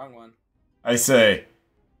 wrong one. I say,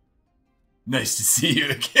 "Nice to see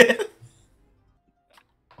you again."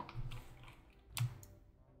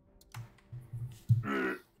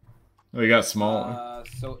 We got smaller.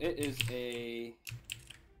 So it is a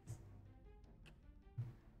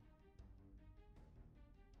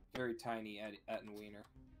very tiny Etten wiener.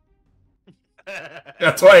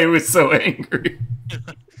 That's why he was so angry.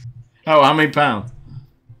 How many pounds?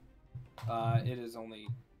 It is only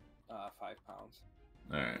 5 pounds.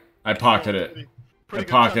 All right, I pocket it. Pretty I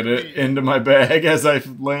good pocket chunk of it meat. into my bag as I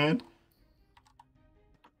land.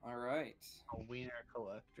 All right. A wiener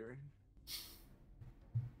collector.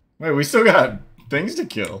 Wait, we still got things to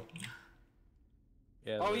kill.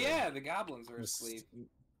 Yeah. Oh yeah, the goblins are asleep.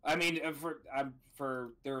 I mean,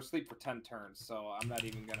 they're asleep for 10 turns, so I'm not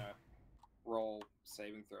even gonna roll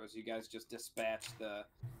saving throws. You guys just dispatch the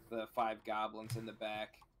 5 goblins in the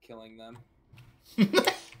back, killing them.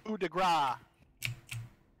 Coup de grace.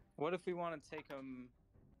 What if we want to take him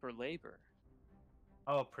for labor?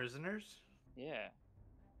 Oh, prisoners? Yeah.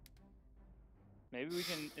 Maybe we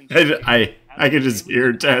can. I can just maybe we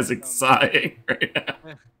hear can ask Tazgar them- sighing right now.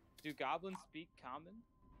 Do goblins speak common?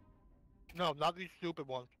 No, not these stupid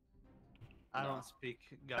ones. I No. don't speak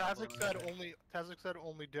goblin. Tazgar said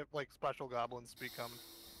only like special goblins speak common.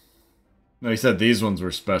 No, he said these ones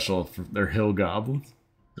were special. They're hill goblins.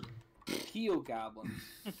 Heel goblins.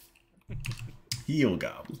 Heel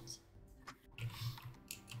goblins.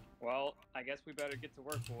 Well, I guess we better get to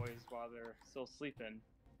work, boys, while they're still sleeping.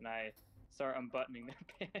 And I start unbuttoning their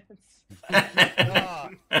pants.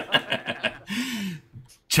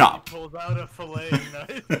 Chop. Pulls out a filleting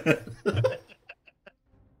knife.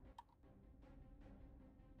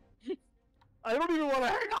 I don't even want to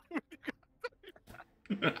hang on.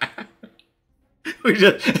 And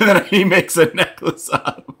then he makes a necklace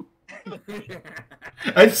out of them.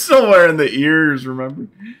 I'm still wearing the ears, remember?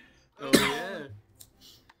 Oh yeah.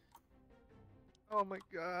 Oh my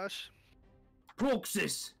gosh.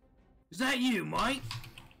 Proxas, is that you, mate?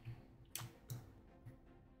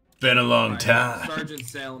 Been a long Right, time. Sergeant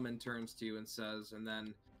SaMoon turns to you and says, and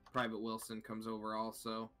then Private Wilson comes over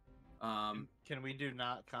also. Can we do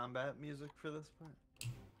not combat music for this part?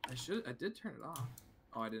 I did turn it off.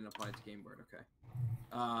 Oh, I didn't apply it to game board. Okay.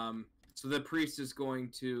 So the priest is going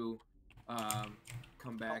to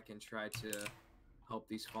come back and try to help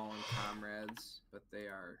these fallen comrades, but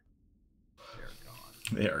they're gone.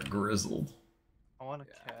 They are grizzled. I want to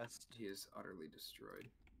Yeah. cast He is utterly destroyed.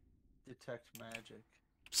 Detect Magic.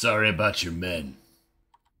 Sorry about your men.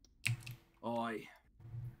 Oi.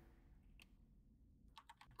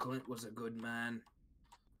 Clint was a good man.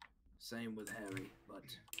 Same with Harry, but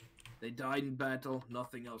they died in battle.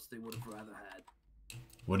 Nothing else they would have rather had.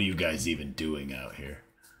 What are you guys even doing out here?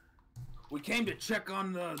 We came to check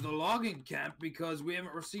on the logging camp because we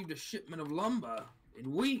haven't received a shipment of lumber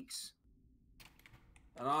in weeks.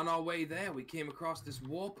 And on our way there, we came across this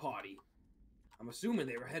war party. I'm assuming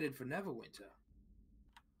they were headed for Neverwinter.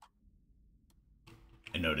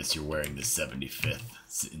 I notice you're wearing the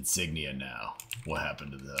 75th insignia now. What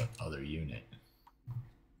happened to the other unit?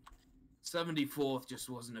 74th just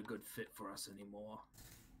wasn't a good fit for us anymore.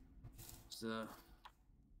 It's a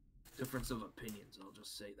difference of opinions, I'll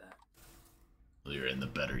just say that. Well, you're in the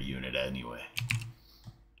better unit anyway.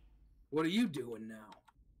 What are you doing now?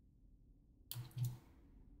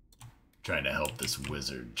 Trying to help this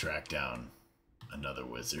wizard track down another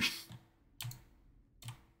wizard.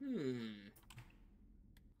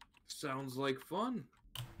 Sounds like fun.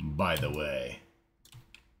 By the way,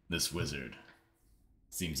 this wizard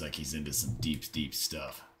seems like he's into some deep, deep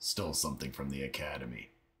stuff. Stole something from the academy.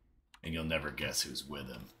 And you'll never guess who's with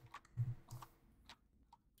him.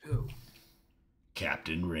 Who?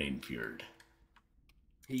 Captain Rainfjord.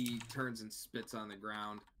 He turns and spits on the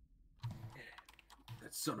ground.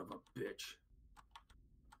 That son of a bitch.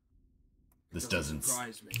 This doesn't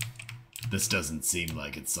surprise me. This doesn't seem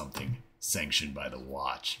like it's something sanctioned by the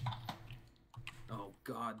Watch. Oh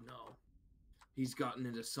God, no. He's gotten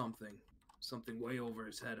into something. Something way over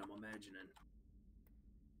his head, I'm imagining.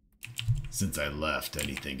 Since I left,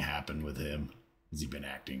 anything happened with him? Has he been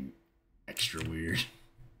acting extra weird?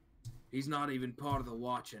 He's not even part of the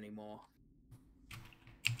Watch anymore.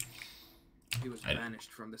 He was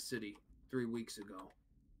banished from the city 3 weeks ago.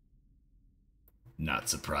 Not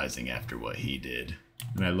surprising after what he did.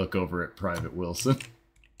 And I look over at Private Wilson.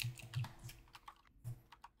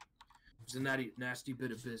 It was a nasty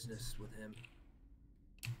bit of business with him.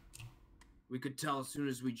 We could tell as soon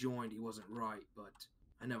as we joined he wasn't right, but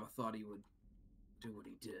I never thought he would do what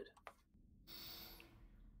he did.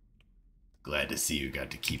 Glad to see you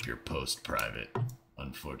got to keep your post, Private.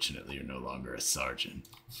 Unfortunately, you're no longer a sergeant.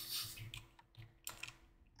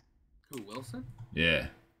 Who, Wilson? Yeah.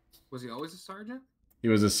 Was he always a sergeant? He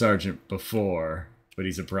was a sergeant before, but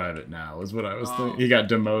he's a private now, is what I was thinking. Oh. He got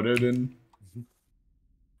demoted and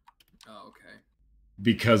Oh, okay.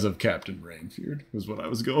 because of Captain Rainfjord was what I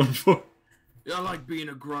was going for. Yeah, I like being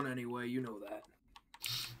a grunt anyway, you know that.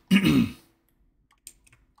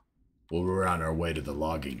 Well, we're on our way to the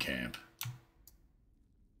logging camp.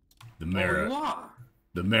 The Oh, mayor, you are?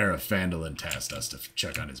 the mayor of Phandalin tasked us to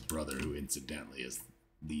check on his brother, who incidentally is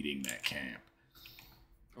leading that camp.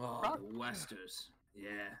 Oh, the Westers.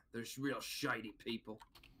 Yeah, they're real shitey people.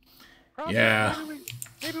 Probably, Yeah.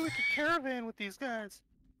 Maybe we could caravan with these guys.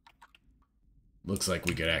 Looks like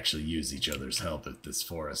we could actually use each other's help if this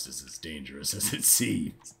forest is as dangerous as it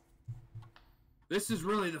seems. This is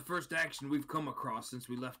really the first action we've come across since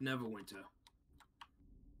we left Neverwinter.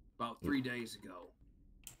 About 3 days ago.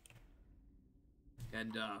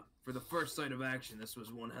 And, for the first sight of action, this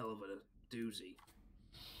was one hell of a doozy.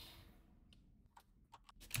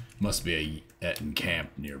 Must be a Etten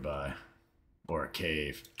camp nearby. Or a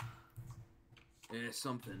cave. Yeah,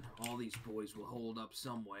 something. All these boys will hold up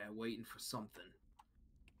somewhere, waiting for something.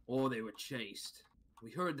 Or they were chased.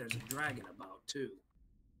 We heard there's a dragon about, too.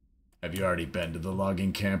 Have you already been to the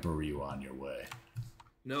logging camp, or were you on your way?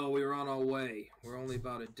 No, we were on our way. We're only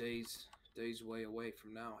about a day's way away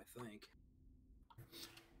from now, I think.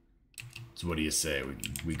 So what do you say?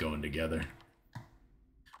 We going together?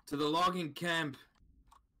 To the logging camp?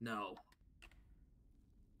 No.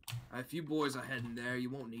 If you boys are heading there, you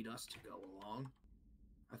won't need us to go along.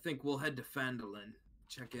 I think we'll head to Phandalin,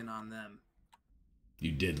 check in on them.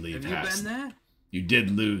 You did leave Have you been there? You did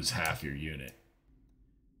lose half your unit.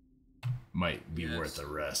 Might be Yes. worth a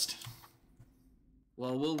rest.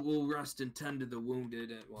 Well, we'll rest and tend to the wounded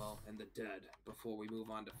and the dead before we move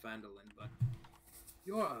on to Phandalin, but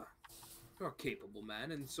you're a capable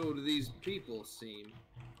man, and so do these people seem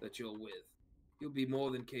that you're with. You'll be more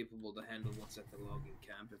than capable to handle what's at the logging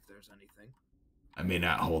camp if there's anything. I may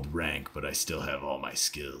not hold rank, but I still have all my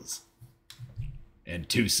skills. And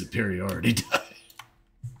 2 superiority die.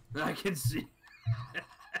 I can see.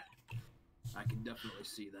 I can definitely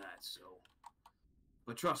see that, so.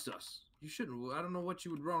 But trust us. You shouldn't. I don't know what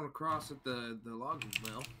you would run across at the logging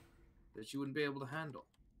mill that you wouldn't be able to handle.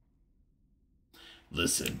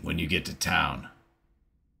 Listen, when you get to town.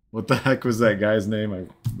 What the heck was that guy's name? I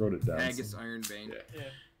wrote it down. Haggis Ironbane. Yeah.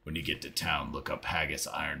 When you get to town, look up Haggis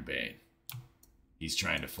Ironbane. He's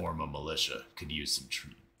trying to form a militia. Could use some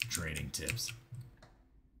training tips.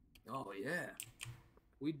 Oh, yeah.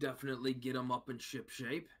 We definitely get them up in ship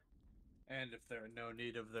shape. And if they're in no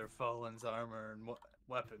need of their fallen's armor and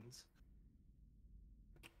weapons.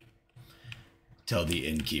 Tell the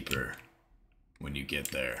innkeeper, when you get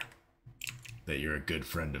there, that you're a good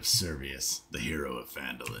friend of Servius, the hero of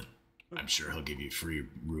Phandalin. I'm sure he'll give you free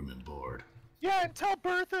room and board. Yeah, and tell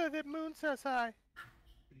Bertha that Moon says hi.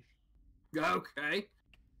 Okay.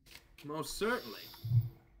 Most certainly.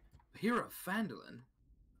 The hero of Phandalin?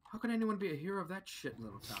 How could anyone be a hero of that shit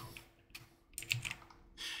little town?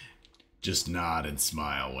 Just nod and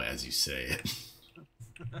smile as you say it.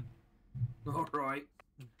 All right.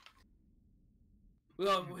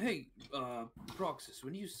 Well, hey, Proxas,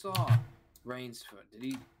 when you saw Rainsford,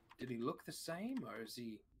 did he look the same, or is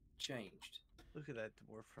he changed? Look at that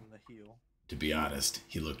dwarf from the heel. To be honest,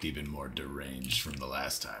 he looked even more deranged from the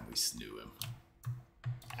last time we knew him.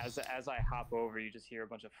 As I hop over, you just hear a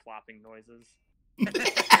bunch of flopping noises.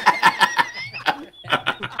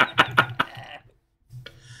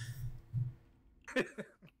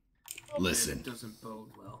 Listen. It doesn't bode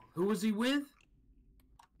well. Who was he with?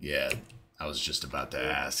 Yeah, I was just about to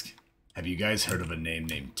ask. Have you guys heard of a name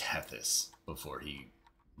named Tethys before he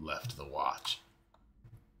left the watch?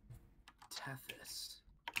 Tethys.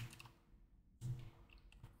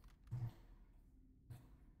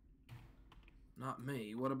 Not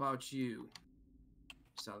me. What about you,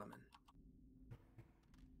 Solomon?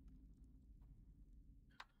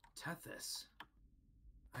 Tethys.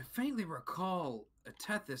 I faintly recall a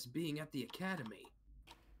Tethys being at the academy.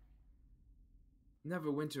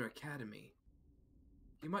 Neverwinter Academy.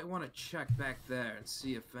 You might want to check back there and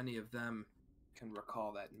see if any of them can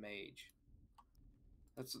recall that mage.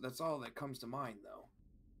 That's all that comes to mind, though.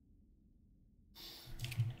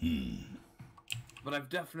 But I've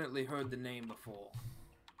definitely heard the name before.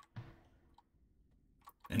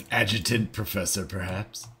 An adjutant professor,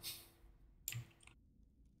 perhaps?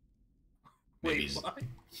 Wait, what?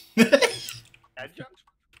 Adjunct?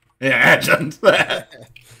 Yeah, adjunct.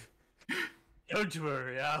 Don't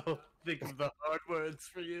worry, I'll think of the hard words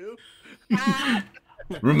for you.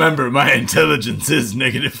 Remember, my intelligence is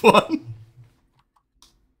 -1.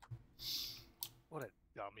 What a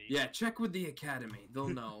dummy. Yeah, check with the academy. They'll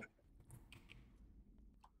know.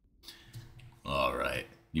 Alright.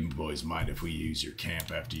 You boys mind if we use your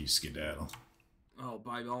camp after you skedaddle? Oh,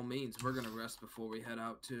 by all means, we're gonna rest before we head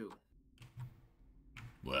out, too.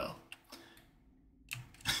 Well.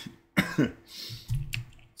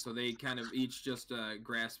 So they kind of each just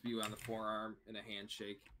grasp you on the forearm in a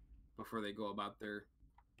handshake before they go about their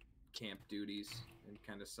camp duties and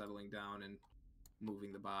kind of settling down and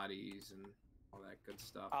moving the bodies and all that good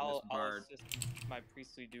stuff. I'll assist my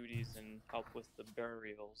priestly duties and help with the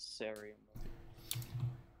burial ceremony.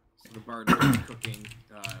 So the bard is cooking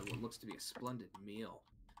what looks to be a splendid meal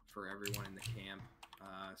for everyone in the camp,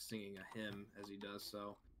 singing a hymn as he does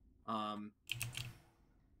so.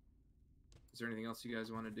 Is there anything else you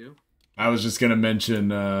guys want to do? I was just going to mention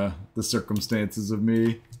the circumstances of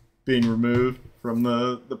me being removed from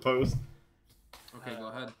the post. Okay, go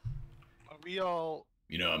ahead. Are we all...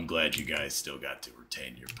 You know, I'm glad you guys still got to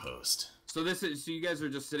retain your post. So so you guys are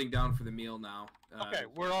just sitting down for the meal now. Okay,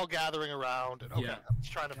 we're all gathering around. Okay, Yeah. I'm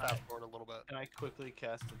just trying to fast forward a little bit. Can I quickly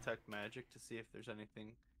cast Detect Magic to see if there's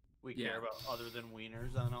anything we Yeah. care about other than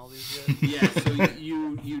wieners on all these guys? Yeah, so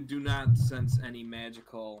you do not sense any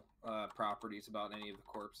magical properties about any of the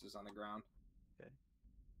corpses on the ground.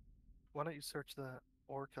 Why don't you search that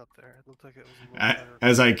orc up there? It looked like it was a little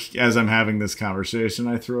better. As I'm having this conversation,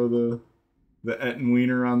 I throw the Etten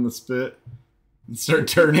wiener on the spit and start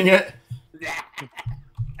turning it.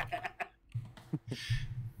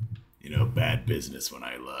 You know, bad business when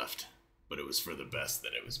I left, but it was for the best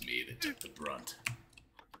that it was me that took the brunt.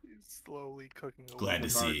 He's slowly cooking away. Glad to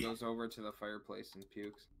The bard see. goes over to the fireplace and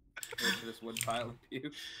pukes. Over to this wood pile and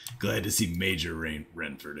pukes. Glad to see Major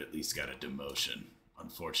Renford at least got a demotion.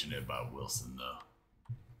 Unfortunate about Wilson, though.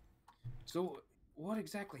 So, what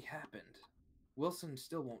exactly happened? Wilson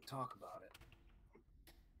still won't talk about it.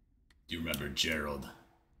 Do you remember Gerald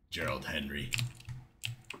Henry?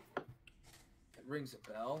 It rings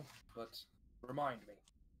a bell, but remind me.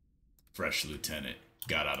 Fresh lieutenant.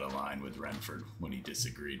 Got out of line with Renford when he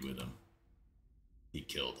disagreed with him. He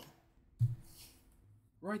killed him.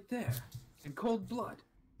 Right there, in cold blood.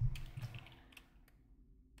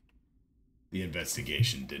 The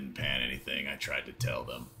investigation didn't pan anything. I tried to tell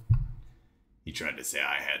them. He tried to say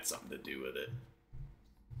I had something to do with it.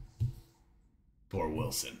 Poor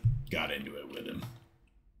Wilson. Got into it with him.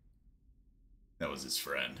 That was his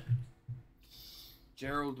friend.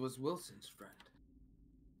 Gerald was Wilson's friend.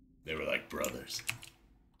 They were like brothers.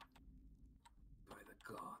 By the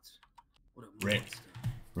gods. What a Ren- monster.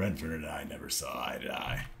 Renford and I never saw eye to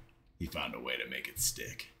eye. He found a way to make it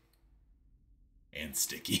stick. And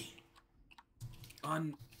sticky.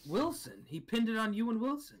 On Wilson? He pinned it on you and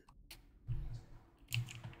Wilson.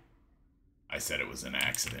 I said it was an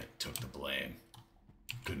accident, took the blame.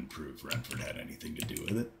 Couldn't prove Renford had anything to do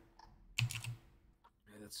with it.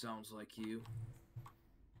 Yeah, that sounds like you.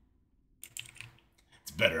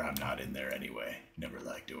 It's better I'm not in there anyway. Never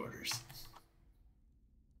liked orders.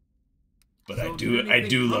 But So I did do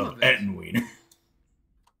anything come love of it? Ettenwiener.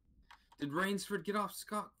 Did Rainsford get off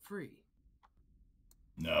scot-free?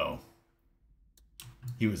 No.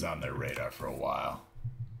 He was on their radar for a while.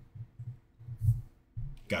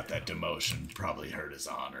 Got that demotion, probably hurt his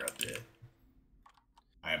honor a bit.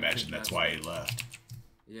 I imagine that's why he left.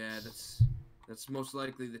 Yeah, that's most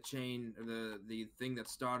likely the chain, the thing that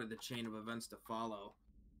started the chain of events to follow.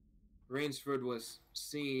 Rainsford was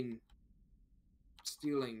seen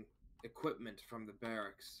stealing equipment from the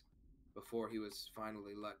barracks before he was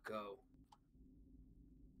finally let go.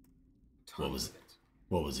 Tons of it.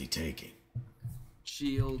 What was he taking?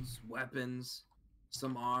 Shields, weapons,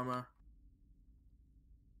 some armor.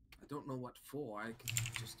 I don't know what for. I can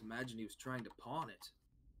just imagine he was trying to pawn it.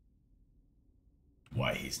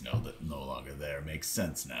 Why he's no longer there makes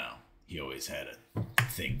sense now. He always had a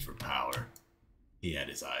thing for power. He had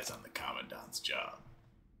his eyes on the Commandant's job.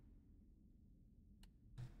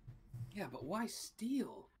 Yeah, but why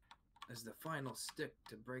steal as the final stick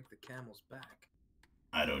to break the camel's back?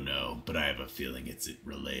 I don't know, but I have a feeling it's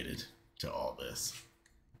related to all this.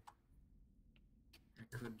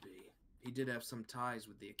 It could be. He did have some ties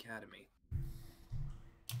with the Academy.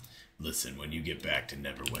 Listen, when you get back to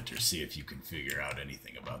Neverwinter, see if you can figure out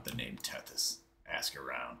anything about the name Tethys. Ask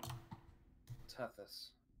around. Tethys.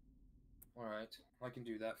 Alright, I can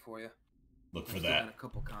do that for you. Look for I've still that. got a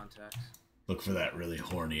couple contacts. Look for that really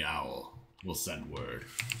horny owl. We'll send word.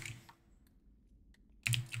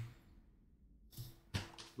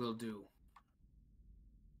 Will do.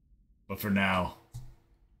 But for now,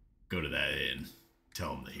 go to that inn.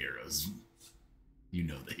 Tell them the heroes. You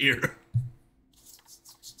know the hero.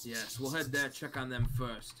 Yes, we'll head there, check on them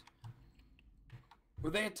first. Were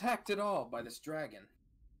they attacked at all by this dragon?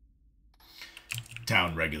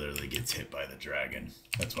 Town regularly gets hit by the dragon.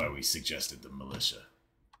 That's why we suggested the militia.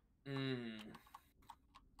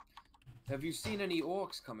 Have you seen any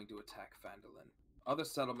orcs coming to attack Phandalin? Other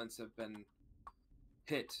settlements have been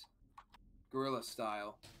hit, guerrilla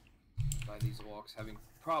style, by these orcs, having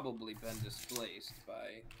probably been displaced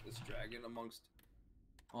by this dragon amongst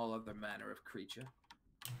all other manner of creature.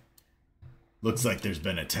 Looks like there's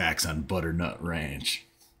been attacks on Butternut Ranch,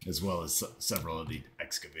 as well as several of the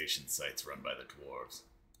excavation sites run by the dwarves.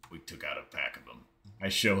 We took out a pack of them. I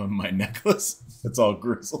show him my necklace. It's all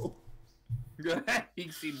grizzled.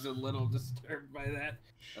 He seems a little disturbed by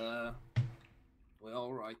that. Well,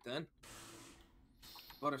 alright then.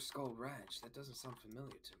 Butterskull Ranch, that doesn't sound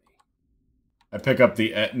familiar to me. I pick up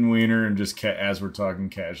the Ettenwiener and just, as we're talking,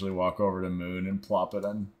 casually walk over to Moon and plop it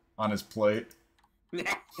on his plate.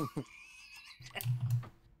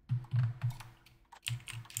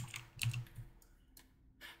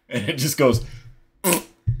 And it just goes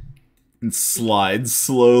and slides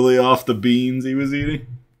slowly off the beans he was eating.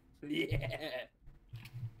 Yeah.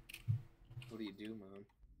 What do you do, Moon?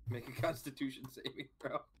 Make a Constitution saving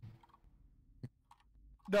throw.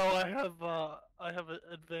 No, I have an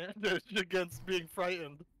advantage against being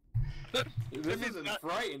frightened. This isn't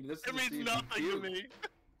frightened. This It means is nothing to me.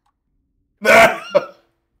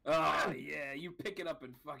 Oh yeah, you pick it up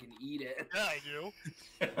and fucking eat it. Yeah, I do.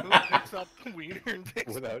 Who picks up the wiener and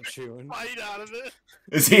takes Without chewing. a bite out of it?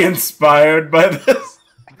 Is he inspired by this?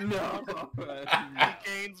 No. He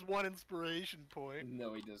gains 1 inspiration point.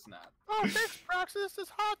 No, he does not. Oh, thanks, Proxas. This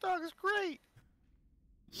hot dog is great.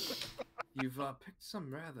 You've picked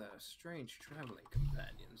some rather strange traveling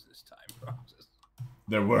companions this time, Proxas.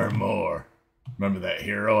 There were more. Remember that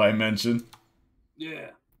hero I mentioned? Yeah.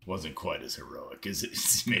 Wasn't quite as heroic as it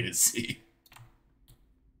made it seem.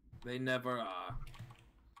 They never are.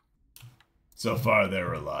 So far, they're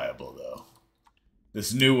reliable, though.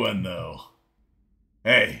 This new one, though.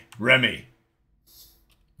 Hey, Remy.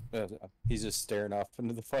 He's just staring off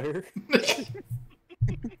into the fire.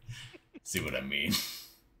 See what I mean?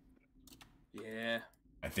 Yeah.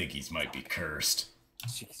 I think he might be cursed.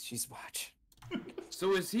 She's watching.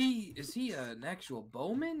 So is he an actual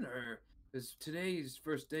bowman, or is today's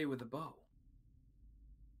first day with a bow?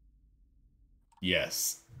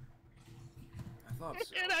 Yes. I thought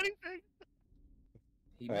so. Can't anything.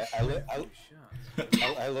 He I- missed I quite li- a few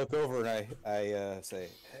shots. I look over and I say,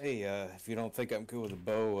 hey, if you don't think I'm good with a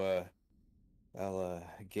bow, I'll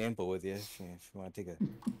gamble with you if you want to take a.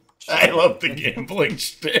 I love the gambling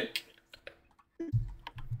shtick.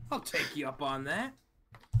 I'll take you up on that.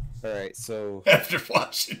 All right, so After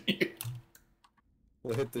watching you.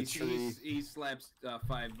 we'll hit the He tree. slaps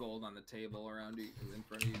 5 gold on the table around you, in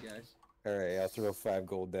front of you guys. All right, I'll throw 5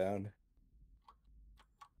 gold down.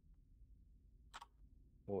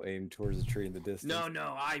 We'll aim towards the tree in the distance.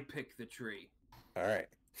 No, I pick the tree. All right.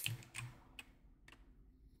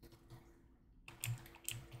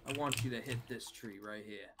 I want you to hit this tree right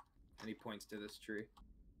here. And he points to this tree.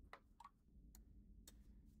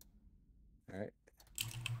 Alright.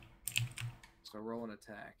 So roll an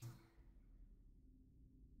attack.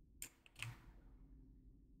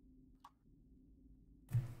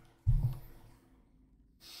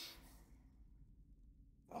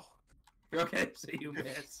 Oh. Okay, so you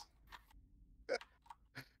miss.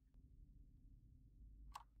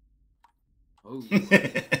 Oh.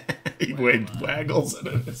 He waggles it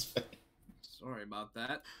in his face. Sorry about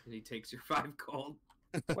that. And he takes your 5 gold.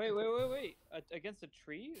 Wait. Against a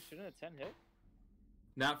tree? Shouldn't a 10 hit?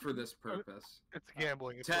 Not for this purpose. It's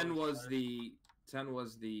gambling. It's 10 always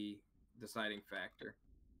was the deciding factor.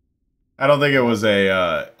 I don't think it was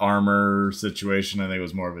a armor situation. I think it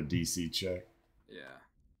was more of a DC check. Yeah.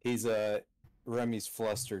 He's Remy's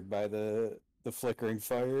flustered by the flickering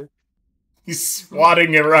fire. He's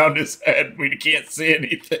swatting around his head. We can't see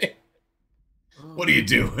anything. What are you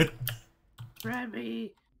doing?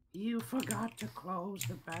 Remy, you forgot to close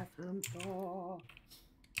the bathroom door.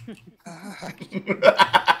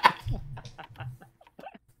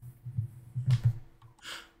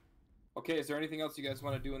 Okay, is there anything else you guys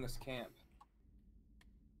want to do in this camp?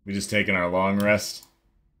 We just taking our long rest.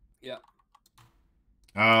 Yeah.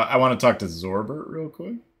 I want to talk to Zorbert real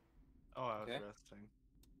quick. Oh, I was Okay.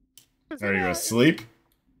 resting. Are you asleep?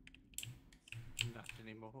 Not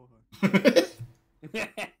anymore.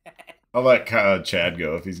 I'll let Chad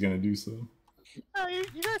go if he's gonna do so. You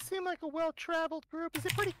guys seem like a well-traveled group. Is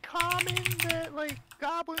it pretty common that, like,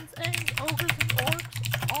 goblins and ogres and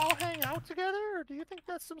orcs all hang out together? Or do you think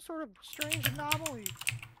that's some sort of strange anomaly?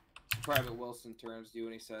 Private Wilson turns to you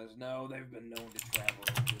and he says, "No, they've been known to travel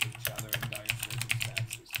with each other in dire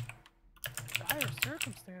circumstances." Dire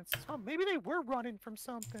circumstances? Oh, maybe they were running from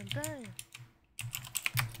something. Dang.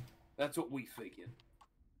 That's what we figured.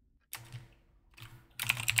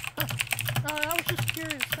 I was just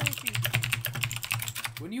curious. Thank you.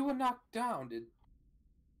 When you were knocked down, did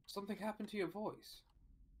something happen to your voice?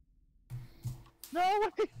 No,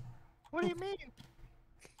 what do you mean?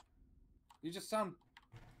 You just sound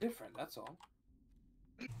different, that's all.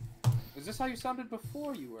 Is this how you sounded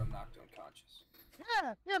before you were knocked unconscious?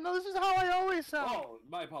 Yeah, no, this is how I always sound. Oh,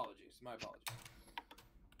 my apologies.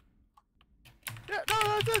 Yeah,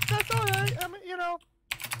 no, that's alright. I mean, you know,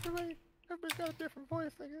 everybody's got a different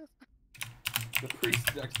voice, I guess. The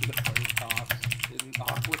priest next to the phone coughs in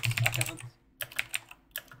awkward silence.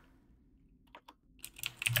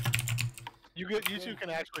 You two can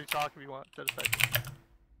actually talk if you want. Just a second.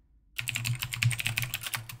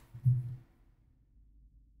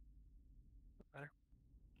 Better.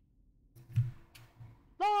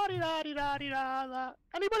 La-di-da-di-da-di-da-da.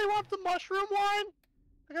 Anybody want the mushroom wine?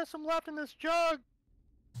 I got some left in this jug.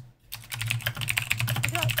 I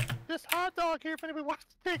got this hot dog here if anybody wants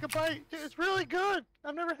to take a bite. Dude, it's really good.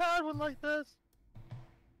 I've never had one like this.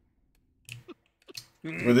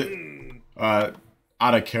 Were they, out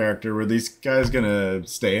of character, were these guys gonna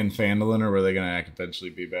stay in Phandalin, or were they gonna eventually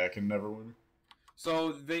be back in Neverwinter?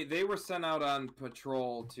 So they were sent out on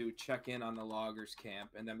patrol to check in on the loggers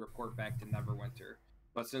camp and then report back to Neverwinter.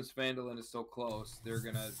 But since Phandalin is so close, they're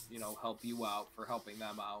gonna, help you out for helping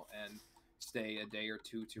them out and stay a day or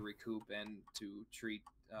two to recoup and to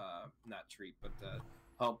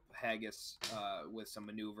help Haggis with some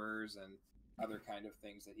maneuvers and other kind of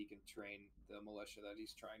things that he can train the militia that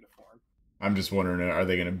he's trying to form. I'm just wondering, are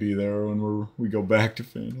they gonna be there when we go back to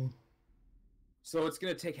Phandalin? So it's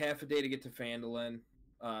gonna take half a day to get to Phandalin,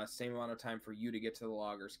 same amount of time for you to get to the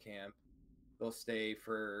loggers camp. They'll stay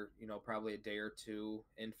for, probably a day or two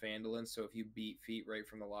in Phandalin. So if you beat feet right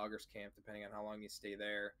from the loggers camp, depending on how long you stay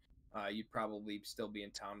there, you'd probably still be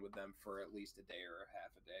in town with them for at least a day or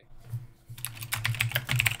half a day.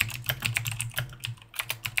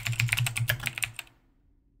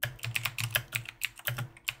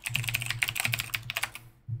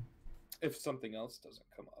 If something else doesn't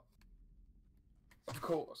come up. Of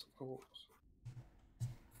course.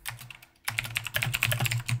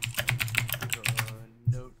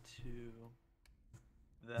 Note to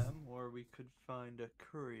them, or we could find a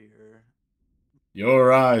courier.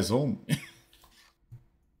 Your eyes only.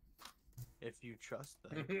 If you trust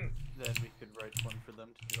them, then we could write one for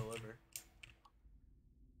them to deliver.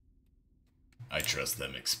 I trust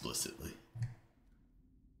them explicitly.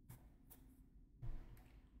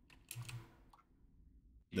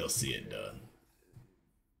 They'll see it done.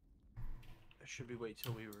 Should we wait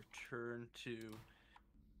till we return to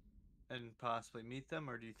and possibly meet them,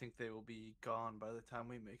 or do you think they will be gone by the time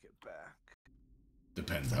we make it back?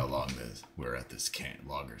 Depends how long we're at this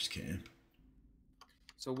loggers camp.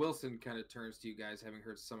 So Wilson kind of turns to you guys, having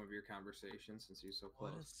heard some of your conversation since he's so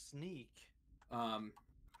close. What a sneak.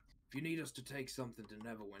 If you need us to take something to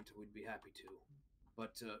Neverwinter, we'd be happy to.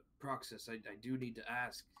 But, Proxas, I do need to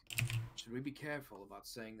ask, should we be careful about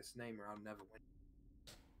saying this name around Neverwinter?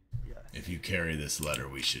 Yes. If you carry this letter,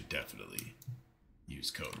 we should definitely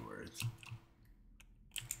use code words.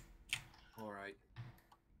 Alright.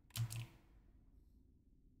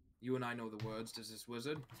 You and I know the words, does this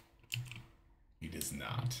wizard? He does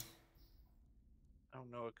not. I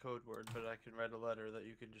don't know a code word, but I can write a letter that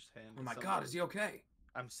you can just hand. Oh my to god, somebody. is he okay?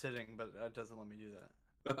 I'm sitting, but that doesn't let me do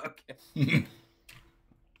that. Okay.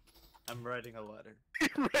 I'm writing a letter.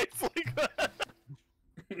 Writes like that.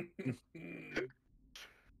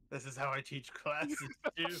 This is how I teach classes,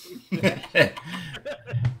 too.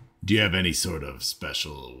 Do you have any sort of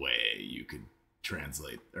special way you could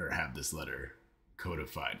translate or have this letter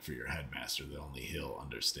codified for your headmaster that only he'll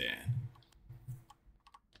understand?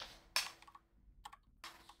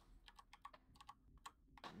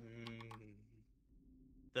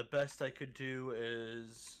 The best I could do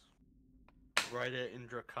is write it in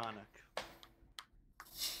Draconic.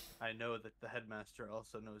 I know that the headmaster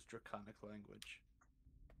also knows Draconic language.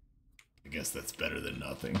 I guess that's better than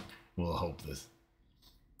nothing. We'll hope the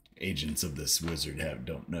agents of this wizard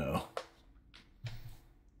don't know.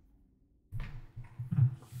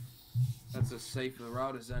 That's as safe a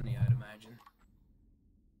route as any, I'd imagine.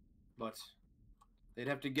 But they'd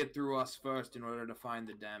have to get through us first in order to find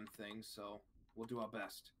the damn thing, so we'll do our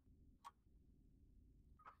best.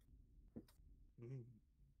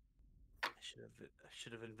 I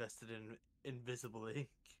should have invested in invisible ink.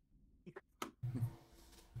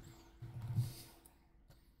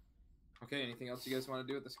 Okay, anything else you guys want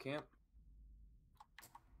to do at this camp?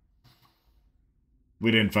 We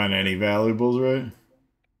didn't find any valuables, right?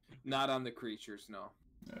 Not on the creatures, no.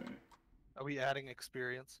 Are we adding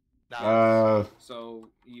experience? So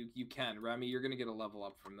you can. Remy, you're gonna get a level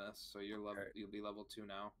up from this, so you're level you'll be level 2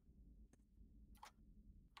 now.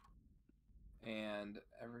 And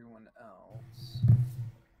everyone else.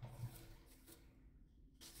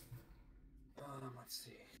 Let's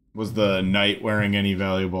see. Was the knight wearing any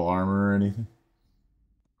valuable armor or anything?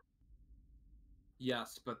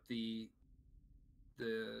 Yes, but the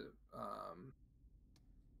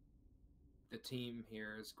team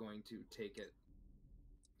here is going to take it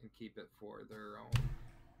and keep it for their own.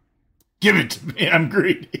 Give it to me, I'm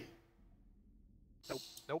greedy.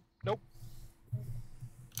 Nope.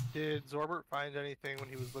 Did Zorbert find anything when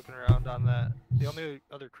he was looking around on that? The only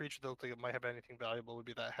other creature that looked like it might have anything valuable would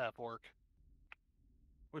be that half-orc.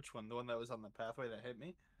 Which one? The one that was on the pathway that hit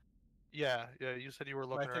me? Yeah, you said you were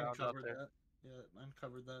looking around out there. That. Yeah, mine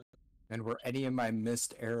covered that. And were any of my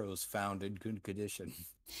missed arrows found in good condition?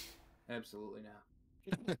 Absolutely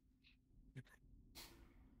not.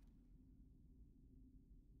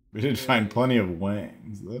 We did find plenty of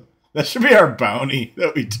wangs, though. That should be our bounty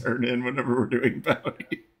that we turn in whenever we're doing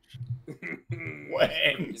bounty.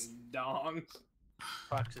 Wangs. Dongs.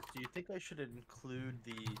 Proxas, do you think I should include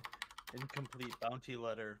the incomplete bounty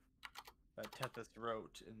letter that Tethys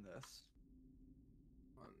wrote in this?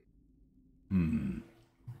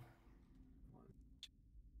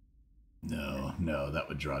 No, that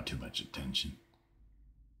would draw too much attention.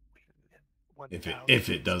 1,000. If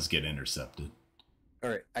it does get intercepted. All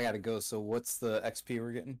right, I gotta go. So what's the XP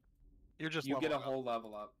we're getting? You're just You get a leveling up. whole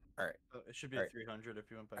level up. All right, It should be Alright. 300 if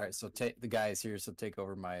you went back. all right. So take the guys here. So take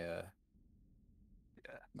over my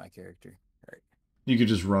my character. All right. You could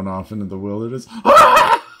just run off into the wilderness.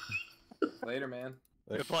 Later, man.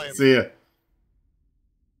 Good plan. See ya.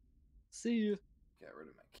 See you. Get rid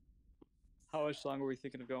of my key. How much longer are we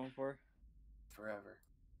thinking of going for? Forever.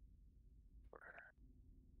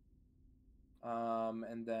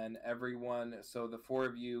 And then everyone, so the 4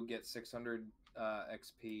 of you get 600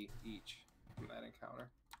 XP each from that encounter.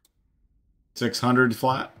 600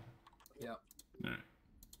 flat? Yep. Alright.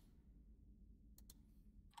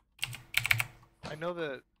 I know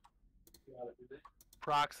that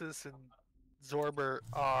Proxas and Zorbert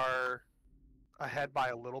are ahead by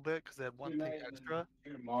a little bit because they had one thing extra.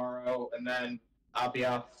 Tomorrow, and then I'll be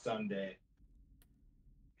off Sunday.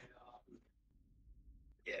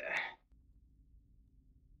 Yeah.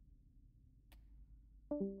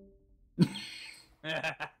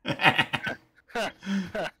 I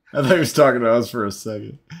thought he was talking to us for a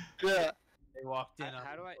second. Yeah. They walked in.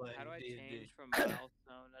 How do I D&D. change from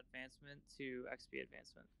milestone advancement to XP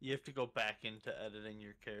advancement? You have to go back into editing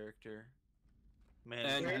your character.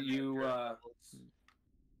 Man, And you,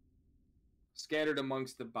 scattered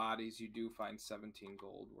amongst the bodies, you do find 17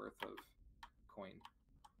 gold worth of coin.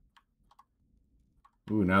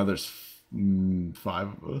 Ooh, now there's 5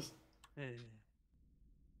 of us.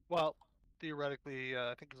 Well, theoretically,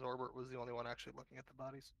 I think Zorbert was the only one actually looking at the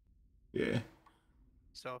bodies. Yeah.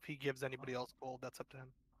 So if he gives anybody else gold, that's up to him.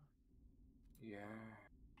 Yeah.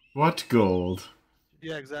 What gold?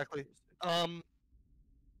 Yeah, exactly. 15.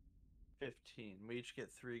 We each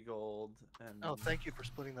get 3 gold, and Oh, thank you for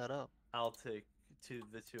splitting that up. I'll take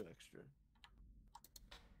the 2 extra.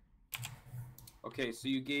 Okay, so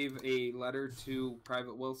you gave a letter to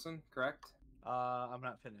Private Wilson, correct? I'm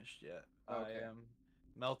not finished yet. Okay. I am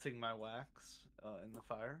melting my wax in the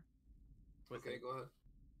fire. Okay, go ahead.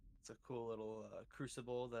 It's a cool little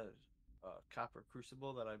crucible that copper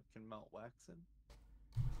crucible that I can melt wax in.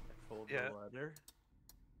 I fold Yeah. the letter.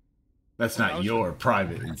 That's not your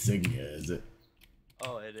private insignia, is it?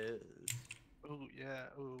 Oh, it is. Ooh, yeah.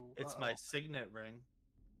 Ooh. It's my signet ring.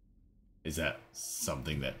 Is that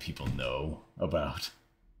something that people know about?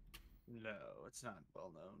 No, it's not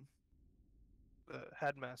well known. The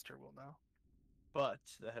headmaster will know. But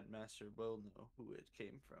the headmaster will know who it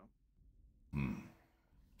came from.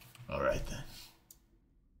 All right then.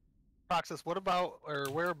 Proxas, what about, or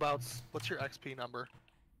whereabouts, what's your XP number?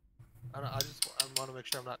 I want to make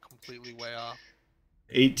sure I'm not completely way off.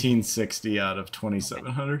 1860 out of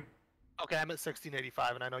 2700. Okay, I'm at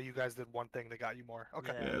 1685, and I know you guys did one thing that got you more.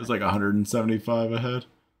 Okay. Yeah, it was like 175 ahead.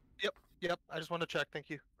 Yep, I just want to check,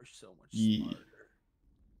 thank you. We're so much Yeah. smarter.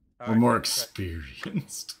 We're more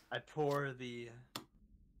experienced. I pour the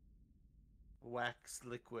wax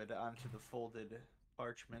liquid onto the folded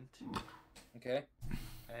parchment, Okay.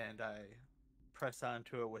 and I press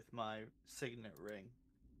onto it with my signet ring.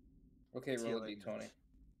 Okay, roll a Sealing d20. it.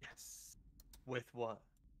 Yes. With what?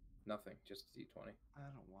 Nothing, just a d20. I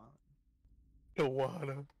don't want. Don't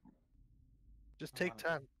wanna. Just take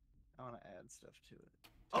 10. I want to add stuff to it.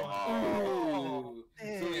 Oh! So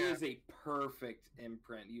it damn. is a perfect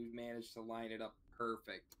imprint. You managed to line it up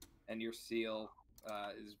perfect, and your seal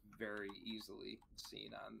is very easily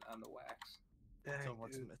seen on the wax.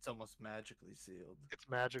 It's almost magically sealed. It's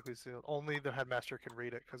magically sealed. Only the headmaster can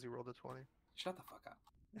read it because he rolled a 20. Shut the fuck up.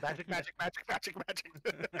 Magic, magic, magic, magic, magic.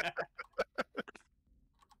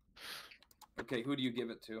 Okay, who do you give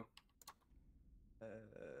it to?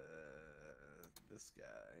 This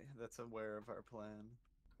guy that's aware of our plan.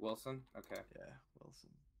 Wilson? Okay. Yeah, Wilson.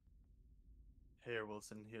 Here,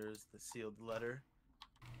 Wilson, here's the sealed letter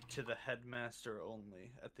to the headmaster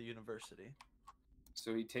only at the university.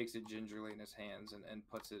 So he takes it gingerly in his hands and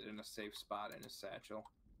puts it in a safe spot in his satchel.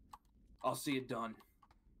 I'll see it done.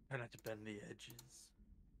 Try not to bend the edges.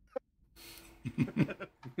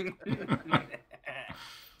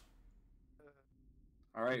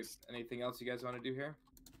 All right. Anything else you guys want to do here?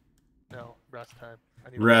 No, rest time. I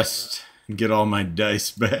need to Rest and get all my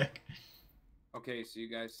dice back. Okay, so you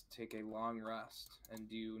guys take a long rest, and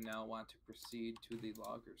do you now want to proceed to the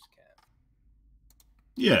loggers' camp?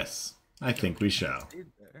 Yes, I think we shall.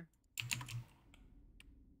 There.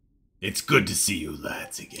 It's good to see you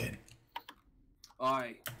lads again.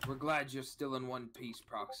 Aye, we're glad you're still in one piece,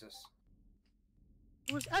 Proxas.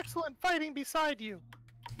 It was excellent fighting beside you.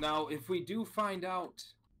 Now, if we do find out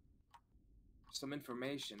some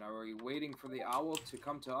information, are we waiting for the owl to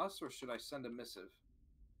come to us, or should I send a missive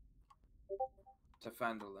to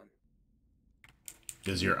Phandalin?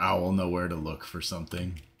 Does your owl know where to look for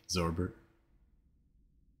something, Zorbert?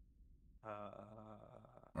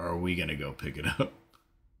 Or are we gonna go pick it up?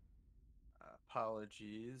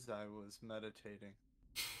 Apologies, I was meditating.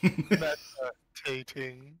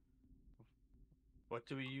 Meditating. What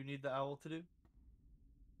do you need the owl to do?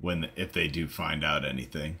 If they do find out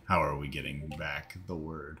anything, how are we getting back the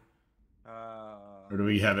word? Or do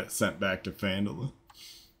we have it sent back to Phandalin?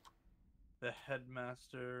 The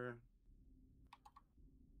headmaster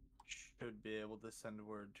should be able to send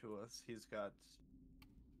word to us. He's got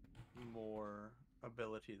more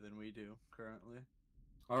ability than we do currently.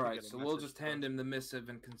 Alright, get a so we'll message just hand first. him the missive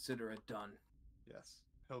and consider it done. Yes,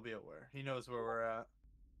 he'll be aware. He knows where we're at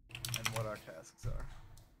and what our tasks are.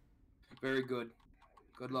 Very good.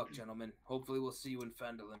 Good luck, gentlemen. Hopefully we'll see you in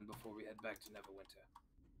Phandalin before we head back to Neverwinter.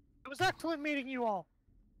 It was excellent meeting you all.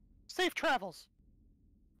 Safe travels.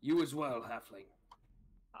 You as well, Halfling.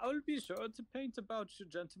 I will be sure to paint about you,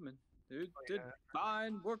 gentlemen. You did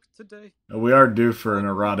fine work today. We are due for an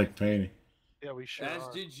erotic painting. Yeah, we should. As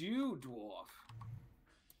did you, dwarf.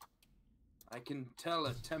 I can tell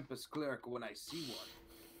a Tempest cleric when I see one.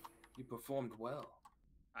 You performed well.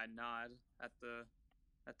 I nod at the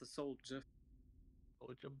soldier.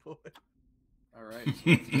 Soldier boy. Alright, so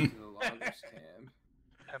let's get to the loggers' camp.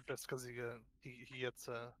 Tempest, because he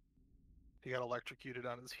got electrocuted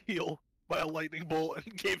on his heel by a lightning bolt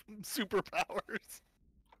and gave him superpowers.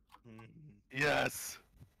 Yes.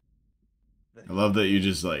 I love that you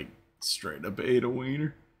just like straight up ate a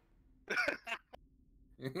wiener.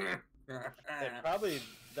 It probably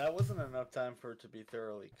that wasn't enough time for it to be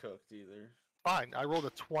thoroughly cooked either. Fine. I rolled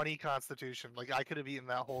a 20 Constitution. Like I could have eaten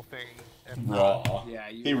that whole thing. And Raw. Yeah,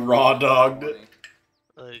 you He rolled raw a dogged 20. it.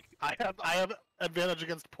 like I have advantage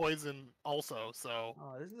against poison also. So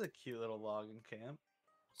Oh, this is a cute little logging camp.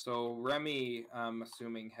 So Remy, I'm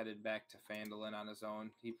assuming, headed back to Phandalin on his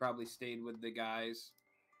own. He probably stayed with the guys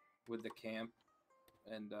with the camp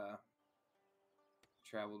and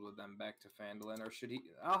traveled with them back to Phandalin. Or should he?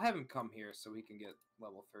 I'll have him come here so he can get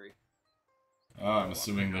level 3. Oh, I'm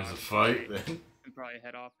assuming there's a fight then. And probably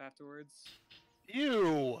head off afterwards.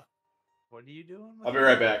 you. What are you doing? I'll be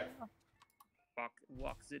right back.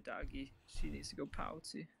 Walk the doggy. She needs to go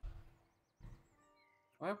potty.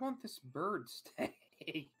 I want this bird stay.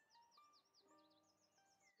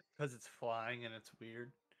 Because it's flying and it's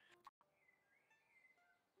weird.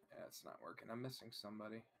 Yeah, it's not working. I'm missing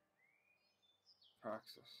somebody.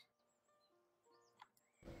 Proxas.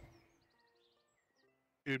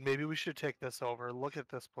 Dude, maybe we should take this over. Look at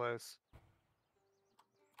this place.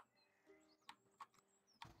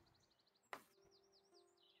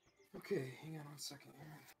 Okay, hang on 1 second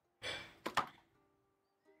here.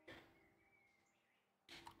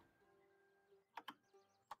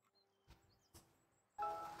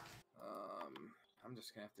 I'm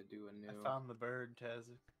just gonna have to do a new. I found the bird,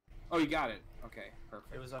 Tazgar. Oh, you got it. Okay,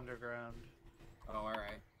 perfect. It was underground. Oh, all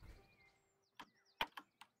right.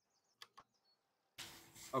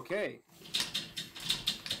 Okay.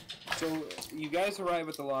 So you guys arrive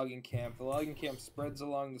at the logging camp. The logging camp spreads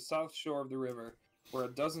along the south shore of the river, where a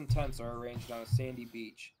dozen tents are arranged on a sandy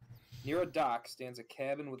beach. Near a dock stands a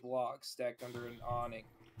cabin with logs stacked under an awning.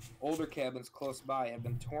 Older cabins close by have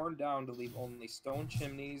been torn down to leave only stone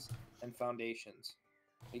chimneys and foundations.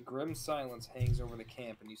 A grim silence hangs over the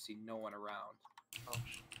camp and you see no one around.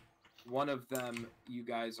 One of them, you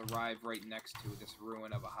guys arrive right next to this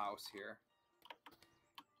ruin of a house here.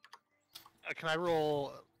 Can I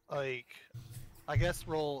roll, like, I guess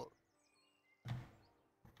roll...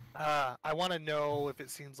 I want to know if it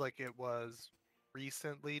seems like it was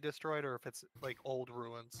recently destroyed or if it's, like, old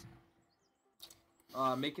ruins.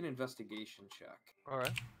 Make an investigation check.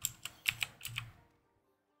 Alright.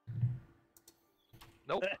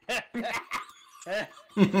 Nope.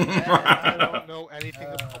 I don't know anything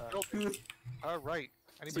about buildings. Alright.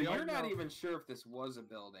 So Anybody you're else not know? even sure if this was a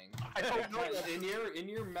building. I don't know. In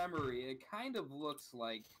your memory, it kind of looks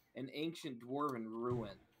like an ancient dwarven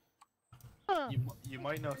ruin. Huh. You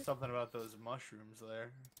might know something about those mushrooms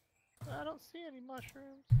there. I don't see any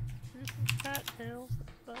mushrooms. There's some cattails.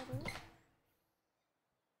 That's about it.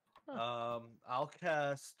 I'll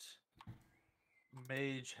cast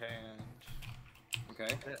Mage Hand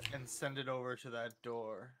Okay. and send it over to that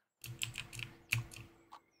door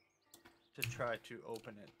to try to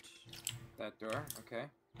open it. That door. Okay.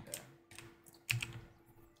 Yeah.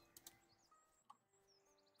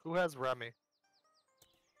 Who has Remy?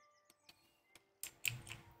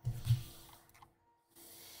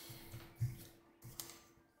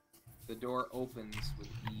 The door opens with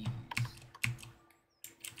ease.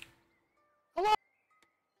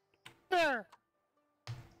 There!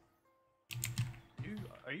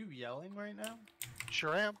 Are you yelling right now?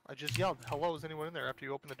 Sure am. I just yelled, hello, is anyone in there after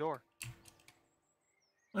you open the door?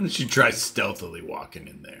 Why don't you try stealthily walking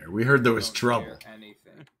in there? We heard there was Don't trouble. hear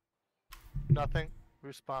anything. Nothing.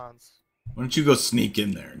 Responds. Why don't you go sneak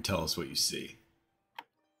in there and tell us what you see?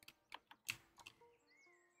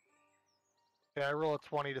 Okay, I roll a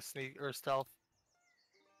 20 to sneak or stealth.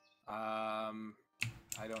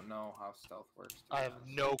 I don't know how stealth works. to be I have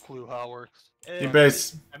honest. no clue how it works. You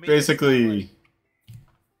I mean, basically,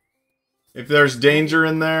 if there's danger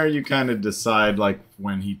in there, you kind of decide like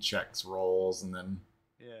when he checks rolls and then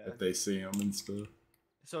yeah. if they see him and stuff.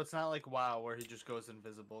 So it's not like WoW where he just goes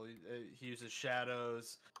invisible. He uses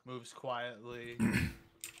shadows, moves quietly.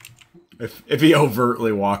 If he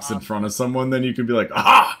overtly walks in front of someone, then you can be like,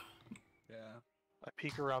 aha! Yeah. I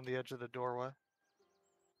peek around the edge of the doorway.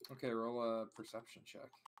 Okay, roll a perception check.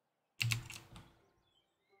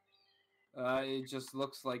 It just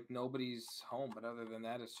looks like nobody's home, but other than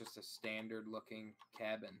that, it's just a standard-looking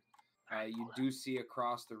cabin. You do see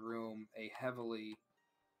across the room a heavily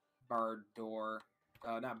barred door.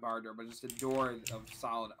 Not barred door, but just a door of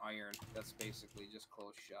solid iron that's basically just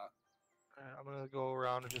closed shut. Alright, I'm gonna go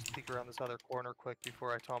around and just peek around this other corner quick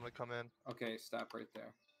before I tell him to come in. Okay, stop right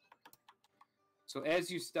there. So as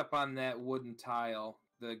you step on that wooden tile,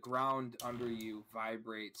 the ground under you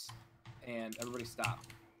vibrates, and everybody stop.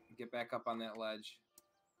 Get back up on that ledge.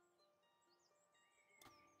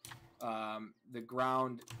 the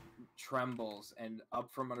ground trembles, and up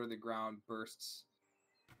from under the ground bursts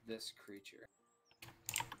this creature.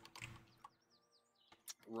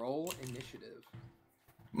 Roll initiative.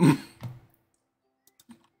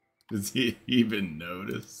 Does he even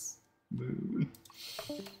notice? Moon?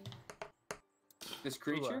 This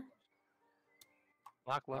creature?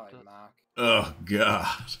 Mock left Oh, it. Mock. Oh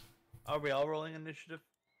God. Are we all rolling initiative?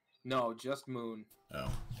 No, just Moon.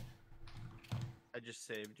 Oh. I just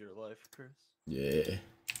saved your life, Chris. Yeah.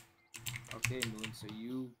 Okay, Moon, so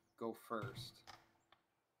you go first.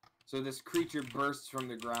 So this creature bursts from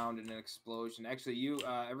the ground in an explosion. Actually, you,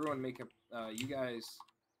 everyone make a, you guys,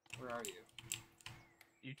 where are you?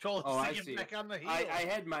 You told Oh, us I to see get back on the heel. I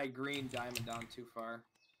had my green diamond down too far.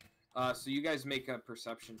 So you guys make a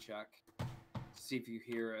perception check. See if you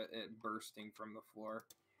hear it bursting from the floor.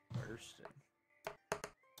 Bursting.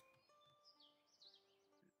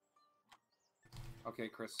 Okay,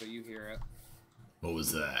 Chris, so you hear it. What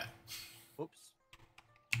was that? Whoops.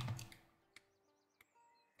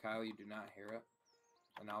 Kyle, you do not hear it.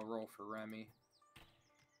 And I'll roll for Remy.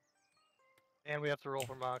 And we have to roll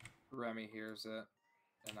for Mock. Remy hears it.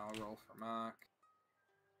 And I'll roll for Mock.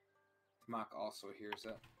 Mock also hears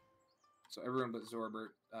it. So everyone but Zorbert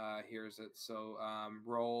hears it. So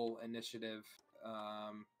roll initiative.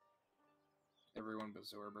 Everyone but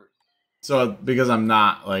Zorbert. So because I'm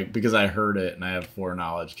not like because I heard it and I have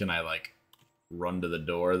foreknowledge, can I like run to the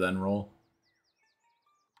door then roll?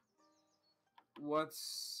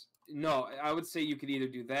 No, I would say you could either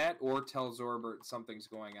do that or tell Zorbert something's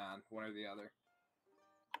going on, one or the other.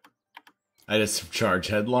 I just charge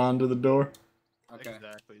headlong to the door. Okay.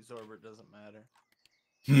 Exactly. Zorbert doesn't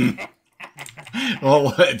matter.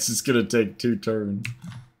 Well, it's just gonna take 2 turns.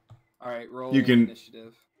 All right, roll You can-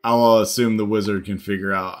 initiative. I'll assume the wizard can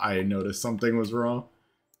figure out I noticed something was wrong.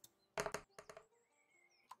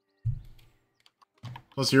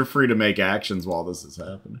 Plus, you're free to make actions while this is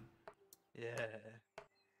happening. Yeah.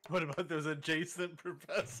 What about those adjacent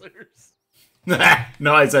professors?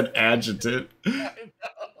 No, I said adjutant. I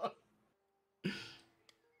know.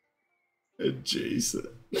 Adjacent.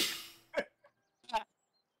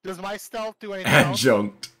 Does my stealth do anything else?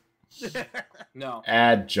 Adjunct. No.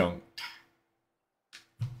 Adjunct.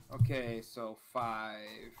 Okay, so 5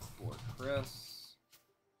 for Chris.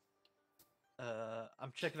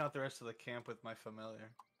 I'm checking out the rest of the camp with my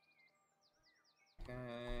familiar.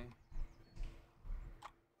 Okay.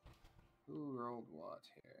 Who rolled what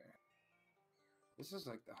here? This is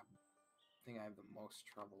like the thing I have the most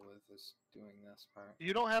trouble with is doing this part.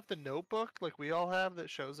 You don't have the notebook like we all have that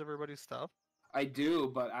shows everybody's stuff? I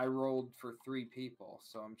do, but I rolled for 3 people,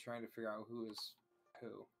 so I'm trying to figure out who is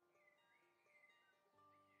who.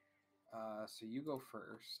 So you go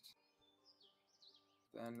first.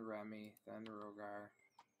 Then Remy, then Rhogar,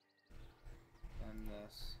 then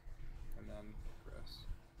this, and then Chris.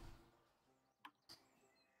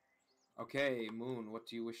 Okay, Moon, what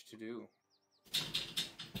do you wish to do?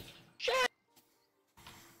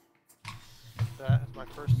 That is my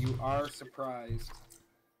first. You are surprised.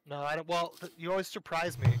 No, I don't. Well, you always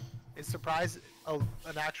surprise me. Is surprise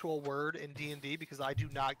an actual word in D&D? Because I do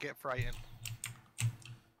not get frightened.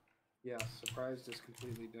 Yeah, surprised is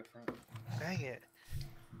completely different. Dang it.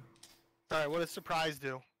 Alright, what does surprise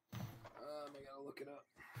do? I gotta look it up.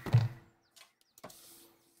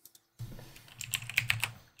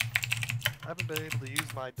 I haven't been able to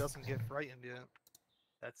use my doesn't get frightened yet.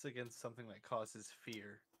 That's against something that causes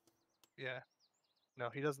fear. Yeah. No,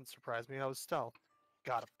 he doesn't surprise me. I was stealth.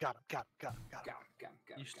 Got him, got him, got him, got him, got him.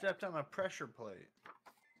 Got You it. stepped on a pressure plate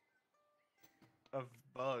of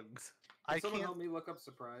bugs. Can I someone can't, help me look up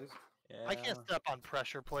surprise? Yeah. I can't step on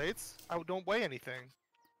pressure plates. I don't weigh anything.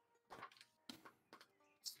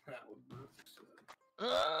 That would work.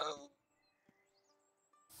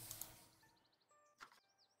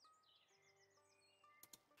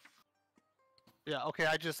 Yeah, okay,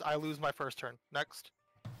 I lose my first turn. Next.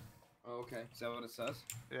 Oh, okay, is that what it says?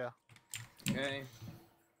 Yeah. Okay.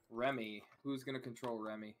 Remy. Who's gonna control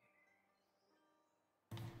Remy?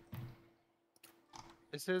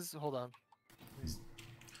 This is, hold on.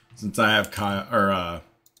 Since I have Kyle or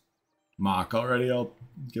Mock already, I'll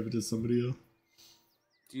give it to somebody else.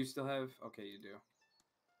 Do you still have? Okay, you do.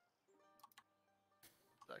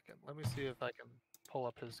 Second. Let me see if I can pull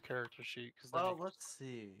up his character sheet. Cause Well, let's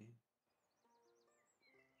see.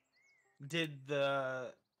 Did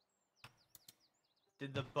the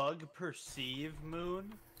bug perceive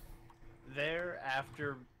Moon there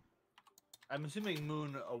after? I'm assuming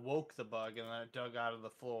Moon awoke the bug and then it dug out of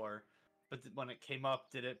the floor. But when it came up,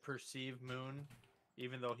 did it perceive Moon,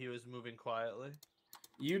 even though he was moving quietly?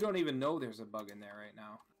 You don't even know there's a bug in there right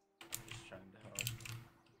now. trying to help.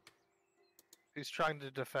 He's trying to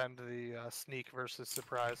defend the sneak versus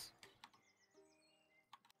surprise.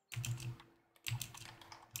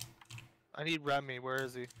 I need Remy. Where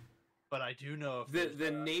is he? But I do know if The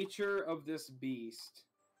there's, nature of this beast,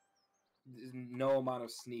 no amount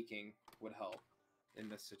of sneaking would help in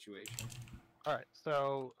this situation. All right.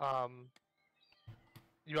 So,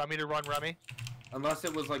 you want me to run Remy? Unless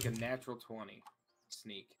it was like a natural 20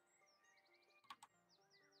 sneak.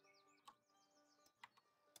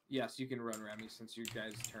 Yes, you can run Remy since you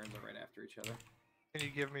guys' turns are right after each other. Can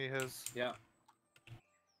you give me his? Yeah.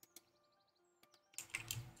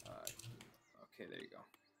 Okay, there you go.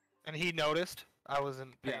 And he noticed. I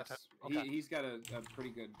wasn't paying Yes, attention. Okay. he's got a pretty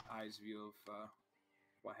good eyes view of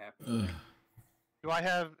what happened. Do I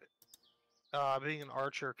have, being an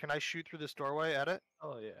archer, can I shoot through this doorway at it?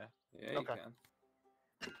 oh yeah. Yeah, you Okay.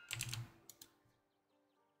 can.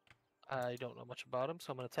 I don't know much about him,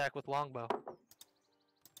 so I'm going to attack with longbow.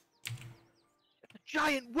 It's a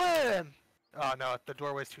giant worm! Oh no, the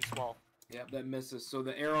doorway's too small. Yep, that misses. So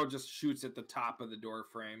the arrow just shoots at the top of the door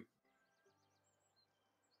frame.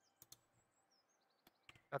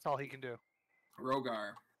 That's all he can do.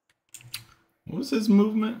 Rhogar. What was his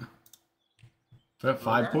movement? Is that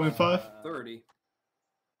 5.5? 30.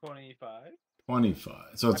 25. 25.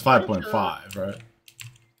 So it's I'm pretty 5.5, right?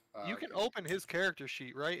 You can open his character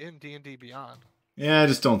sheet right in D&D Beyond. Yeah, I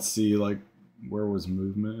just don't see, like, where was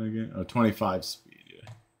movement again? Oh, 25 speed, yeah.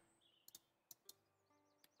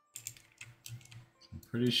 I'm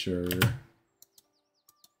pretty sure.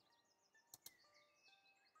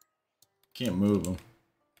 Can't move him.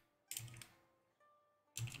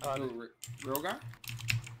 Rhogar?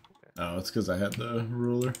 Oh, it's because I had the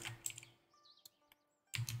ruler.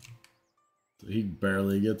 So he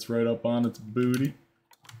barely gets right up on its booty.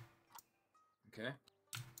 Okay.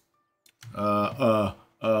 Oh.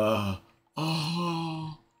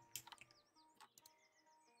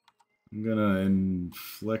 I'm gonna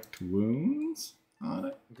inflict wounds on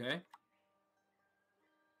it. Okay.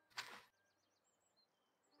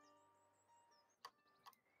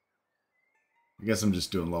 I guess I'm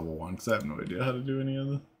just doing level 1 because I have no idea how to do any of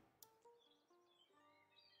this.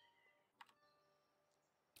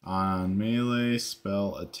 On melee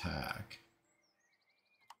spell attack.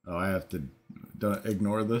 Oh, I have to don't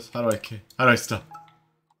ignore this. How do I stop?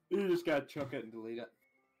 You just gotta chuck it and delete it.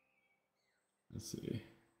 Let's see.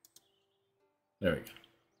 There we go.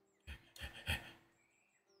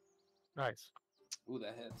 Nice. Ooh,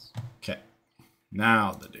 that hits. Okay.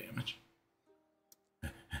 Now the damage.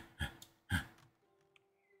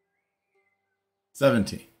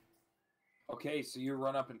 17. Okay, so you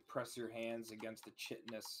run up and press your hands against the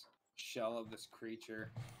chitinous shell of this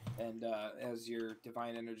creature, and as your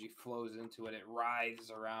divine energy flows into it, it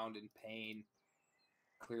writhes around in pain,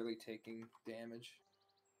 clearly taking damage.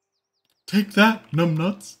 Take that,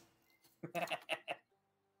 numbnuts.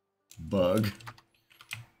 Bug.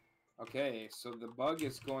 Okay, so the bug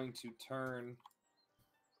is going to turn.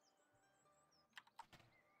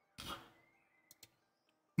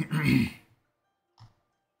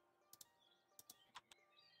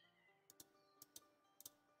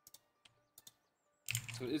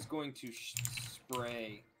 So it is going to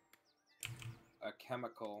spray a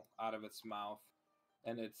chemical out of its mouth,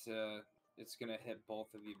 and it's gonna hit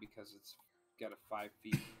both of you because it's got a 5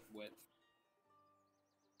 feet width.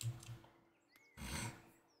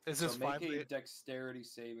 Is this so fine? make a dexterity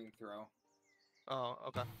saving throw, Oh,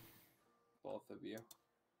 okay. both of you.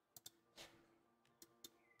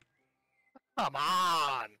 Come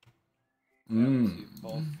on! So you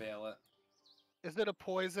both fail it. Is it a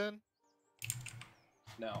poison?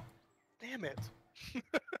 No. Damn it.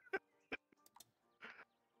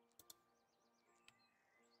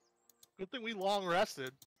 Good thing we long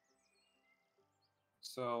rested.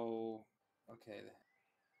 So, okay.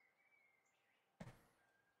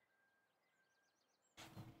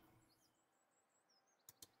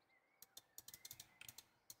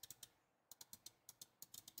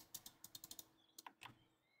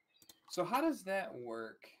 So how does that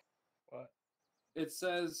work? What? It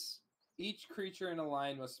says each creature in a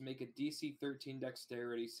line must make a DC 13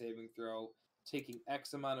 dexterity saving throw, taking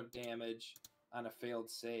X amount of damage on a failed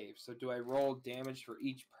save. So do I roll damage for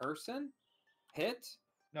each person hit?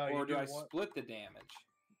 No, Or you do I one- split the damage?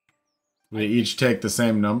 They each take the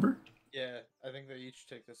same number? Yeah, I think they each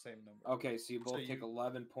take the same number. Okay, so you both So take you-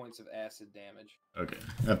 11 points of acid damage. Okay.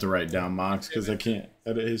 I have to write down Mox because I can't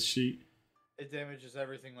edit his sheet. It damages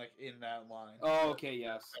everything like in that line. Oh, okay,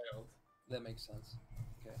 yes. Failed. That makes sense.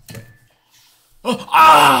 Okay. Oh,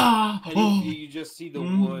 ah! And Oh. you just see the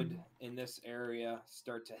wood in this area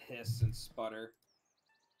start to hiss and sputter.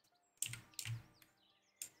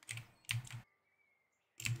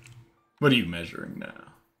 What are you measuring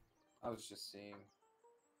now? I was just seeing.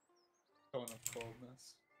 Tone of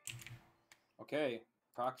coldness. Okay,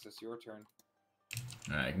 Proxas, your turn.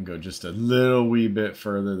 I can go just a little wee bit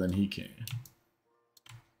further than he can.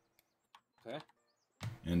 Okay.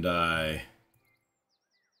 And I...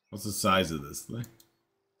 What's the size of this thing?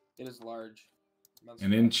 It is large. That's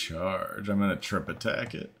And in right. charge, I'm gonna trip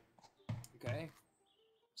attack it. Okay.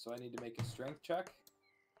 So I need to make a strength check.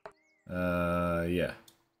 Yeah.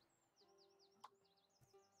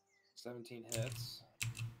 17 hits.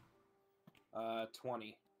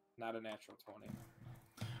 20. Not a natural 20.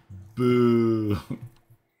 Boo. I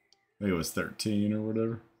think it was 13 or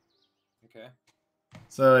whatever. Okay.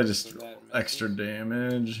 So I just So that extra misses.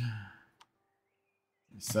 damage.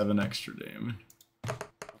 7 extra damage.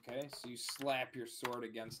 Okay, so you slap your sword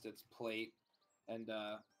against its plate, and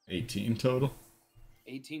 18 total.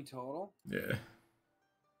 18 total. Yeah.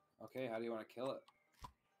 Okay, how do you want to kill it?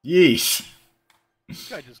 Yeesh. This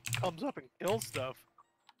guy just comes up and kills stuff.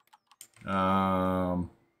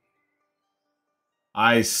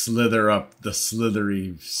 I slither up the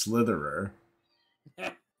slithery slitherer.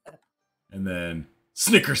 And then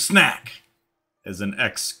snicker snack as an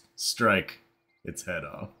X strike its head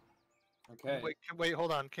off. Okay. Wait,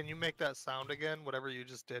 hold on. Can you make that sound again? Whatever you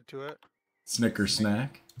just did to it. Snicker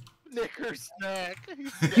snack. Snicker snack.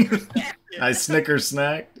 Snicker snack. I snicker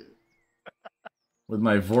snacked with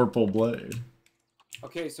my Vorpal blade.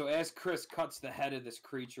 Okay, so as Chris cuts the head of this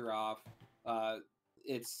creature off,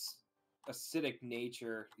 its acidic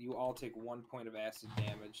nature, you all take 1 point of acid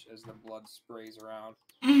damage as the blood sprays around,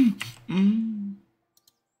 and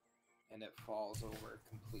it falls over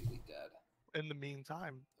completely dead. In the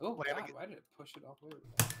meantime, Oh Wait, I God, get- why did it push it all over?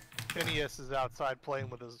 Phineas is outside playing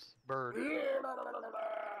with his bird.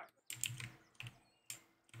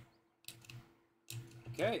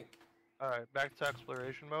 Okay, Alright, back to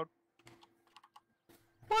exploration mode.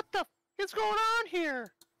 What the f is going on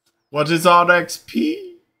here? What is odd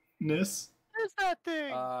XP-ness? What is that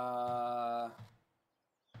thing?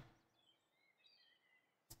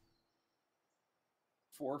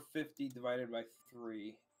 450 divided by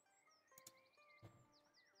 3.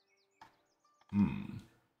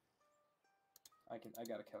 I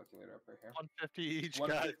got a calculator up right here. 150 each, guys.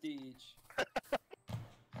 150 each.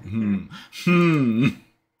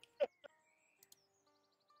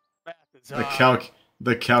 Math is The hard.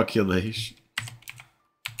 the calculation.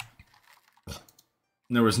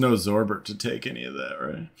 There was no Zorbert to take any of that,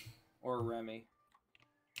 right? Or Remy.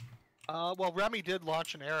 Well, Remy did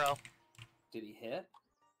launch an arrow. Did he hit?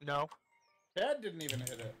 No. Dad didn't even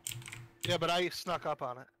hit it. Yeah, but I snuck up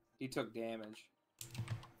on it. He took damage.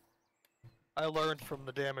 I learned from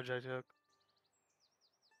the damage I took.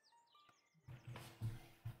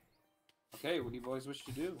 Okay, what do you boys wish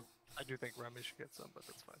to do? I do think Remy should get some, but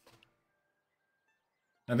that's fine.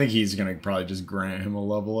 I think he's gonna probably just grant him a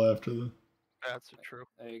level after the. That's true.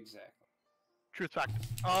 Exactly. Truth fact.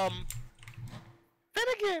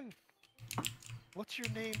 Finnegan! What's your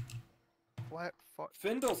name? Flat fuck.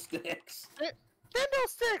 Fiddlesticks!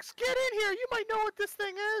 Fiddlesticks! Get in here! You might know what this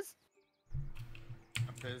thing is!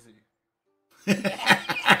 I'm busy.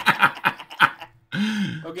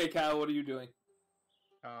 Okay, Kyle, what are you doing?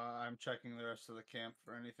 I'm checking the rest of the camp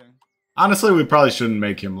for anything. Honestly, we probably shouldn't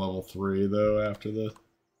make him level 3 though after this.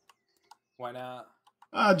 Why not?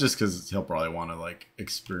 Just because he'll probably want to like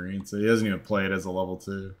experience it. He doesn't even play it as a level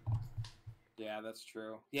 2. Yeah, that's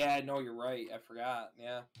true. Yeah, no, you're right. I forgot.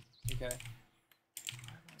 Yeah. Okay.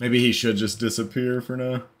 Maybe he should just disappear for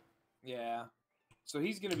now. Yeah. So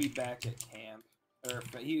he's gonna be back at camp, or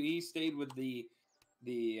he stayed with the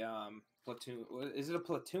platoon. Is it a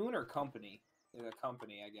platoon or company? It's a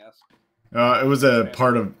company, I guess. It was a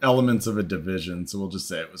part of elements of a division, so we'll just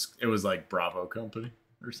say it was like Bravo Company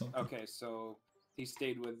or something. Okay, so he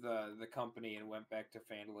stayed with the company and went back to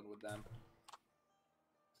Phandalin with them.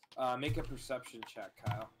 Make a perception check,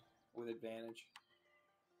 Kyle, with advantage.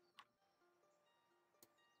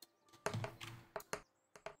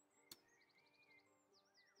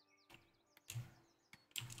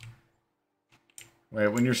 Wait,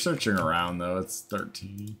 when you're searching around though, it's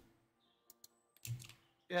 13.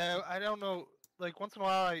 Yeah, I don't know. Like once in a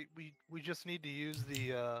while, we just need to use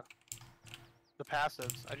the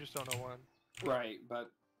passives. I just don't know when. Right, but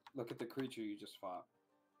look at the creature you just fought.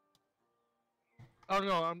 Oh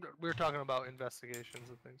no, we're talking about investigations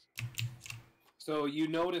and things. So you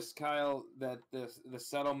notice, Kyle, that the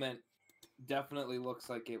settlement definitely looks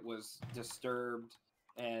like it was disturbed,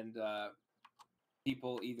 and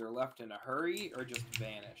people either left in a hurry or just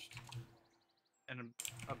vanished. And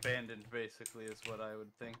abandoned, basically, is what I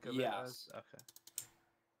would think of it Yes. as. Okay.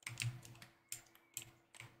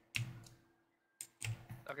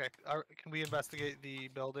 Okay. Can we investigate the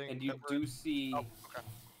building? And you that we're in? do see. Oh, okay.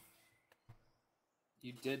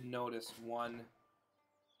 You did notice one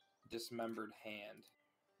dismembered hand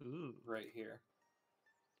Ooh, right here.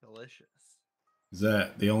 delicious. Is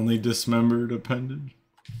that the only dismembered appendage?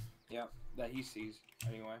 Yep, that he sees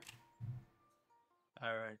anyway.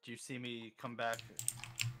 All right. Do you see me come back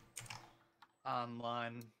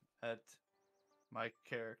online at my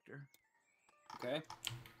character? Okay.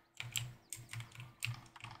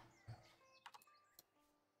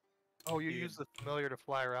 Oh, you Dude. use the familiar to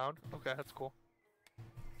fly around? Okay, that's cool.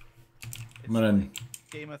 I'm gonna. like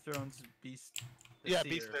Game of Thrones Beast. the Yeah,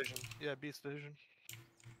 Beast Seer. Vision. Yeah, Beast Vision.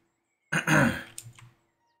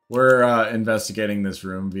 We're investigating this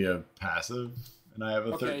room via passive, and I have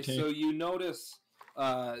a Okay, 13. so you notice the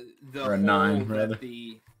Or a hole 9, rather.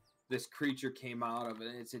 that this creature came out of,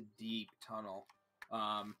 and it's a deep tunnel.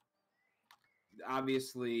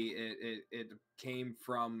 Obviously, it came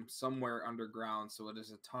from somewhere underground, so it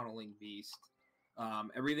is a tunneling beast.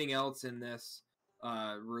 Everything else in this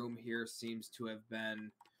room here seems to have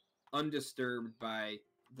been undisturbed by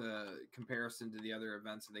the comparison to the other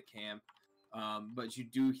events of the camp. But you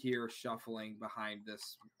do hear shuffling behind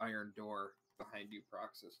this iron door behind you,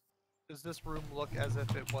 Proxas. Does this room look as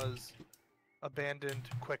if it was abandoned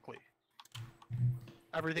quickly?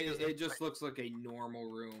 Everything is. It just looks like a normal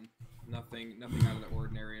room. Nothing out of the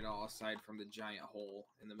ordinary at all, aside from the giant hole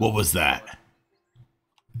in the middle. What was of the that? floor.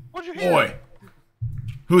 What'd you hear? Boy,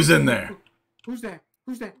 who's in there? Who's that?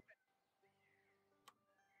 Who's that?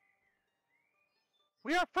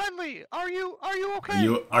 We are friendly. Are you okay?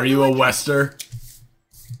 Are you a Wester?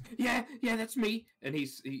 Yeah, that's me. And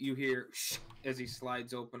you hear shh, as he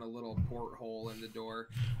slides open a little porthole in the door.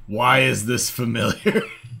 Why is this familiar?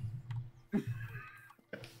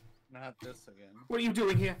 Not this again. What are you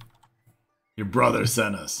doing here? Your brother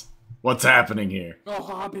sent us. What's happening here? Oh,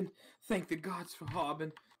 Harbin. Thank the gods for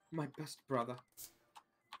Harbin, my best brother.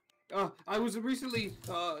 I was recently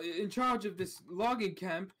in charge of this logging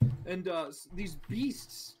camp, and these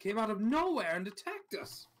beasts came out of nowhere and attacked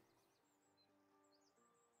us.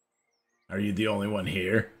 Are you the only one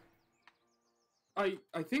here? I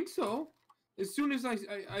think so. As soon as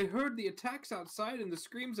I heard the attacks outside and the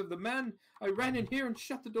screams of the men, I ran in here and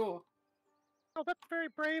shut the door. Oh, that's very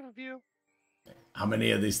brave of you. How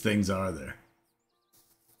many of these things are there?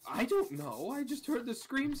 I don't know. I just heard the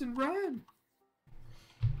screams and ran.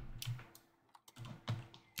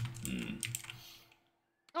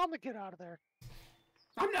 Tell him to get out of there.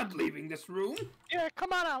 I'm not leaving this room. Yeah,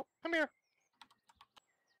 come on out. Come here.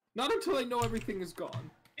 Not until I know everything is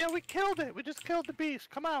gone. Yeah, we killed it. We just killed the beast.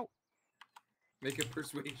 Come out. Make a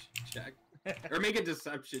persuasion check. Or make a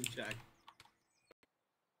deception check.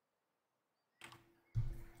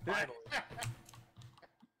 Finally.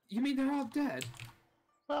 You mean they're all dead?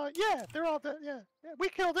 Yeah, they're all dead. Yeah, we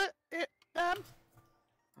killed it.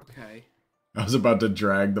 Okay. I was about to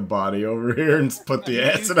drag the body over here and put the You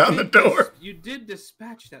acid on the did door. You did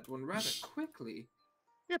dispatch that one rather quickly.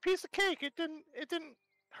 Yeah, piece of cake. It didn't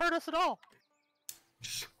hurt us at all.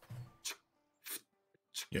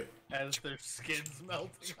 Yep. As their skins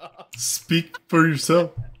melting off. Speak for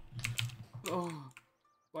yourself. Oh,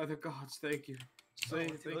 by the gods, thank you.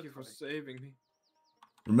 what's he Thank look you for like? saving me.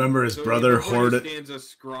 Remember his So brother before you hoarded. stands a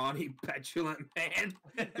scrawny, petulant man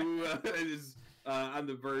who is on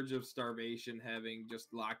the verge of starvation, having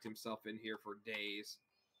just locked himself in here for days.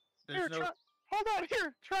 Here, There's no. hold on.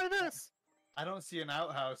 Here, try this. I don't see an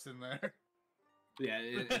outhouse in there. Yeah,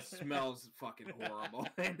 it smells fucking horrible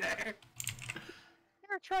in there.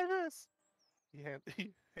 Here, try this. He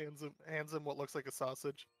hands him what looks like a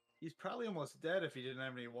sausage. He's probably almost dead if he didn't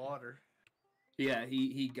have any water. Yeah,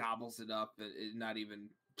 he gobbles it up, not even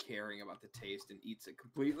caring about the taste, and eats it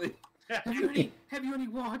completely. Have you any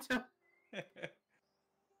water?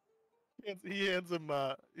 He hands him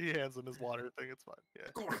his water thing. It's fine.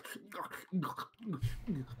 Yeah.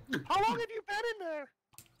 How long have you been in there?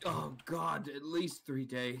 Oh God, at least 3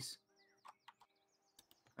 days.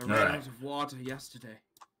 I All ran right. out of water yesterday.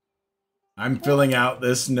 I'm filling out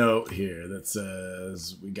this note here that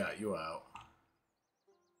says we got you out.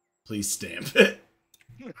 Please stamp it.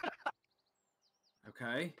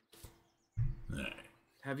 Okay. All right.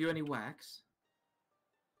 Have you any wax?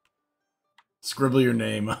 Scribble your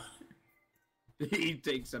name on it. He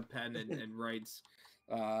takes a pen and writes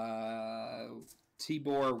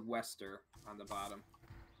Tibor Wester on the bottom.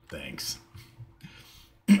 Thanks.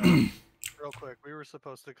 Real quick, we were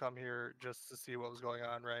supposed to come here just to see what was going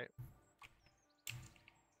on, right?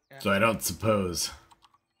 So I don't suppose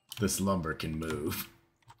this lumber can move.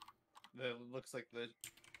 That looks like the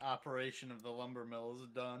operation of the lumber mill is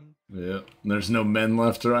done. Yeah, there's no men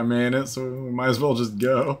left to man it, so we might as well just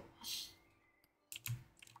go.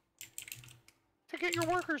 To get your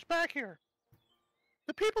workers back here.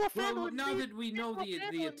 The people of Well, Fandolin now need- that we know people of the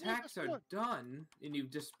Fandolin need attacks this are wood. done and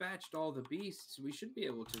you've dispatched all the beasts, we should be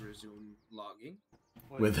able to resume logging.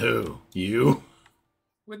 With who? You?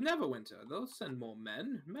 With Neverwinter, they'll send more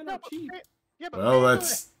men. Men No, are but cheap. Yeah, but Well, Fandolin-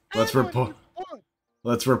 let's Fandolin report. needs wood.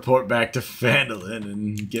 Let's report back to Fandolin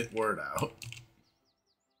and get word out.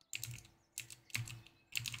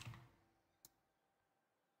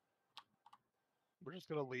 We're just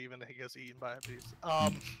gonna leave and he gets eaten by a beast.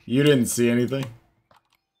 You didn't see anything?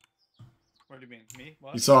 What do you mean? Me?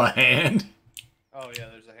 What? You saw a hand? Oh yeah,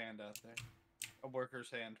 there's a hand out there. A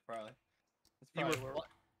worker's hand, probably. It's You were probably where...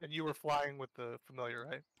 and you were flying with the familiar,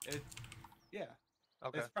 right? Yeah.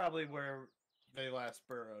 Okay. It's probably where they last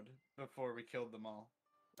burrowed before we killed them all.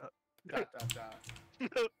 Dot dot dot.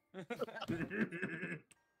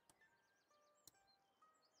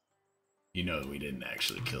 You know we didn't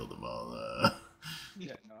actually kill them all.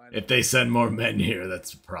 Yeah, no, I If they send more men here,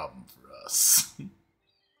 that's a problem for us.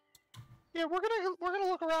 Yeah, we're gonna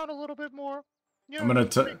look around a little bit more. You know,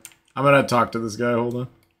 I'm gonna talk to this guy. Hold on.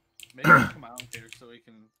 Maybe he'll come out here so he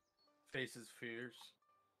can face his fears.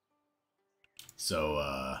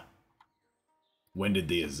 So, when did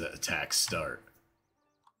the attacks start?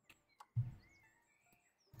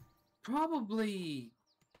 Probably,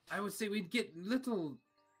 I would say we'd get little...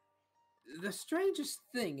 The strangest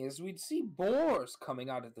thing is we'd see boars coming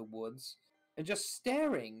out of the woods and just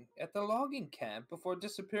staring at the logging camp before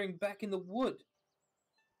disappearing back in the wood.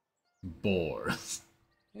 Boars.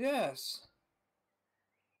 Yes.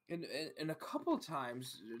 And a couple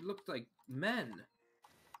times it looked like men.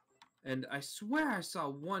 And I swear I saw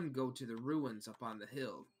one go to the ruins up on the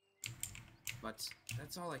hill. But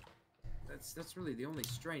that's all that's really the only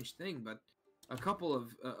strange thing. But a couple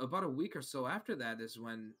of about a week or so after that is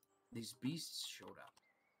when these beasts showed up.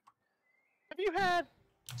 have you had?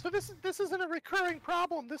 So this isn't a recurring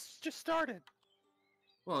problem. This just started.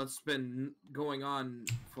 Well, it's been going on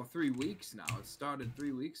for 3 weeks now. It started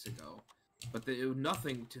 3 weeks ago, but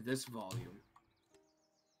nothing to this volume.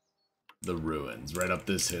 The ruins, right up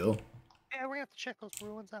this hill. Yeah, we're gonna have to check those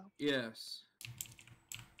ruins out. Yes.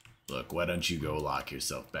 Look, why don't you go lock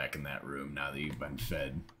yourself back in that room now that you've been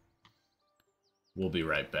fed? We'll be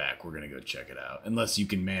right back. We're gonna go check it out. Unless you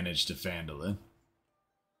can manage to Fandolin.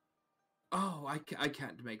 Oh, I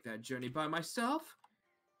can't make that journey by myself.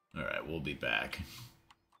 Alright, we'll be back.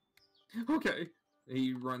 Okay.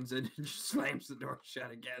 He runs in and slams the door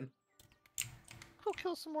shut again. Go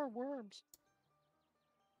kill some more worms.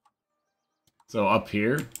 So up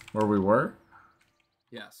here, where we were?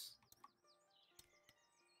 Yes.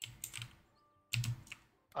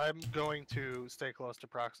 I'm going to stay close to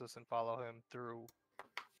Proxas and follow him through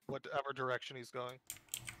whatever direction he's going.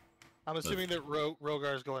 I'm assuming that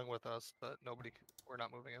Rhogar is going with us, but we're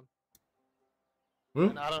not moving him. Well,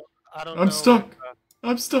 And I don't I'm know stuck. if,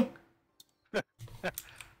 I'm stuck.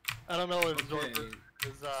 I don't know if Okay. Zorbert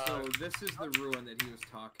is So this is the ruin that he was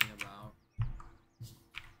talking about.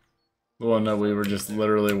 The one that we were just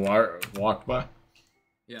literally walked by?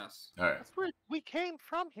 Yes. Alright. that's where we came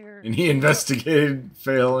from here. And he investigated, Yes,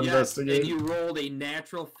 investigate. and you rolled a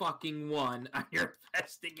natural fucking 1 on your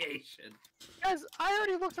investigation. Guys, I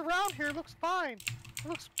already looked around here. It looks fine.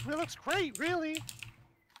 It looks great, really.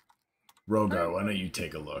 Rhogar, why don't you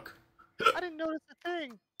take a look? I didn't notice a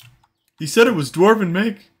thing. He said it was dwarven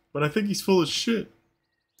make, but I think he's full of shit.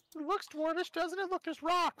 It looks dwarvish, doesn't it? Look, there's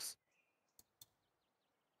rocks.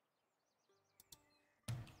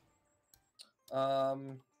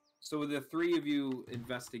 So with the 3 of you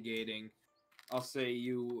investigating, I'll say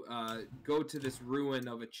you go to this ruin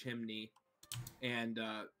of a chimney, and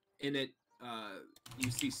in it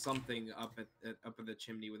you see something up at the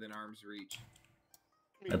chimney within arm's reach.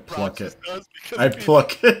 I pluck Proxas it. does because I people-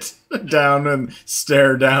 pluck it down and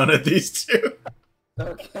stare down at these two.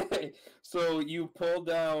 Okay, so you pull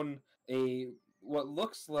down what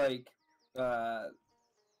looks like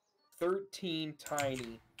 13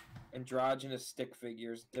 tiny androgynous stick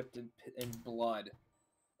figures dipped in blood,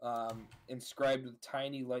 inscribed with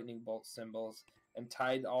tiny lightning bolt symbols, and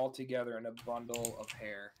tied all together in a bundle of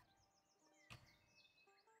hair.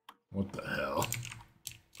 What the hell?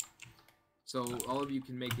 So all of you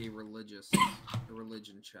can make a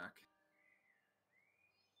religion check.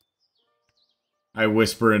 I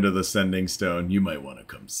whisper into the sending stone, you might want to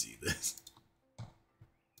come see this.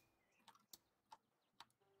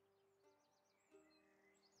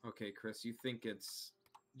 Okay, Chris, you think it's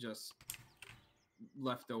just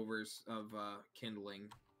leftovers of kindling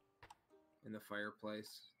in the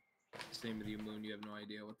fireplace? Same with you, Moon. You have no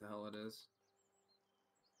idea what the hell it is.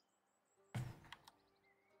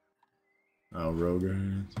 Oh,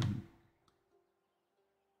 Rhogar.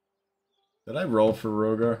 Did I roll for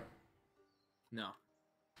Rhogar? No.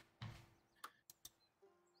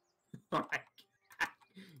 Oh my God.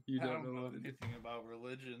 You I don't don't know what it is. anything about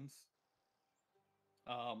religions.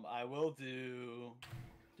 I will do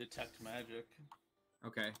detect magic.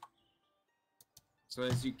 Okay. So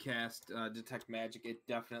as you cast Detect Magic, it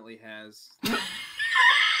definitely has...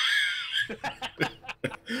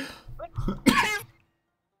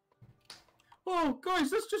 Oh,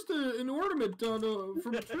 guys, that's just an ornament on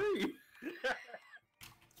from a tree.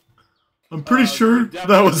 I'm pretty sure they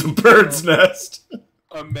that was a definitely bird's know. nest.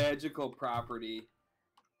 A magical property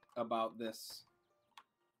about this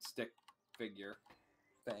stick figure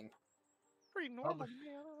thing. Pretty normal. Probably,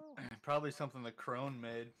 probably something the crone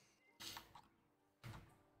made.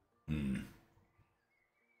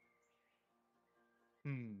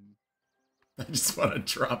 I just want to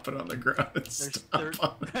drop it on the ground and There's stop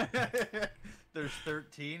on it. There's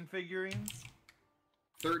 13 figurines.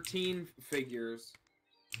 13 figures,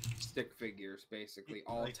 stick figures, basically,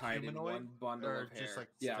 all Like tied humanoid? in one bundle Or of hair. just like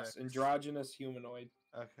yes, sticks? androgynous humanoid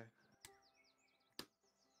Okay.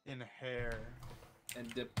 In hair.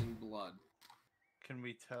 and dipped in blood. Can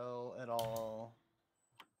we tell at all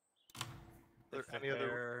There if the any other-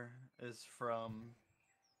 hair is from...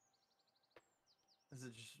 Is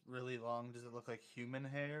it just really long? Does it look like human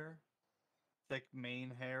hair? Thick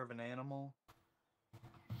mane hair of an animal?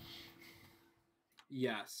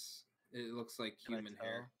 Yes, it looks like Can I human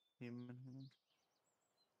hair. tell? Human hair?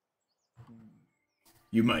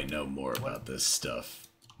 You might know more about this stuff.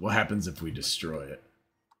 What happens if we destroy it?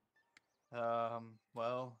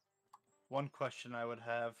 Well, one question I would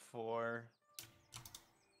have for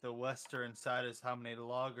the western side is how many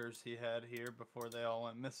loggers he had here before they all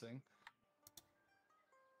went missing.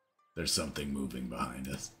 There's something moving behind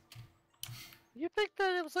us. You think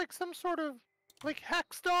that it was like some sort of like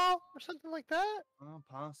hex doll or something like that? Well,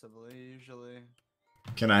 possibly, usually.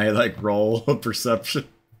 Can I, like, roll a perception?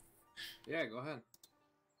 Yeah, go ahead.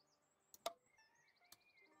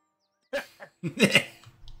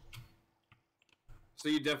 So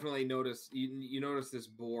you definitely notice you notice this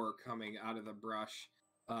boar coming out of the brush,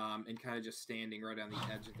 and kind of just standing right on the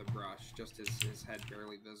edge of the brush, just his head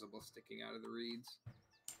barely visible, sticking out of the reeds.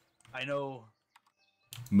 I know.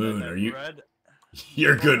 Moon, that are you? Red...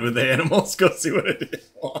 You're good with animals. Go see what it is.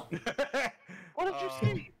 What did you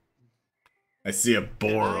see? I see a boar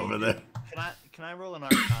Can I over do- there. Can I roll an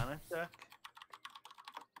Arcana check?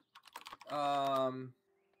 Um,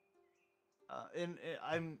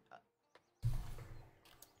 I'm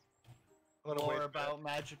more about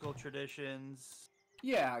magical traditions.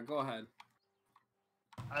 yeah, go ahead.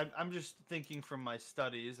 I'm just thinking from my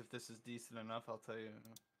studies. If this is decent enough, I'll tell you.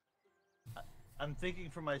 I'm thinking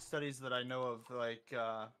from my studies that I know of, like,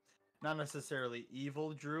 not necessarily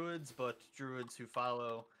evil druids, but druids who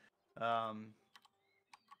follow a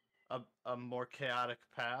more chaotic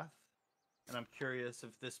path. And I'm curious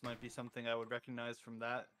if this might be something I would recognize from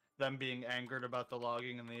that. Them being angered about the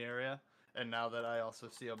logging in the area, and now that I also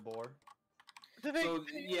see a boar. So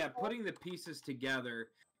yeah, putting the pieces together,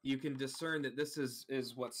 you can discern that this is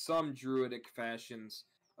what some druidic fashions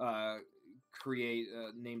create,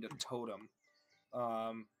 named a totem.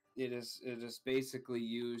 It is basically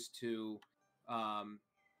used to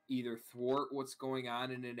either thwart what's going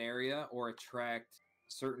on in an area or attract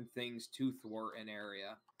certain things to thwart an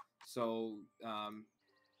area. So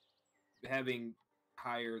having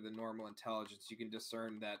higher than normal intelligence, you can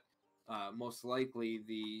discern that most likely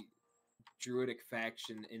the druidic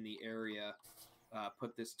faction in the area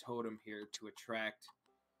put this totem here to attract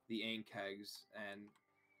the Ankegs and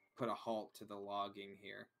put a halt to the logging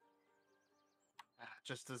here.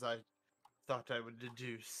 Just as I thought I would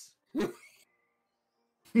deduce.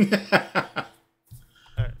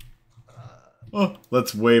 Oh,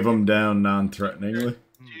 let's wave them down non-threateningly.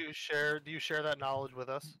 Do you share that knowledge with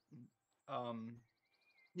us?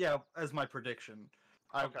 Yeah, as my prediction.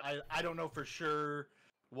 Okay. I don't know for sure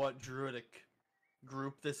what druidic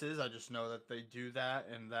group this is. I just know that they do that,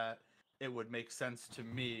 and that it would make sense to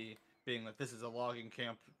me, being that this is a logging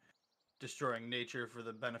camp destroying nature for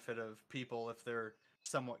the benefit of people. If they're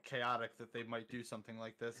somewhat chaotic, that they might do something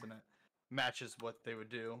like this, and it matches what they would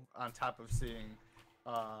do. On top of seeing,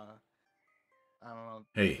 I don't know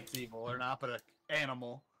Hey. if it's evil or not, but an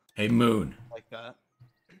animal Hey, Moon. like that.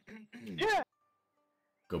 Yeah.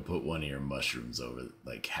 Go put one of your mushrooms over,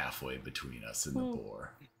 like, halfway between us and the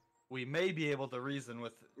boar. We may be able to reason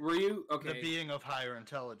with Were you the okay? being of higher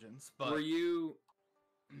intelligence, but Were you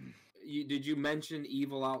Did you mention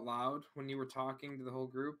evil out loud when you were talking to the whole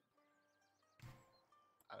group?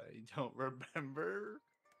 I don't remember.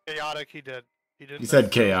 Chaotic, he did. He didn't. He said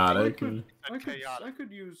necessarily- chaotic. I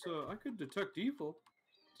could use I could detect evil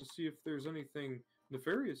to see if there's anything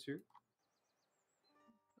nefarious here.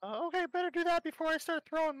 Okay, better do that before I start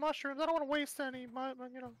throwing mushrooms. I don't want to waste any,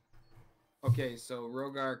 Okay, so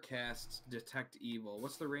Rhogar casts detect evil.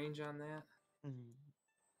 What's the range on that?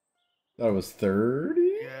 That was 30?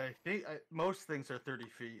 Yeah, I think most things are 30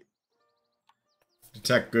 feet.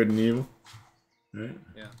 Detect good and evil. Right?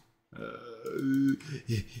 Yeah.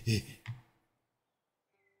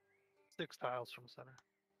 6 tiles from center.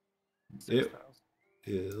 It Tiles.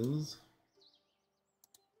 is.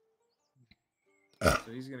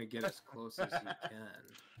 So he's gonna get as close as he can.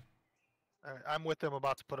 All right, I'm with him,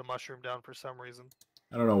 about to put a mushroom down for some reason.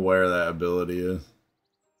 I don't know where that ability is.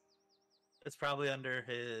 It's probably under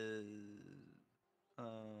his.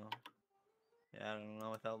 Yeah, I don't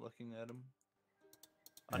know without looking at him.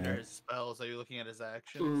 Under Yeah. his spells, are you looking at his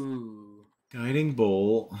actions? Ooh. Guiding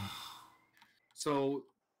bolt. So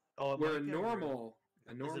Oh, it we're might be under-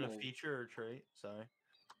 Is it normal. a feature or trait? Sorry.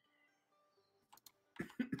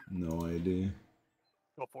 No idea.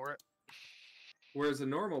 Go for it. Whereas a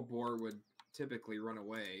normal boar would typically run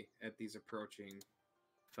away at these approaching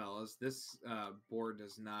fellas, this boar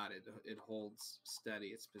does not. It holds steady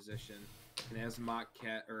its position, and as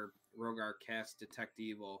Rhogar casts detect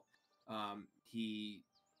evil, he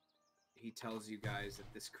tells you guys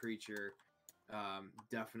that this creature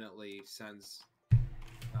definitely sends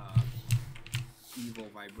evil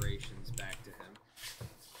vibrations back to him.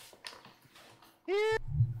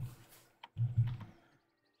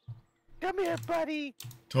 Come here, buddy.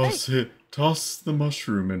 Toss it. Toss the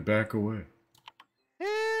mushroom and back away.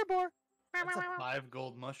 Here, boar. That's a 5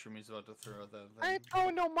 gold mushroom he's about to throw at that I thing. ain't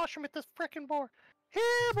throwing no mushroom at this frickin' boar. Here,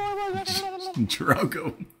 boy.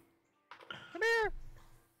 Drago. Come here.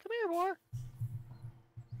 Come here, boy.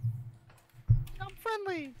 I'm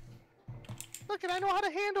friendly. Look, I know how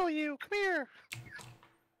to handle you. Come here.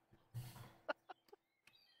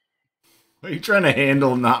 Are you trying to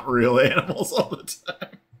handle not real animals all the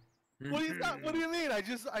time? What do you mean?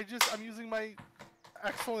 I'm using my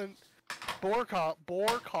excellent boar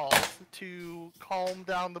calls to calm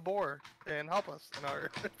down the boar and help us in our.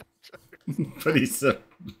 But he's a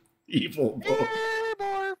evil boy. Here,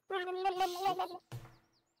 boar.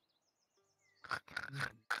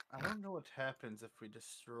 I don't know what happens if we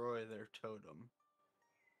destroy their totem.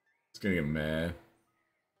 He's gonna get mad.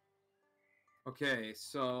 Okay,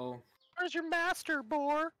 so Where's your master,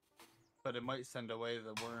 boar? But it might send away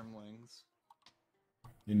the wormlings.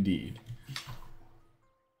 Indeed.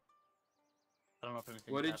 I don't know if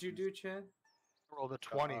anything what did you happens. do, Chad? Rolled a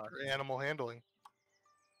 20 for animal handling.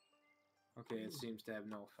 Okay, it seems to have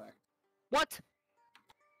no effect. What?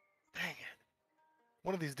 Dang it.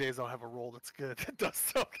 One of these days I'll have a roll that's good. That does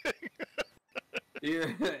something. Yeah,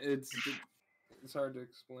 it's hard to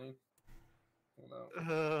explain. Hold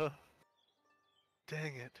on.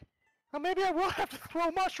 Dang it. Well, maybe I will have to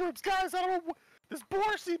throw mushrooms, guys. I don't know. This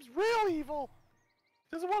boar seems real evil.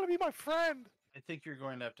 Doesn't want to be my friend. I think you're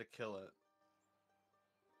going to have to kill it.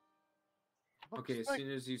 Okay, as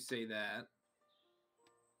soon as you say that,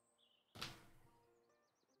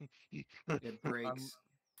 it breaks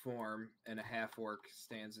form and a half-orc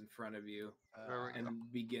stands in front of you and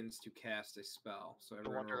begins to cast a spell. So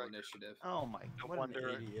everyone roll initiative. Oh my god, what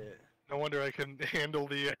an idiot. No wonder I can handle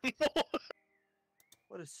the animal.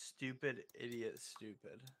 What a stupid idiot,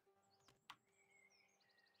 stupid.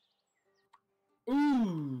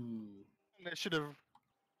 Ooh! Initiative.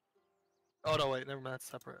 Oh no, wait, never mind. That's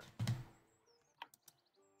separate.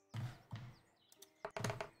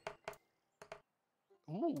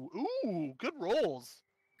 Ooh, good rolls.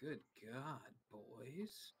 Good God,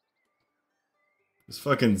 boys. Just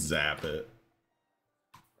fucking zap it.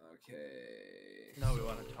 Okay. No, we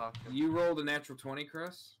want to talk. You rolled a natural 20,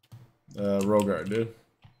 Chris? Rhogar, dude.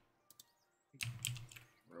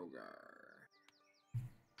 Rhogar.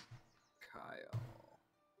 Kyle.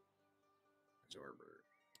 Zorbert.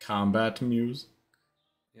 Combat muse.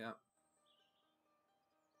 Yep.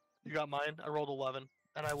 You got mine. I rolled 11,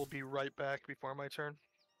 and I will be right back before my turn.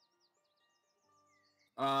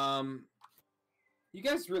 You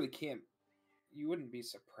guys really can't. You wouldn't be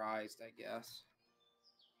surprised, I guess.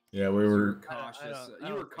 Yeah, we You were were. cautious. I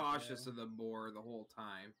You were don't think, cautious yeah. of the boar the whole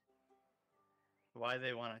time. Why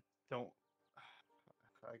they want to don't.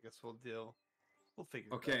 I guess we'll deal. We'll figure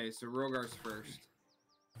it out. Okay, so Rhogar's first.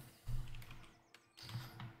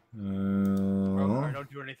 Rhogar,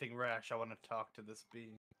 don't do anything rash. I want to talk to this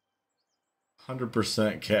being.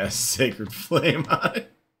 100% cast Sacred Flame on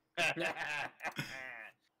it.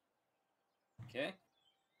 Okay.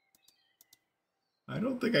 I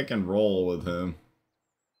don't think I can roll with him.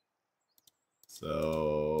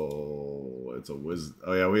 So it's a wisdom.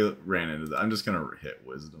 Oh yeah, we ran into that. I'm just gonna hit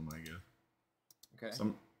wisdom, I guess. Okay.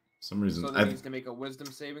 Some reason So that needs to make a wisdom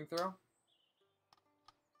saving throw.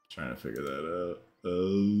 Trying to figure that out.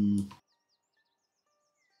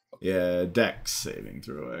 Yeah, Dex saving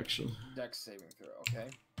throw actually. Dex saving throw.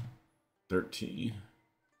 Okay. 13.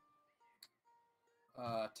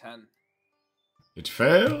 10. It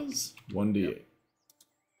fails. 1d8.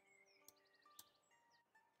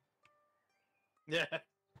 Yeah.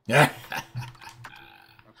 Yeah.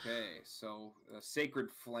 Okay, so a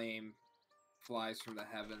sacred flame flies from the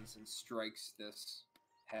heavens and strikes this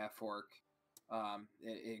half-orc.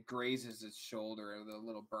 It grazes its shoulder with a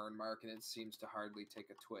little burn mark, and it seems to hardly take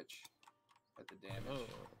a twitch at the damage.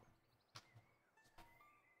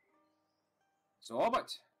 So,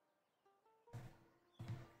 Albert.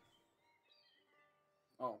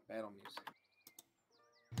 Oh, battle music.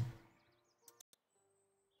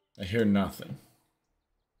 I hear nothing.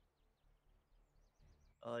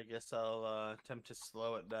 Well, I guess I'll attempt to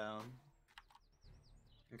slow it down.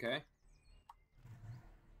 Okay.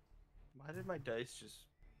 Why did my dice just...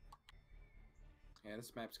 Yeah,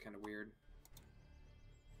 this map's kind of weird.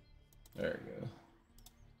 There we go.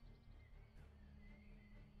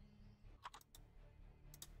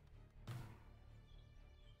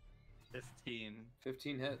 $15.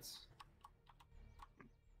 15 hits.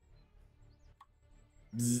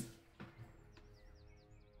 Zzz.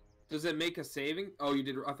 Does it make a saving? Oh, you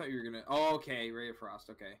did. I thought you were gonna. Oh, okay. Ray of Frost.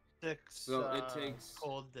 Okay. 6 So it takes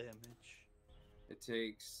cold damage. It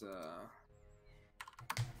takes.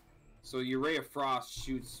 So your Ray of Frost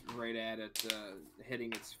shoots right at it,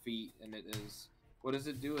 hitting its feet, and it is. What does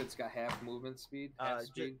it do? It's got half movement speed. Half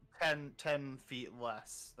speed. 10 feet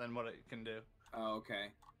less than what it can do. Oh,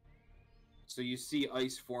 okay. So you see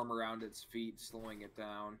ice form around its feet, slowing it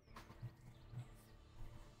down.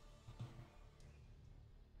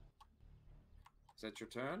 Is that your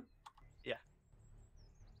turn? Yeah.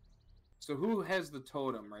 So who has the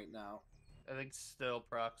totem right now? I think still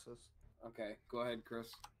Proxas. Okay, go ahead,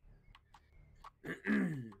 Chris.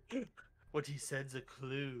 What he said's a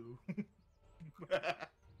clue.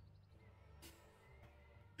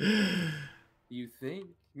 You think?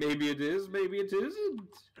 Maybe it is, maybe it isn't.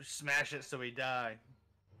 Smash it so we die.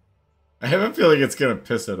 I have a feeling it's gonna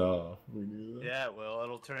piss it off. We do that. Yeah, it will.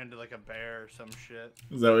 It'll turn into like a bear or some shit.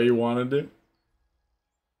 Is that what you want to do?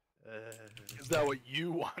 Is that what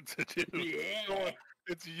you want to do? Yeah.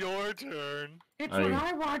 It's your turn. It's I- what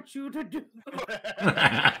I want you to do.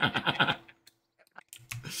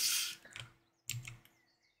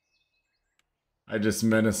 I just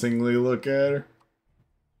menacingly look at her.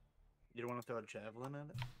 You don't want to throw a javelin at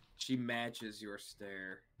it? She matches your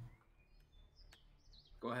stare.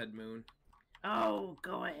 Go ahead, Moon. Oh,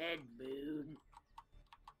 go ahead, Moon.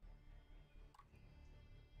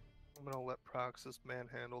 I'm gonna let Proxas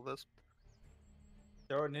manhandle this.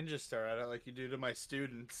 Throw a ninja star at it like you do to my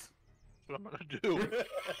students. That's what I'm gonna do.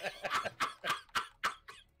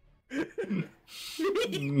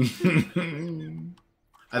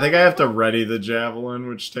 I think I have to ready the javelin,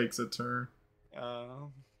 which takes a turn.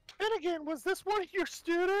 And again, was this one of your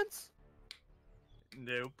students?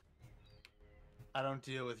 Nope. I don't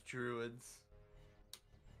deal with druids.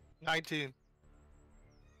 19.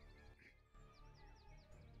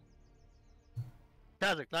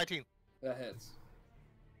 Tazgar, 19. That hits.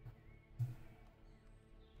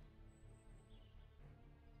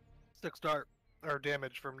 Six star or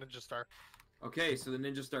damage from Ninja Star. Okay, so the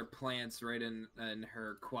ninja star plants right in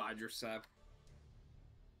her quadricep.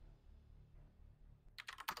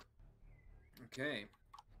 Okay.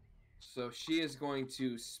 So she is going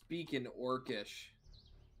to speak in Orcish.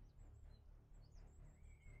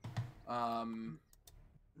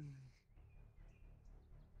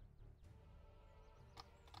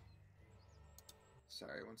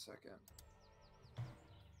 Sorry, 1 second.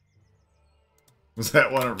 Was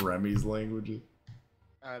that one of Remy's languages?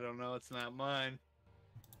 I don't know, it's not mine.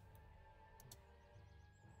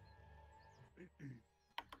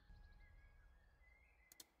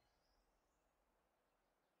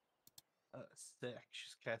 Sick.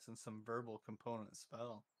 She's casting some verbal component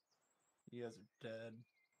spell. You guys are dead.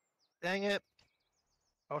 Dang it.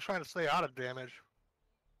 I was trying to stay out of damage.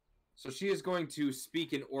 So she is going to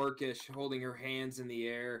speak in Orcish, holding her hands in the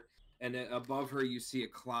air, and above her you see a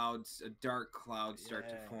dark cloud start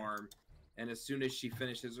to form. And as soon as she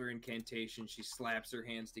finishes her incantation, she slaps her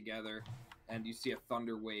hands together, and you see a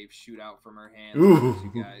thunder wave shoot out from her hands towards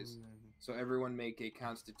you guys. So everyone make a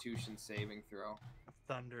Constitution saving throw.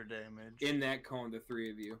 thunder damage. In that cone, the three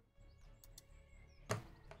of you.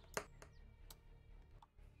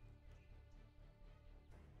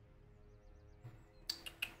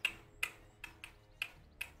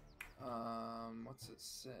 What's it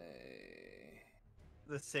say?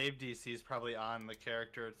 The save DC is probably on the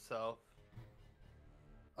character itself.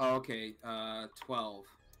 Oh, okay. 12.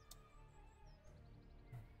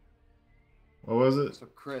 What was it? So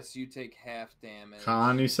Chris, you take half damage.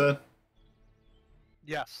 Con, you said?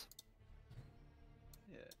 Yes.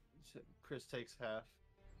 Yeah, Chris takes half.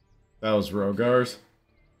 That was Rhogar's.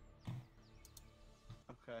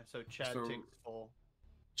 Okay, so Chad takes full.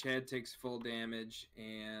 Chad takes full damage,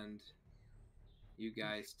 and you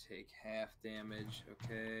guys take half damage.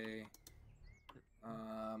 Okay.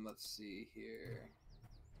 Let's see here.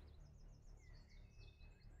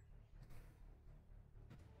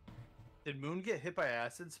 Did Moon get hit by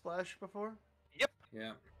acid splash before? Yep.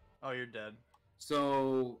 Yeah. Oh, you're dead.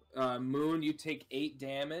 So, Moon, you take 8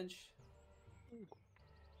 damage.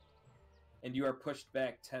 And you are pushed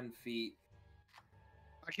back 10 feet.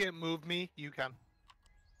 I can't move me. You can.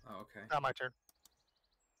 Oh, okay. Not my turn.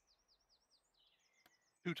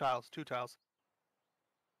 2 tiles. 2 tiles.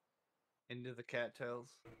 Into the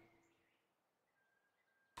cattails.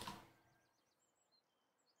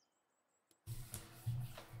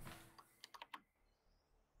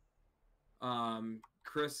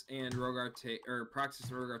 Chris and Rhogar take, or Proxas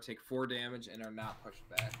and Rhogar take 4 damage and are not pushed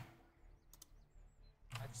back.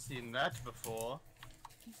 I've seen that before.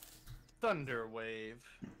 Thunder wave.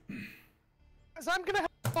 As I'm gonna have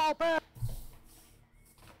to fall back.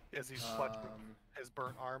 As he's clutching his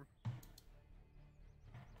burnt arm.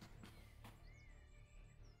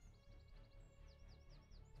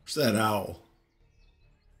 Where's that owl?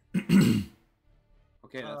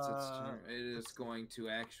 Okay, that's its turn. It is going to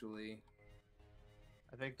actually.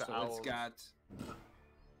 I think the So owl. it's got.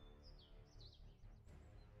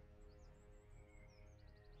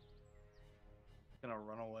 Gonna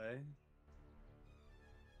run away.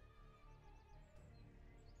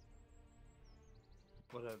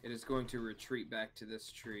 What a... It is going to retreat back to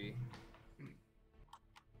this tree.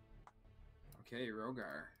 Okay,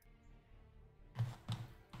 Rhogar.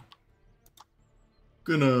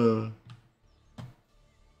 Gonna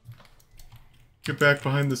get back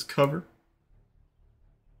behind this cover.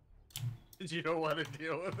 You don't want to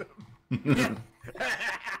deal with him.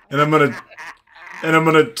 and I'm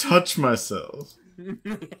gonna touch myself.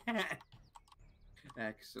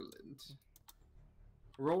 Excellent.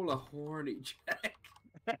 Roll a horny check.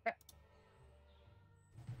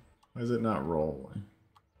 Why is it not rolling?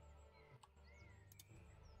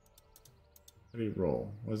 How do you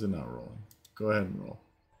roll? Why is it not rolling? Go ahead and roll.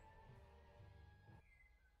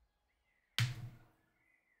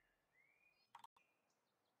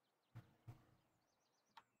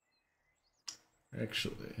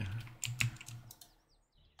 Actually,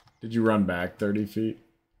 did you run back 30 feet?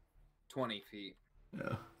 20 feet.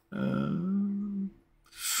 Yeah. Would have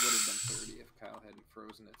been 30 if Kyle hadn't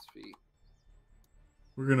frozen its feet.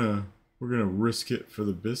 We're gonna risk it for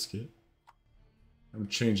the biscuit. I'm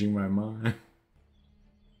changing my mind.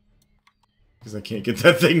 Because I can't get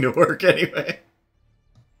that thing to work anyway.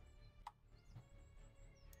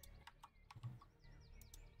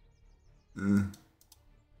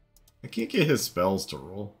 I can't get his spells to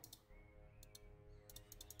roll.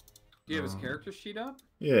 Do you have his character sheet up?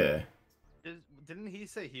 Yeah. Didn't he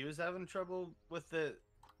say he was having trouble with the...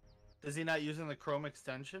 Is he not using the Chrome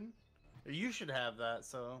extension? You should have that,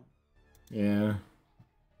 so... Yeah.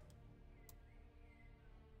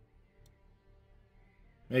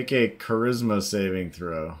 Make a charisma saving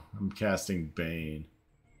throw. I'm casting Bane.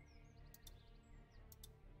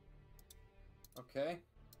 Okay.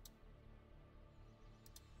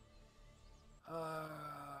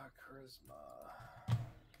 Charisma.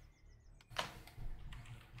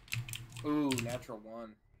 Ooh, natural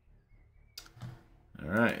 1.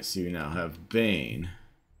 Alright, so you now have Bane.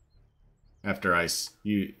 After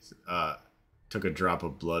you took a drop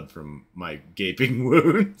of blood from my gaping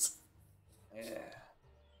wounds. Yeah.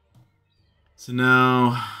 So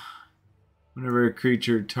now, whenever a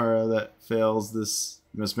creature, Tara, that fails this,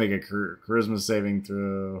 you must make a charisma saving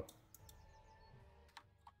throw.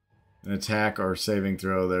 An attack or saving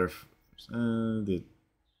throw there.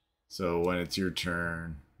 So when it's your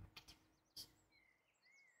turn,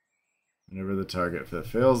 whenever the target that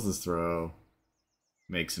fails this throw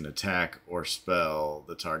makes an attack or spell,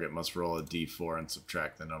 the target must roll a d4 and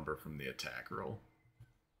subtract the number from the attack roll.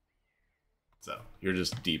 So you're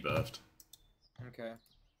just debuffed. Okay.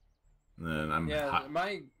 And then I'm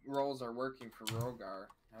my rolls are working for Rhogar.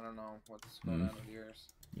 I don't know what's going on with yours.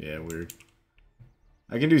 Yeah, weird.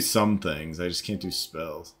 I can do some things. I just can't do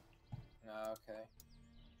spells. Oh,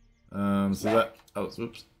 okay. So that. Oh,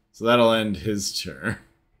 whoops. So that'll end his turn.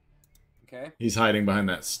 Okay. He's hiding behind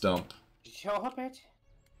that stump. Zorbert.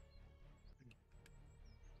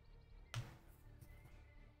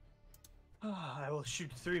 I will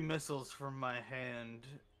shoot 3 missiles from my hand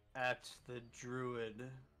at the druid.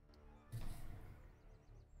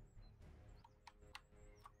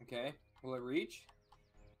 Okay. Will it reach?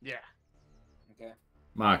 Yeah. Okay.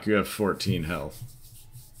 Mock, you have 14 health.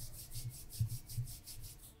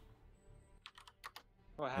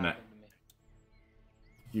 What And happened to me?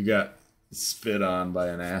 You got spit on by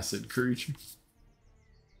an acid creature.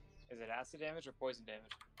 Is it acid damage or poison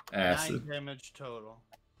damage? Acid. 9 damage total.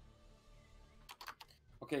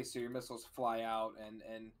 Okay, so your missiles fly out,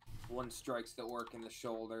 and one strikes the orc in the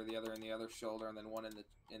shoulder, the other in the other shoulder, and then one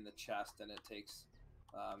in the chest, and it takes,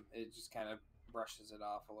 it just kind of brushes it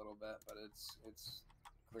off a little bit, but it's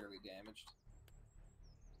clearly damaged.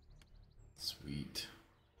 Sweet.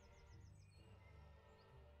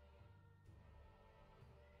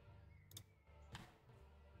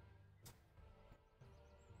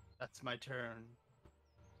 That's my turn.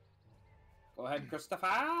 Go ahead, Christopher,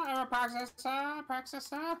 or Proxas.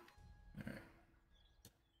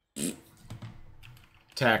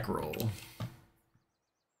 Attack roll.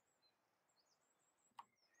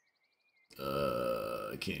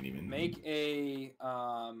 I can't even Make a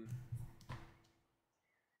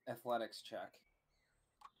athletics check.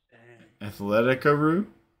 Athleticaroo?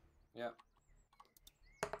 Yep.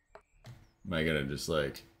 Am I gonna just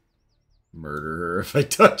like murder her if I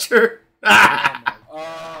touch her? Ah!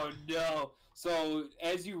 Oh no! So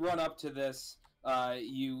as you run up to this,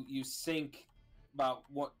 you sink about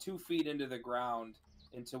 2 feet into the ground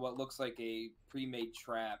into what looks like a pre-made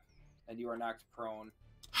trap, and you are knocked prone.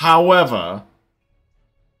 However,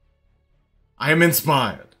 I am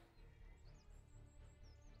inspired.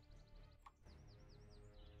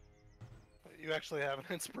 You actually have an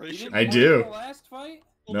You inspiration. didn't I roll do. in the last fight?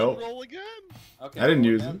 Well, Nope. then roll again Okay. I didn't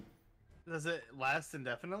roll use again. it. Does it last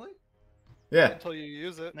indefinitely? Yeah, until you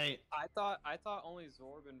use it. Nate. I thought only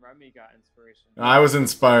Zorb and Remy got inspiration. I was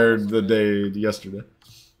inspired the day yesterday.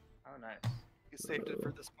 Oh, nice. You saved it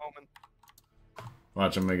for this moment.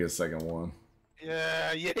 Watch, I'm gonna get a second one.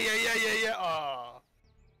 Yeah. Aw.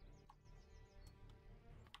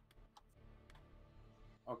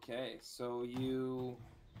 Okay, so you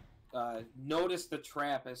notice the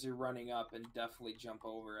trap as you're running up and definitely jump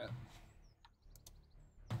over it.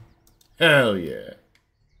 Hell yeah.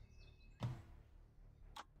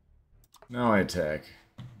 Now I attack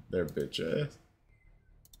their bitch ass.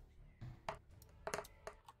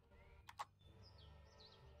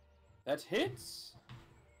 That hits.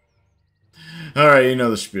 Alright, you know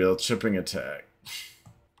the spiel. Chipping attack.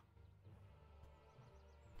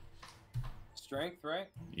 Strength, right?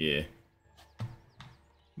 Yeah.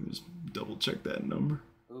 Just double check that number.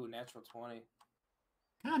 Ooh, natural 20.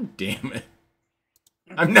 God damn it.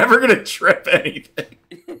 I'm never gonna trip anything.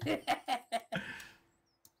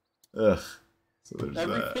 Ugh. So there's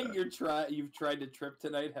Everything that. you've tried to trip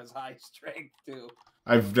tonight has high strength too.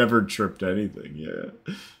 I've never tripped anything, yeah.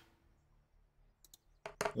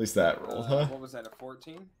 At least that rolled, huh? What was that, a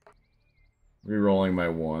 14? Rerolling my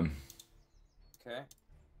 1. Okay.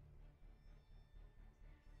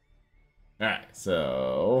 Alright,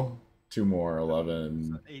 so 2 more,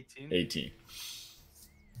 11, 18.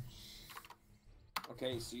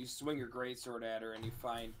 Okay, so you swing your greatsword at her and you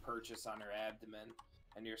find purchase on her abdomen,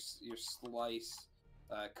 and your slice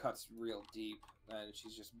cuts real deep, and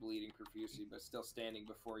she's just bleeding profusely, but still standing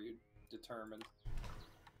before you, determined.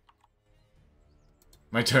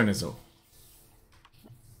 My turn is over.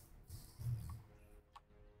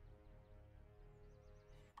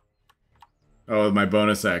 Oh, with my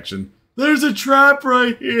bonus action. There's a trap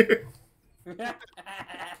right here!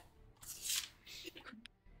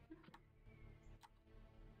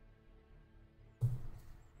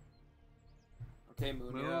 Okay,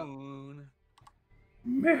 Moon, you're up.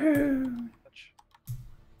 Man.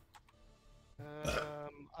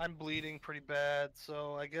 I'm bleeding pretty bad,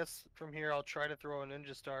 so I guess from here I'll try to throw a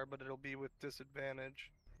ninja star, but it'll be with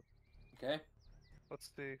disadvantage. Okay. Let's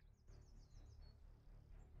see.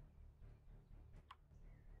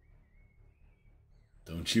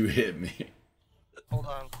 Don't you hit me. Hold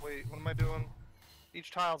on, wait, what am I doing? Each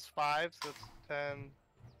tile's 5, so that's 10,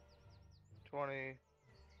 20.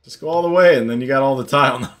 Just go all the way, and then you got all the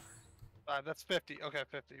tile numbers. That's 50. Okay,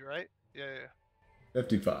 50, right? Yeah.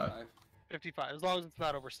 55. 55, as long as it's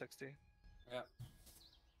not over 60. Yeah.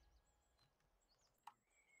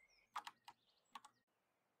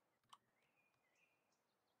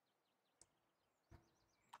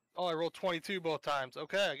 Oh, I rolled 22 both times.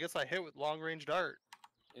 Okay, I guess I hit with long range dart.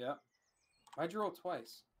 Yep. Why'd you roll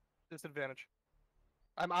twice? Disadvantage.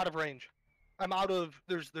 I'm out of range. I'm out of.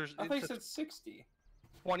 There's. I thought you it's a said 60.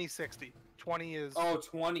 20-60. 20 is. Oh,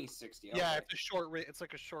 20-60. Okay. Yeah, it's a short range. It's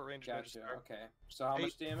like a short range ninja Gotcha. star. Okay. So how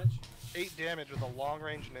much damage? 8 damage with a long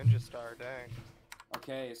range ninja star. Dang.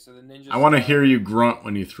 Okay, so the ninja. I want to hear you grunt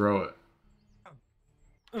when you throw it.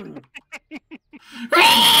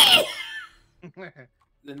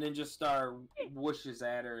 The ninja star whooshes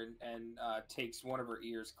at her and takes one of her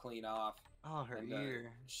ears clean off. Oh, her And,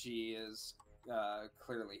 ear. she is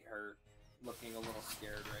clearly hurt, looking a little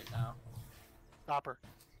scared right now. Stop her.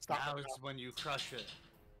 Stop Now her. is when you crush it.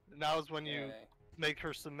 Now is when you Okay. make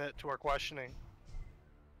her submit to our questioning.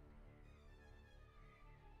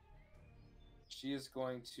 She is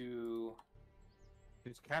going to.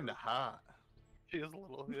 She's kind of hot. She is a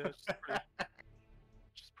little. Yeah,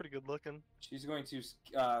 she's pretty good looking. She's going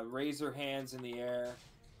to raise her hands in the air,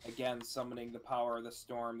 again summoning the power of the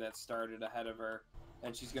storm that started ahead of her,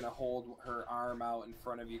 and she's going to hold her arm out in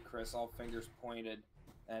front of you, Chris, all fingers pointed,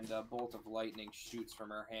 and a bolt of lightning shoots from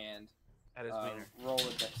her hand. That is wiener. Roll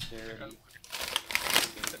a dexterity.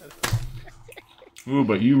 Ooh,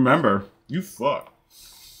 but you remember, you fuck.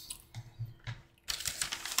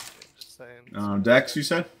 Just saying. Dex, you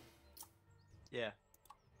said? Yeah.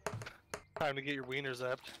 Time to get your wiener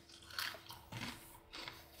zapped.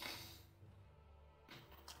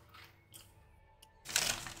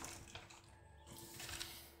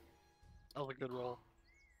 That was a good roll.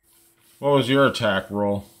 What was your attack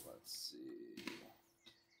roll? Let's see.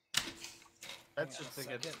 That's Hang on just a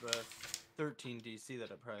against second. the 13 DC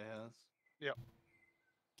that it probably has. Yep.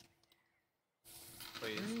 But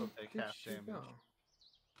you still take half damage.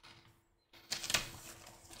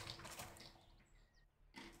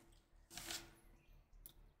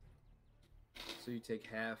 So you take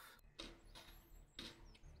half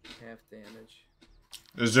damage.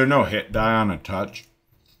 Is there no hit die on a touch?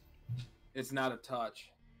 It's not a touch,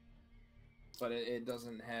 but it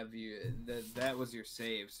doesn't have you. That was your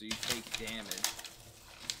save, so you take damage.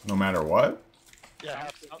 No matter what? Yeah.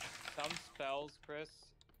 Some spells, Chris,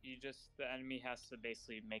 the enemy has to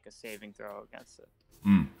basically make a saving throw against it.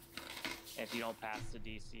 Hmm. If you don't pass the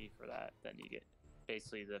DC for that, then you get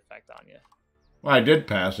basically the effect on you. Well, I did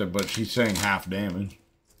pass it, but she's saying half damage.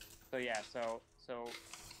 So yeah, so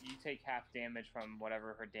you take half damage from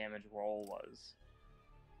whatever her damage roll was.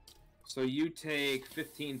 So you take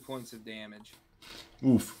 15 points of damage.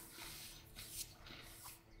 Oof.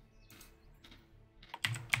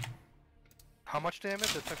 How much damage?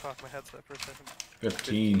 I took off my headset for a second.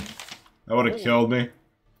 15. That would have killed me.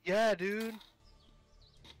 Yeah, dude.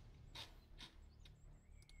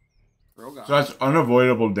 Rhogar. So that's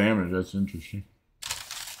unavoidable damage. That's interesting.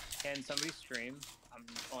 Can somebody stream? I'm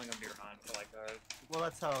only gonna be around for like Well,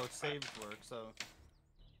 that's how saves work, so.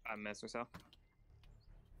 a minute or so.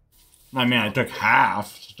 I mean, I took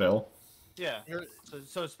half still. Yeah.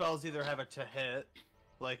 So spells either have a to hit,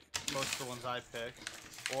 like most of the ones I pick,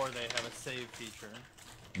 or they have a save feature.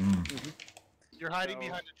 Mm. You're hiding So-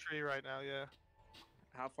 behind a tree right now, yeah.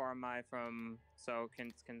 How far am I from? So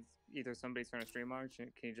can either somebody turn a stream on? Or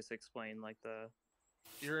can you just explain like the?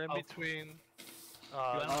 You're in Oh. between.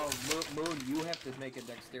 Oh, Moon, you have to make a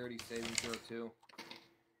dexterity saving throw too.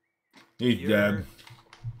 He's dead.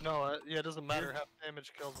 No, yeah, it doesn't matter. Half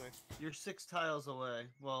damage kills me. You're 6 tiles away.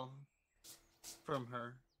 Well, from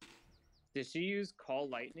her. Did she use call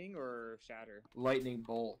lightning or shatter? Lightning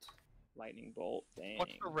bolt, Lightning bolt. Dang.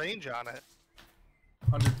 What's the range on it?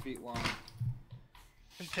 100 feet long,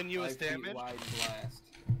 Continuous 5 feet damage? wide blast.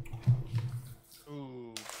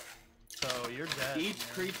 Ooh. So you're dead. Each man.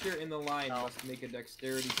 creature in the line No. must make a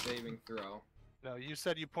dexterity saving throw. No, you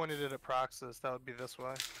said you pointed it at Proxas. That would be this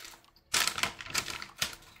way.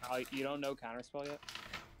 Oh, you don't know counterspell yet?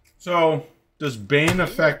 So, does Bane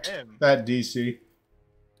affect him. that DC?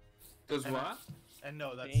 Does And what? And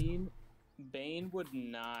no, that's. Bane would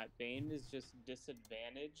not. Bane is just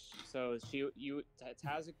disadvantaged. So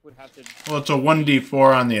Tazgar would have to. Well, it's a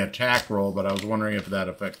 1d4 on the attack roll, but I was wondering if that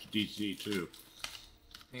affects DC too.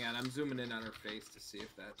 Hang on, I'm zooming in on her face to see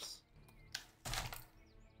if that's.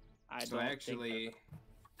 I So don't actually, think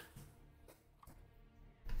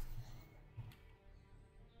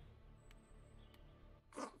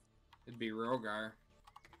it'd be Rhogar.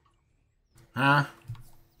 Huh?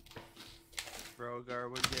 Rhogar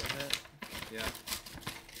would get hit. Yeah.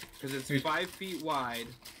 Because it's He's- 5 feet wide,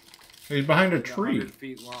 He's behind a and tree. 100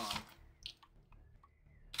 feet long.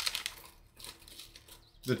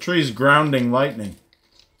 The tree's grounding lightning.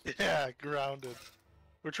 Yeah, grounded.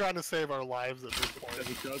 We're trying to save our lives at this Does point.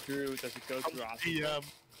 it go through? Does it go through? DM.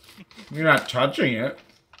 You're not touching it.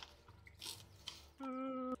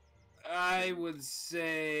 I would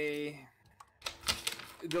say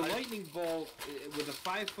the lightning bolt with a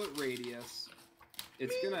 5-foot radius,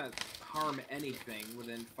 it's gonna harm anything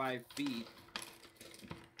within 5 feet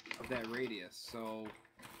of that radius. So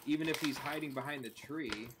even if he's hiding behind the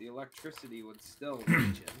tree, the electricity would still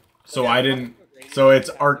reach him. So I didn't. So it's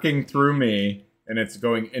arcing through me, and it's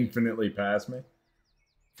going infinitely past me.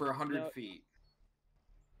 For 100 No. feet.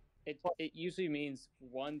 It usually means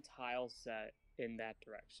one tile set in that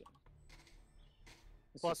direction.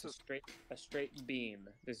 It's Plus just a straight beam.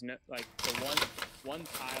 There's no like the one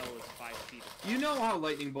tile is 5 feet. You know how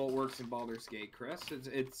lightning bolt works in Baldur's Gate, Chris.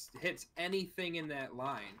 It hits anything in that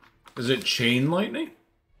line. Is it chain lightning?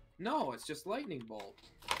 No, it's just lightning bolt.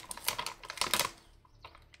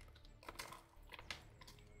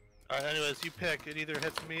 Alright, anyways, you pick. It either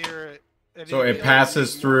hits me or... So it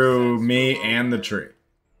passes through me and the tree.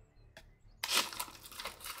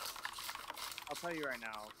 I'll tell you right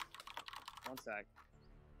now. One sec.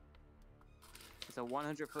 It's a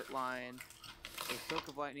 100-foot line. A silk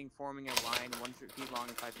of lightning forming a line 100 feet long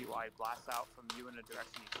and 5 feet wide blasts out from you in a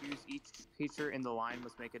direction you choose. Each creature in the line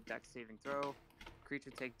must make a dex saving throw.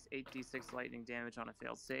 Creature takes 8d6 lightning damage on a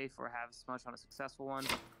failed save, or half as much on a successful one.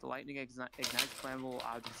 The lightning ignites flammable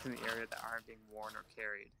objects in the area that aren't being worn or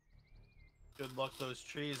carried. Good luck, those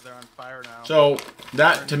trees. They're on fire now. So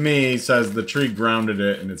that to me says the tree grounded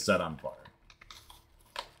it and it's set on fire.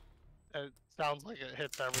 It sounds like it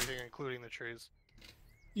hits everything, including the trees.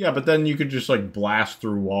 Yeah, but then you could just like blast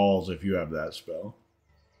through walls if you have that spell.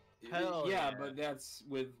 Hell yeah, yeah. but that's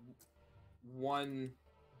with one...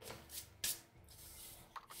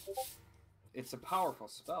 It's a powerful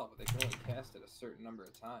spell, but they can only cast it a certain number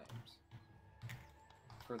of times.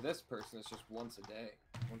 For this person, it's just once a day.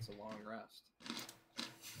 Once a long rest.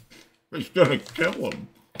 It's gonna kill him.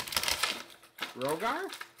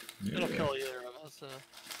 Rhogar? It'll Yeah. kill either of us.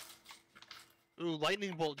 Ooh,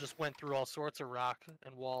 lightning bolt just went through all sorts of rock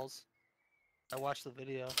and walls. I watched the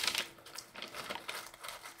video.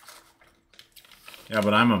 Yeah,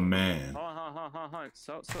 but I'm a man. Hold on.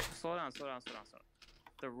 Slow down.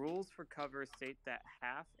 The rules for cover state that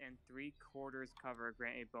half and 3/4 cover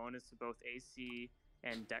grant a bonus to both AC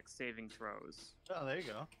and dex saving throws. Oh, there you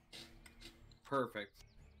go. Perfect.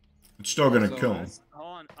 It's still gonna Also, kill him. Hold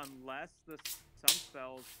on, unless some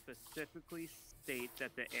spells specifically state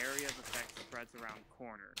that the area of effect spreads around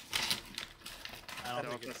corners. I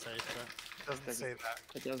don't So think it says that. It doesn't say that.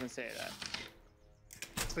 It doesn't say that.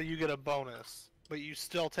 So you get a bonus, but you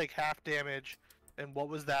still take half damage. And what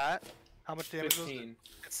was that? How much damage was it? 15.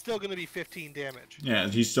 It's still going to be 15 damage. Yeah,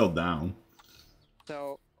 he's still down.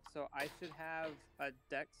 So I should have a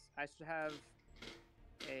dex. I should have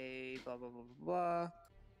a blah blah blah blah.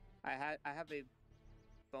 I have a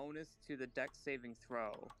bonus to the dex saving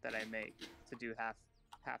throw that I make to do half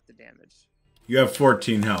the damage. You have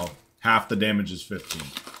 14 health. Half the damage is 15.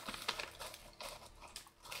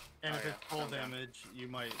 And Oh, if yeah. it's full Okay. damage, you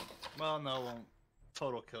might... Well, no, it won't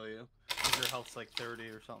total kill you. 'Cause your health's like 30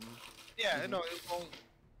 or something. Yeah, no, it won't.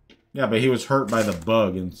 Yeah, but he was hurt by the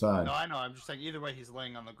bug inside. No, I know. I'm just saying, either way, he's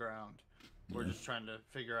laying on the ground. We're just trying to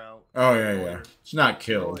figure out... Oh, if yeah, you roll yeah. your- It's not if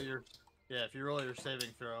you roll killed. your- Yeah, if you roll your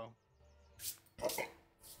saving throw.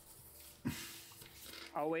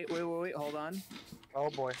 Oh wait, hold on. Oh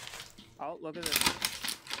boy. Oh, look at this.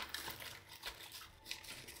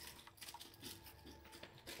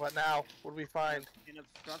 What now? What do we find? An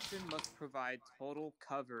obstruction must provide total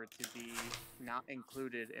cover to be not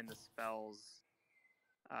included in the spell's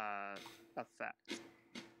effect.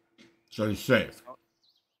 So he's safe.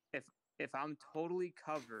 If I'm totally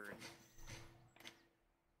covered,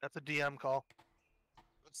 That's a DM call.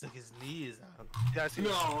 Looks like his knee is out. Yeah, I see.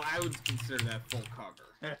 No, I would consider that full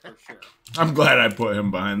cover, for sure. I'm glad I put him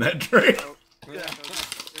behind that tree. so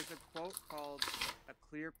there's a quote called "A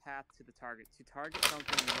clear path to the target." To target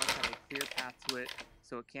something, you must have a clear path to it,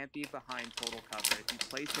 so it can't be behind total cover. If you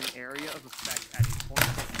place an area of effect at a point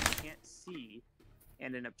that you can't see,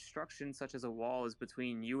 and an obstruction such as a wall is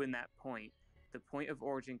between you and that point, the point of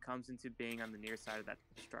origin comes into being on the near side of that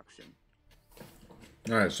obstruction.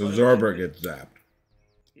 Alright, so Zorbert gets zapped.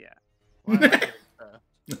 Yeah. Why am I getting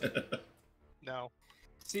that? No.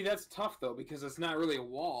 See, that's tough, though, because it's not really a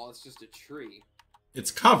wall, it's just a tree. It's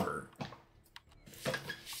cover.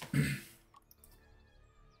 I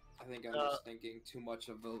think I'm just thinking too much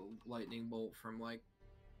of the lightning bolt from, like,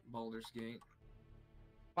 Baldur's Gate.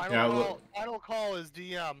 Final call is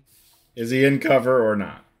DM. Is he in cover or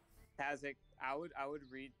not? Tazgar, I would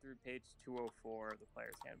read through page 204 of the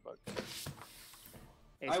player's handbook.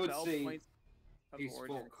 A I would spell say points of he's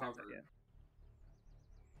origin full extends- covered. yeah.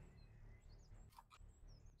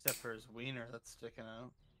 Except for his wiener that's sticking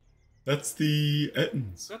out. That's the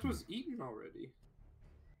Ettins. That was eaten already.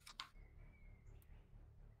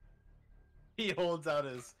 He holds out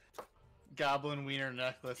his goblin wiener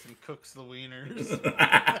necklace and cooks the wieners.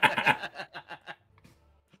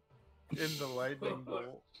 In the lightning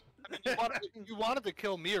bolt. You wanted to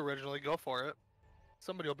kill me originally, go for it.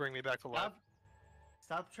 Somebody will bring me back to life.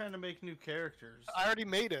 Stop trying to make new characters. I already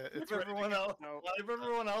made it. It's Give everyone else. No. Give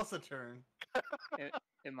everyone else a turn.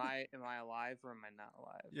 Am I alive or am I not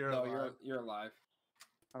alive? You're No, alive. you're alive.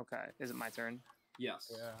 Okay. Is it my turn?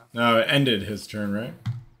 Yes. Yeah. No, it ended his turn, right?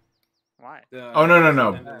 Why? Oh,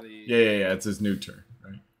 no. Emily- Yeah. It's his new turn,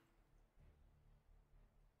 right?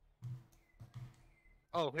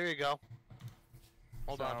 Oh, here you go.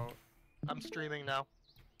 Hold So- on. I'm streaming now.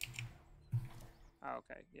 Oh,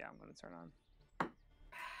 okay. Yeah, I'm gonna turn on.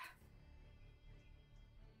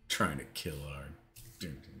 Trying to kill our.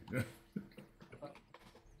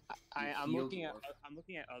 I'm Field looking at dwarf. I'm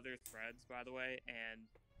looking at other threads, by the way, and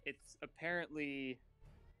it's apparently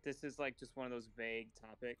this is like just one of those vague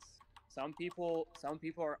topics. Some people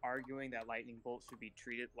are arguing that lightning bolt should be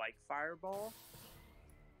treated like fireball,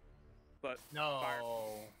 but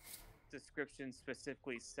No. description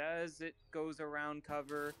specifically says it goes around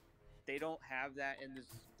cover. They don't have that in the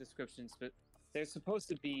description, but they're supposed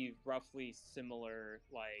to be roughly similar.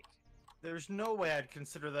 Like, There's no way I'd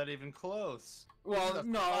consider that even close. This Well, is a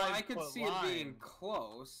no, I could 5-foot see it being line.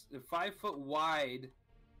 close. The 5-foot wide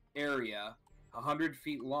area, 100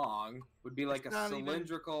 feet long, would be like It's a not even-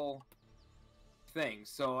 cylindrical thing.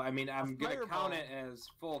 So, I mean, I'm gonna count fireball. it as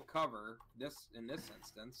full cover. In this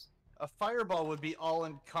instance. A fireball would be all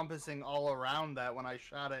encompassing all around that when I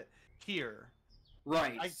shot it here.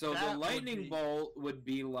 Right. So the that would lightning be- bolt would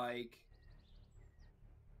be like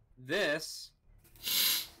this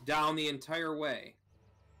down the entire way.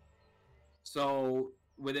 So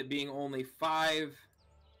with it being only 5.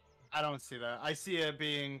 I don't see that. I see it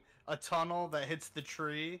being a tunnel that hits the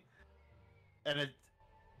tree, and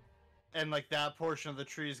like that portion of the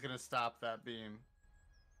tree is gonna stop that beam.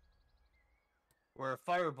 Where a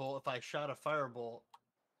firebolt, if I shot a firebolt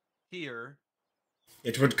here,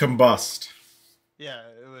 It would combust. yeah,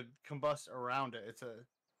 it would combust around it. It's a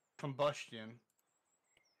combustion.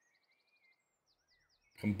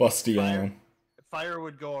 Combustion. Fire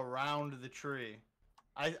would go around the tree.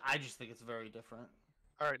 I just think it's very different.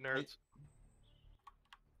 Alright, nerds.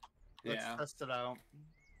 Let's Yeah. test it out.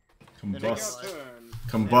 Combust. Your turn.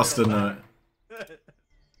 Combustinate.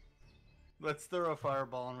 Let's throw a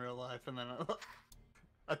fireball in real life and then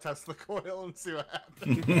I test the coil and see what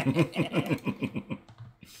happens.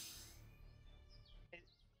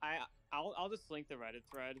 I'll just link the Reddit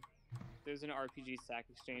thread. There's an RPG stack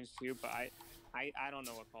exchange too, but I don't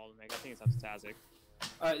know what call to make. I think it's up to Tazgar.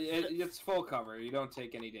 It's full cover. You don't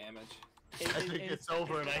take any damage. I think it's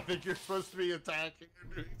over and I think you're supposed to be attacking.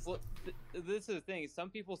 Well, this is the thing. Some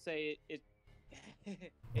people say it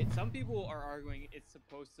some people are arguing it's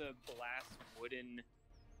supposed to blast wooden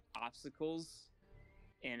obstacles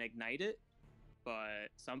and ignite it, but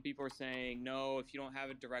some people are saying no, if you don't have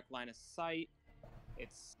a direct line of sight,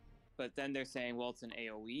 it's. But then they're saying, well, it's an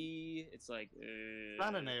AOE. It's like It's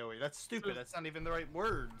not an AoE. That's stupid. That's not even the right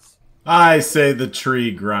words. I say the tree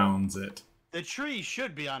grounds it. The tree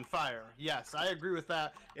should be on fire. Yes, I agree with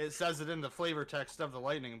that. It says it in the flavor text of the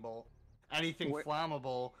lightning bolt. Anything Where-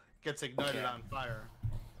 flammable gets ignited Yeah. on fire.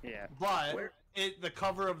 Yeah. But Where- the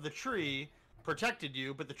cover of the tree protected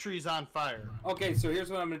you, but the tree's on fire. Okay, so here's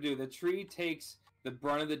what I'm gonna do. The tree takes the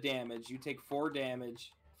brunt of the damage. You take 4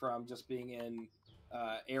 damage from just being in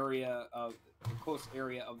the close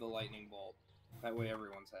area of the lightning bolt. That way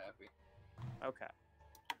everyone's happy. Okay.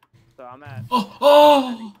 So I'm at.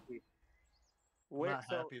 Oh! I'm Where, not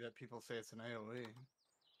so happy that people say it's an AoE.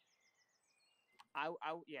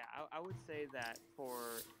 I would say that for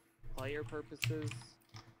player purposes.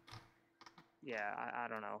 Yeah, I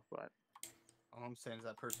don't know, but All I'm saying is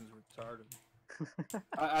that person's retarded.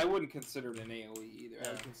 I wouldn't consider it an AoE either. I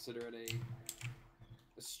would Yeah. consider it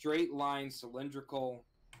a straight line cylindrical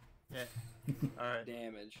Yeah. Alright.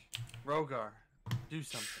 damage. Rhogar, do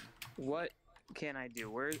something. what can I do?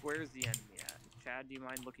 Where's the enemy at? Chad, do you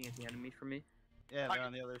mind looking at the enemy for me? Yeah, they're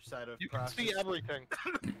on the other side of You can Proxas. see everything.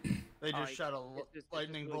 They just Alright, shot a it's just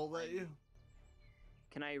lightning really bolt at tiny. you.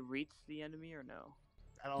 Can I reach the enemy or no?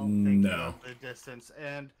 I don't think No. the distance.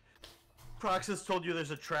 And Proxas told you there's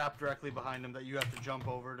a trap directly behind him that you have to jump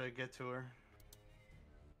over to get to her.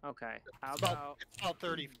 Okay. How It's about, about it's about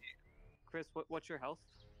 30 feet. Chris? What's your health?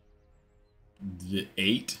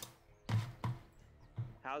 8?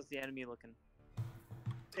 How's the enemy looking?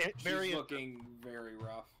 Very She's looking very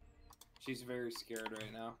rough. She's very scared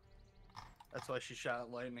right now. That's why she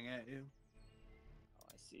shot lightning at you. Oh,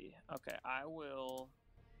 I see. Okay, I will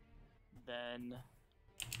then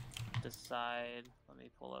decide. Let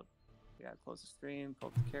me pull up. We got to close the stream. Pull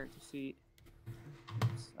up the character sheet.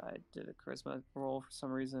 I did a charisma roll for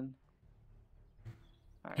some reason.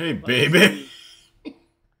 All right, Hey, let's baby. see.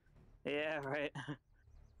 Yeah, right.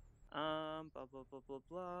 Blah blah blah blah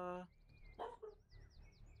blah.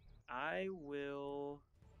 I will.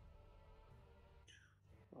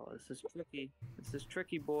 Oh, this is tricky. This is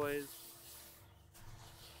tricky, boys.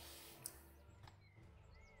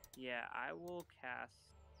 Yeah, I will cast.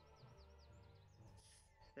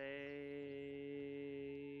 Say.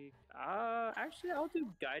 Actually, I'll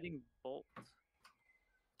do Guiding Bolt.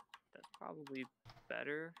 That's probably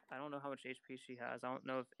better. I don't know how much HP she has. I don't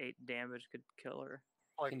know if 8 damage could kill her.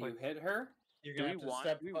 Can you hit her? You're Do gonna we have to want?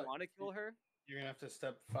 step. Do we want to kill her? You're gonna have to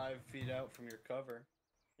step 5 feet out from your cover.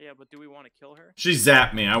 Yeah, but do we want to kill her? She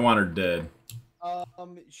zapped me. I want her dead.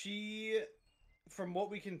 She, from what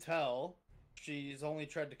we can tell, she's only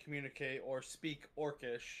tried to communicate or speak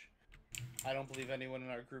Orcish. I don't believe anyone in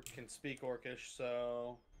our group can speak Orcish,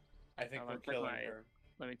 so I think we're killing her.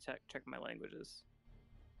 Let me check my languages.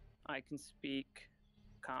 I can speak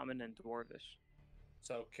Common and Dwarvish.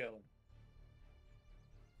 So kill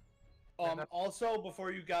her. Also,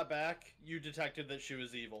 before you got back, you detected that she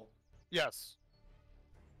was evil. Yes.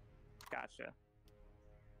 Gotcha.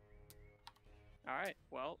 All right.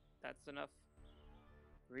 Well, that's enough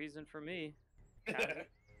reason for me.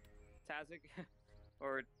 Tazgar,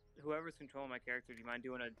 or whoever's controlling my character, do you mind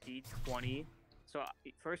doing a D20? So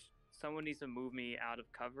first, someone needs to move me out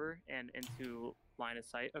of cover and into line of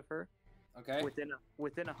sight of her. Okay. Within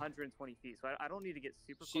 120 feet. So I don't need to get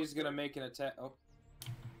super close. She's gonna make an attack. Oh.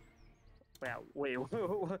 Yeah. Wait.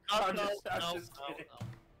 I'm just kidding.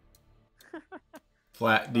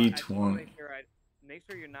 Flat D20. Make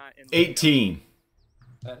sure you're not in. 18.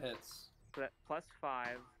 That hits. So that plus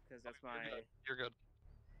 5, because that's my. You're good.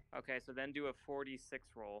 Okay, so then do a 46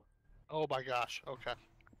 roll. Oh my gosh. Okay.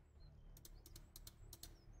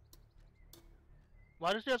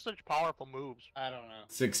 Why does he have such powerful moves? I don't know.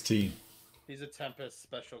 16. He's a Tempest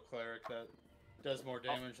special cleric that does more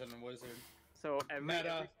damage than a wizard. So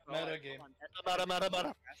Meta game.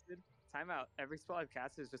 Meta. Time out. Every spell I've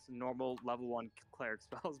casted is just a normal level 1 cleric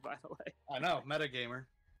spells, by the way. I know, metagamer.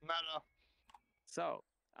 Meta. So.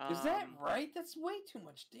 Is that right? That's way too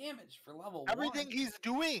much damage for level 1. Everything he's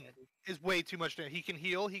doing is way too much damage. He can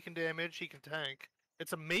heal, he can damage, he can tank.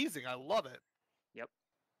 It's amazing. I love it. Yep.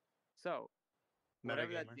 So,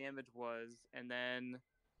 whatever that Metagamer. damage was, and then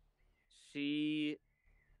the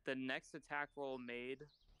next attack roll made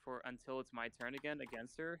for until it's my turn again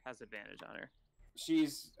against her has advantage on her.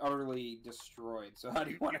 She's utterly destroyed. So how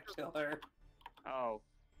do you want to kill her? Oh.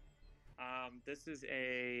 This is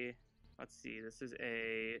a. Let's see. This is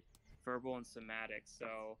a verbal and somatic.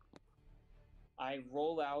 So I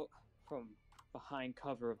roll out from behind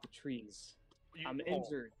cover of the trees. I'm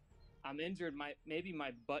injured. Maybe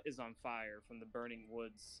my butt is on fire from the burning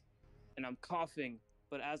woods, and I'm coughing.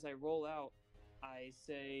 But as I roll out, I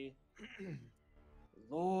say,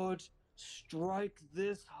 "Lord, strike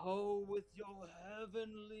this hoe with your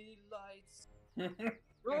heavenly lights.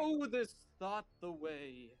 Throw this thought the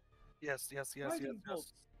way." Yes. Lightning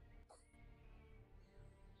bolts.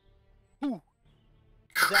 Ooh.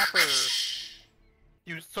 Zapper.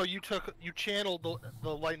 You channeled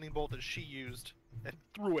the lightning bolt that she used and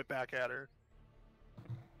threw it back at her.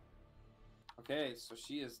 Okay, so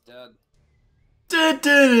she is dead. So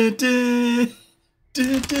everyone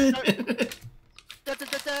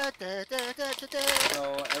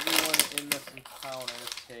in this encounter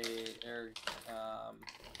take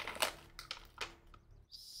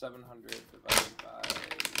 700 divided by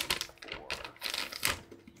 4.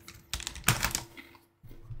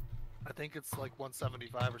 I think it's like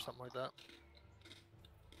 175 or something like that.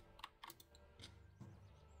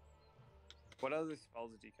 What other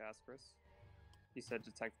spells did you cast, Chris? You said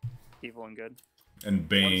detect evil and good. And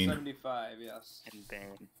Bane. 175, yes. And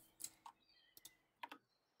Bane.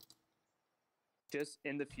 Just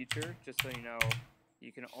in the future, just so you know,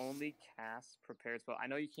 you can only cast prepared spell. I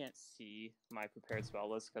know you can't see my prepared spell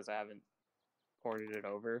list because I haven't ported it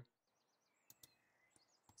over.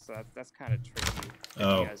 So that's kind of tricky.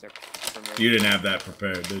 Oh. You guys are familiar. You didn't have that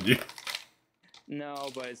prepared, did you? No,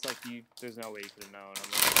 but it's like there's no way you could have known.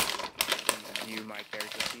 I'm gonna view my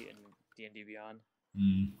character sheet in D&D Beyond.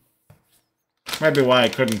 Might be why I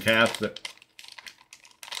couldn't cast it.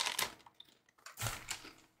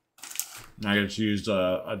 I just used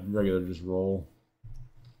a regular just roll.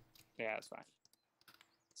 Yeah, it's fine.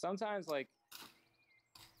 Sometimes, like,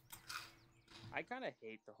 I kind of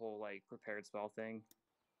hate the whole like prepared spell thing.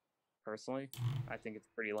 Personally, I think it's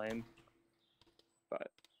pretty lame. But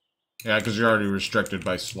Yeah, because you're already restricted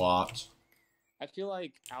by slots. I feel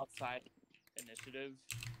like outside initiative,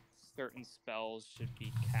 certain spells should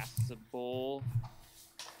be castable.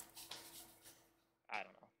 I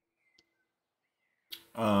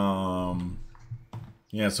don't know.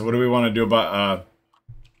 Yeah, so what do we want to do about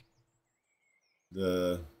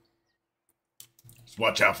just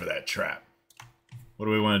watch out for that trap. What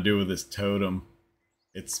do we want to do with this totem?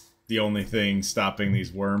 It's the only thing stopping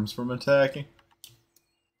these worms from attacking.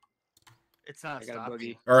 It's not I got a stopping.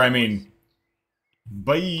 boogie. Or I mean,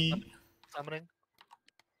 bye. Summoning.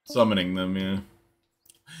 Summoning them, yeah.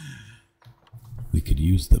 We could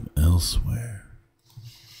use them elsewhere.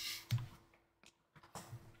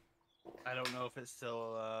 I don't know if it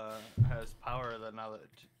still has power now that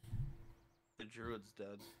the druid's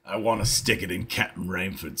dead. I want to stick it in Captain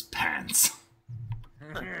Rainford's pants.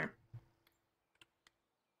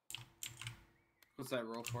 What's that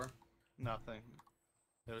roll for? Nothing.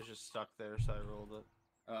 It was just stuck there, so I rolled it.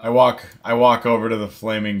 I walk over to the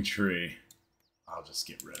flaming tree. I'll just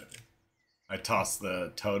get rid of it. I toss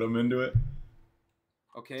the totem into it.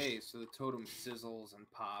 Okay, so the totem sizzles and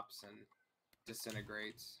pops and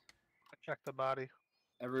disintegrates. I check the body.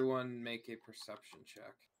 Everyone make a perception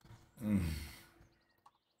check.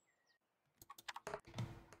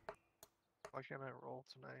 Why can't I roll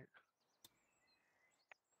tonight?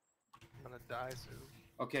 I'm gonna die soon.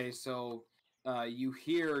 Okay, so you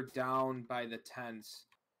hear down by the tents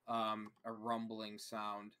a rumbling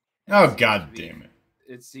sound. Oh, god damn it.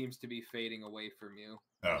 It seems to be fading away from you.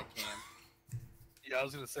 Oh. The camp. Yeah, I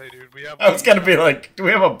was gonna say, dude, we have. I was gonna be like, do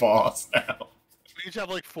we have a boss now? We each have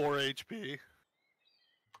like 4 HP.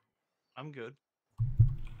 I'm good.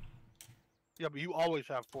 Yeah, but you always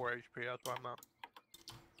have 4 HP. That's what I'm at.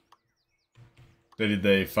 Did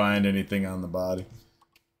they find anything on the body?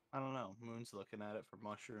 I don't know. Moon's looking at it for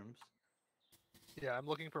mushrooms. Yeah, I'm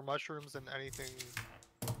looking for mushrooms and anything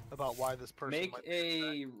about why this person. Make might be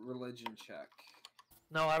a attacked. religion check.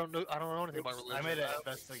 No, I don't know. I don't know anything about religion. I made an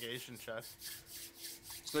investigation check.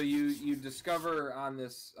 So you discover on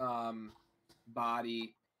this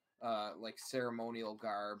body like ceremonial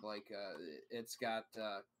garb, like it's got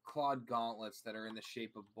clawed gauntlets that are in the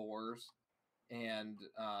shape of boars, and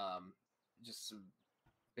just some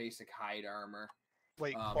basic hide armor.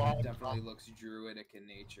 Wait, It definitely looks druidic in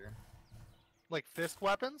nature. like fist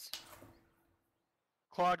weapons?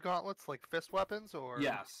 Clawed gauntlets, like fist weapons, or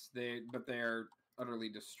Yes, but they are utterly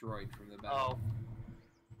destroyed from the battle.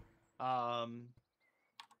 Oh,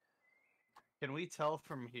 Can we tell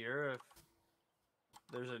from here if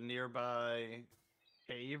there's a nearby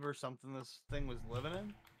cave or something this thing was living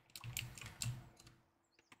in?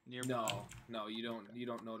 Nearby? No, you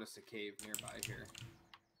don't notice a cave nearby here.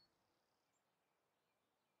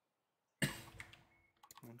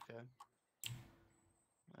 Okay.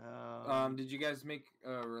 Did you guys make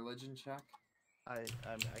a religion check? I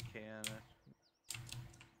can.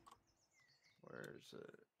 Where is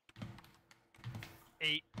it?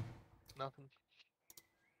 8. Nothing.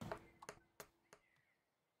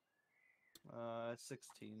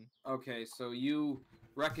 16. Okay, so you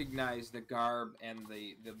recognize the garb and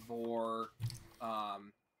the boar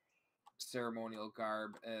ceremonial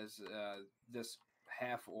garb as this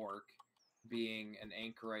half orc being an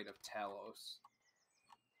anchorite of Talos.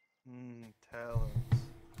 Talos.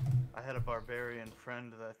 I had a barbarian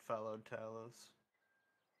friend that followed Talos.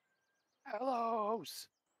 Hellos.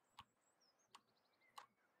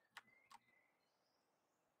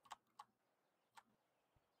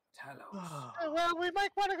 Talos. Well, we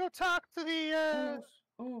might want to go talk to the.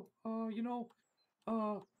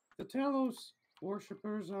 The Talos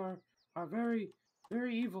worshippers are very,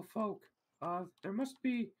 very evil folk. There must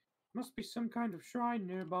be some kind of shrine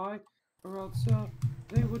nearby, or else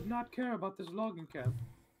they would not care about this logging camp.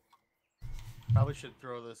 Probably should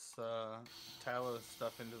throw this Talos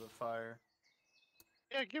stuff into the fire.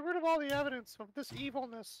 Yeah, get rid of all the evidence of this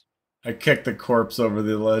evilness. I kicked the corpse over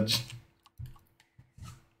the ledge.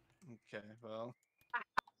 Okay, well.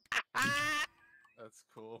 That's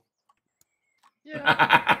cool.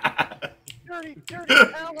 Yeah. dirty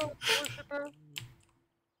Talos worshipper.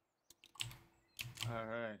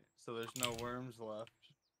 Alright, so there's no worms left.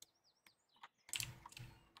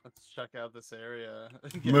 Let's check out this area.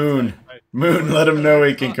 Moon, let him know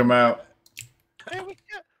he can come out. Hey, we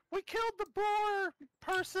killed the boar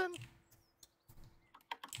person.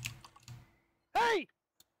 Hey!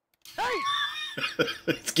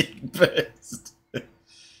 It's getting pissed.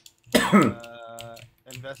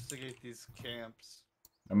 Investigate these camps.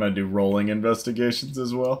 I'm gonna do rolling investigations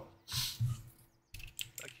as well.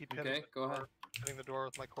 keep Okay, hitting go ahead. hitting the door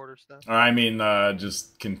with my quarterstaff. I mean,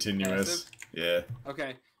 just continuous. Passive? Yeah.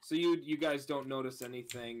 Okay, so you guys don't notice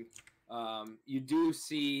anything. You do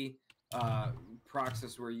see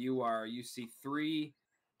Proxas where you are. You see 3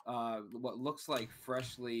 what looks like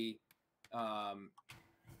freshly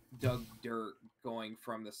dug dirt going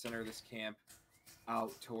from the center of this camp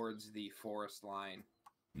out towards the forest line.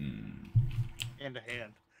 And a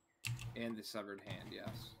hand. And the severed hand,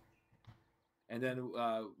 yes. And then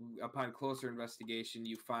upon closer investigation,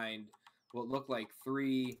 you find what look like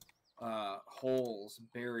 3 holes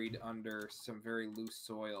buried under some very loose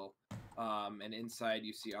soil. And inside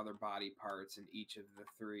you see other body parts in each of the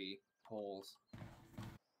 3 holes.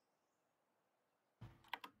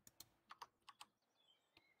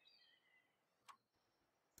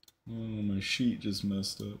 Oh, my sheet just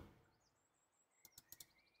messed up.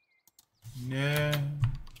 Yeah.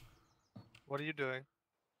 What are you doing?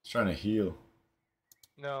 It's trying to heal.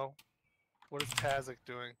 No. What is Tazgar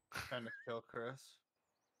doing? Trying to kill Chris.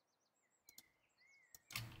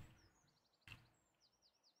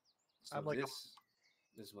 So I'm like a-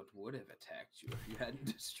 this is what would have attacked you if you hadn't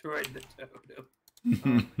destroyed the totem.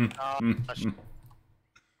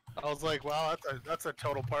 I was like, wow, that's a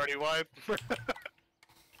total party wipe.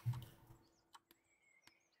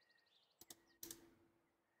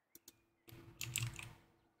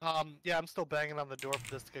 Yeah, I'm still banging on the door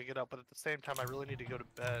for this to get up, but at the same time, I really need to go to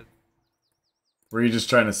bed. Were you just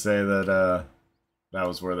trying to say that that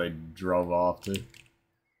was where they drove off to?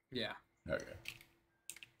 Yeah. Okay.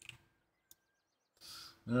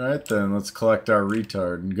 Alright then, let's collect our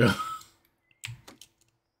retard and go.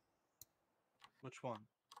 Which one?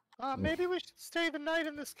 Maybe we should stay the night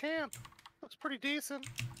in this camp. Looks pretty decent.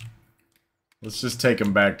 Let's just take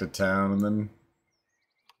him back to town and then...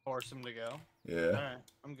 Force him to go. Yeah. Alright,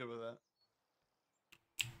 I'm good with that.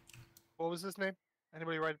 What was his name?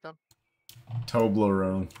 Anybody write it down?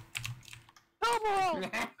 Toblerone.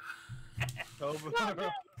 Toblerone! Toblerone.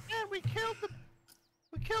 Man, we killed the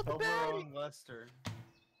baddie! Toblerone Lester.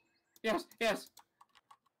 Yes, yes.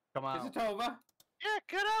 Come Is on. it Tova? Yeah,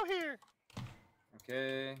 get out here!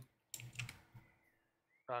 Okay.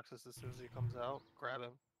 Proxas, as soon as he comes out, grab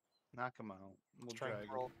him. Knock him out. We'll Try drag and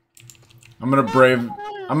him. roll. I'm gonna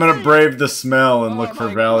brave the smell and look for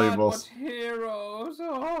my valuables. God, what heroes!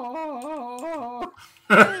 Oh.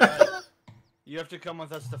 You have to come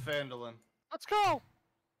with us to Phandalin. Let's go!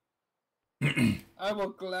 I will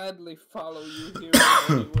gladly follow you here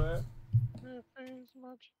anywhere.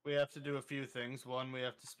 We have to do a few things. 1, we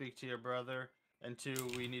have to speak to your brother. And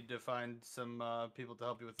 2, we need to find some people to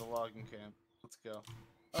help you with the logging camp. Let's go.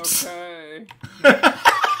 Okay.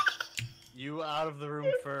 You out of the room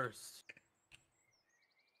first.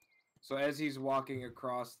 So as he's walking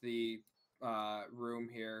across the room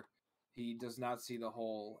here, he does not see the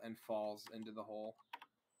hole and falls into the hole.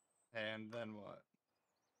 And then what?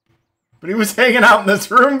 But he was hanging out in this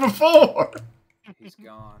room before! He's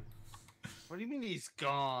gone. What do you mean he's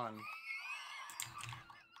gone?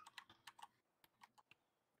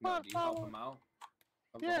 No, do you help him out?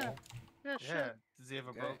 Of the Yeah. hole? Yeah, Yeah. sure. Does he have a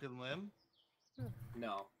Okay. broken limb?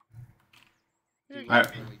 No. Yeah, He I-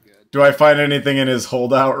 was really good. Do I find anything in his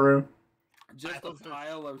holdout room? Just a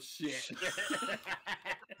pile of shit.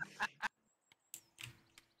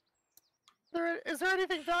 Is there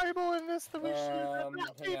anything valuable in this that we should Hang leave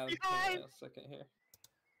on behind? a second here.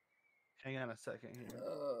 Hang on a second here.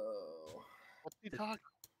 Oh. What's he talking?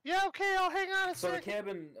 Yeah, okay, I'll hang on a So the second.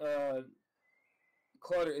 cabin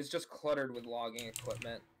is just cluttered with logging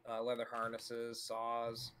equipment, leather harnesses,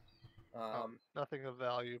 saws. Nothing of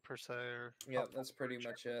value per se, or Yeah, that's pretty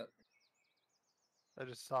much it. I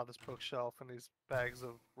just saw this bookshelf and these bags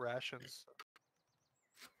of rations.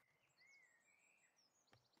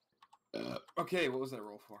 Okay, what was that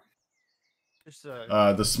roll for? Just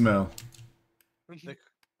The smell.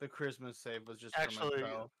 the Christmas save was just Actually, for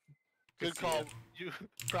myself. Good see call. it. You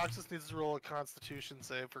Proxas needs to roll a Constitution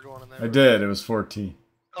save for going in there. I did, it was 14.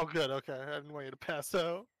 Oh, good. Okay, I didn't want you to pass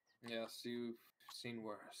out. Yes, you've seen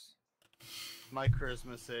worse. My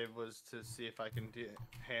Christmas save was to see if I can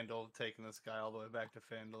handle taking this guy all the way back to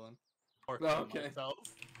Phandalin. Or kill Okay. myself.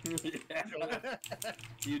 Yeah,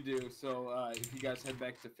 you do. So if you guys head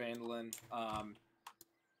back to Phandalin,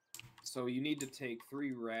 so you need to take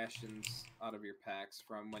 3 rations out of your packs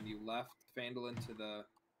from when you left Phandalin to the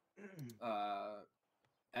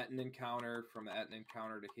Etten encounter, from the Etten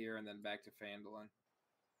encounter to here, and then back to Phandalin.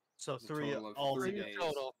 So It's a 3 total of all 3 together. days.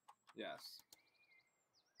 Total. Yes.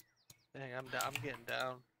 Dang, I'm down. I'm getting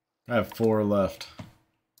down. I have 4 left.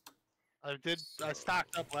 I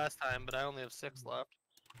stocked up last time, but I only have 6 left.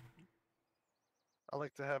 I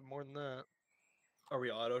like to have more than that. Are we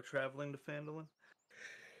auto-traveling to Phandalin?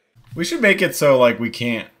 We should make it so like we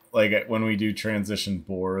can't like when we do transition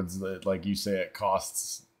boards that like you say it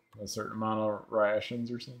costs a certain amount of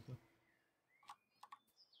rations or something.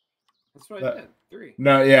 That's what I did. 3.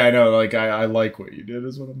 No, yeah, I know. Like I like what you did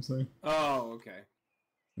is what I'm saying. Oh, okay.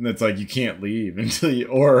 And it's like you can't leave until you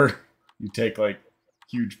or you take like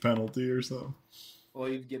huge penalty or something. Well,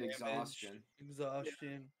 you'd get Damage, exhaustion.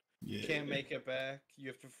 Exhaustion. Yeah. Can't make it back. You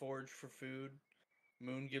have to forage for food.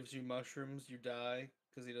 Moon gives you mushrooms. You die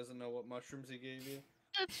because he doesn't know what mushrooms he gave you.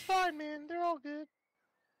 It's fine, man. They're all good.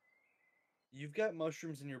 You've got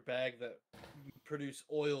mushrooms in your bag that produce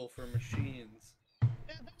oil for machines.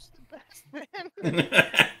 Yeah, that's the best,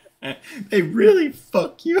 man. They really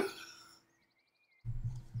fuck you.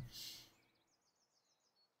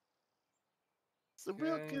 Some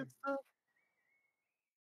real Okay. good stuff.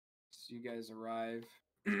 So you guys arrive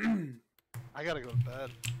I gotta go to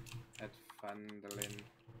bed. at Phandalin.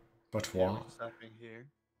 But Yeah, what? we're just stopping here.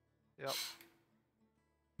 Yep.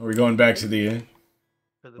 Are we going back to the inn?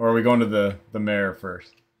 For the Or are we going to the mayor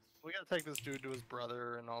first? We gotta take this dude to his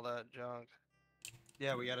brother and all that junk.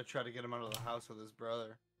 Yeah, we gotta try to get him out of the house with his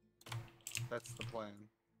brother. That's the plan.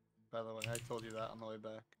 By the way, I told you that on the way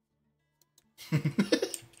back.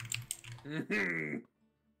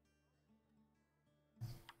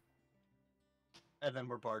 And then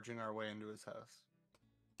we're barging our way into his house.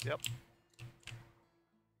 Yep.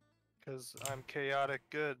 Because I'm chaotic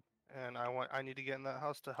good, and I need to get in that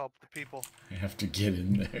house to help the people. I have to get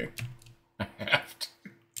in there. I have to.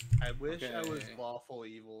 I wish I was Okay. lawful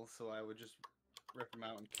evil, so I would just rip him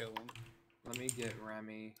out and kill him. Let me get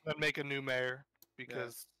Remy. Then make a new mayor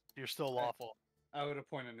because you're still lawful, I would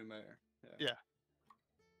appoint a new mayor. Yeah.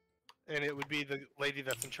 and it would be the lady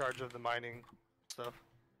that's in charge of the mining stuff.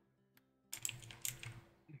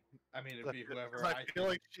 I mean, it'd be whoever I feel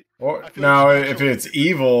like she, Or I feel now, like if it's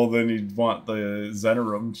evil, then you'd want the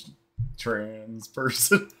Zenerum trans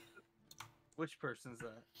person. Which person's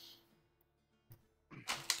that?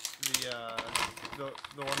 The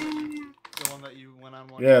one that you went on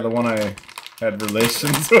one. Yeah, the one I had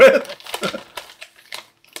relations with.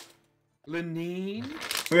 Lenine?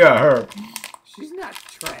 Yeah, her. She's not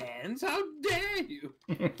trans. How dare you?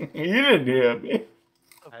 You didn't hear me.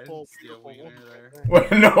 I didn't see a wiener there.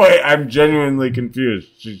 Wait, no, wait, I'm genuinely confused.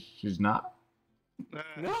 She's not?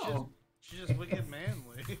 No. She's just wicked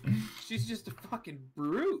manly. She's just a fucking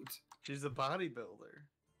brute. She's a bodybuilder.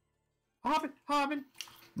 Hobbin.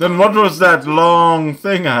 Then what was that long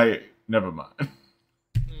thing I... Never mind.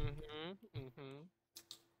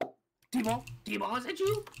 Timo, is it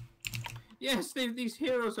you? Yes, these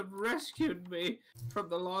heroes have rescued me from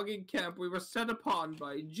the logging camp we were set upon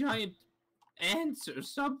by giant ants or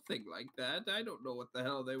something like that. I don't know what the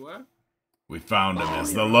hell they were. We found him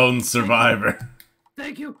as the lone survivor.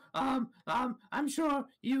 Thank you. I'm sure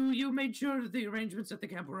you made sure that the arrangements at the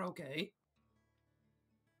camp were okay.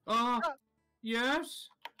 Yes?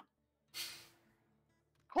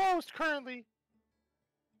 Closed currently.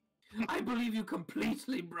 I believe you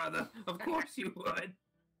completely, brother. Of course you would.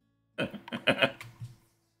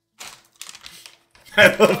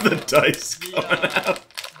 I love the dice going out.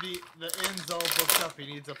 The inn's all booked up. He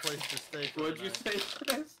needs a place to stay. For What'd the you night. say,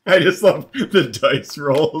 Chris? I just love the dice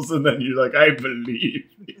rolls, and then you're like, I believe.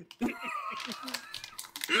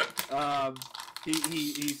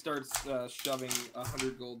 He starts shoving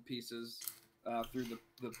 100 gold pieces through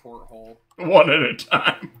the porthole. One at a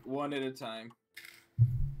time. One at a time.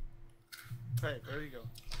 Hey, there you go.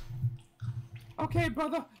 Okay,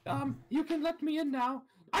 brother. You can let me in now.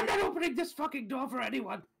 I'm not opening this fucking door for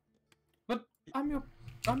anyone. But I'm your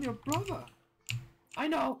brother. I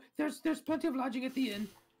know. There's plenty of lodging at the inn.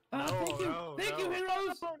 Thank you. Thank you,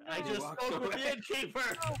 heroes. I just spoke with the innkeeper.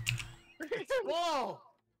 It's full.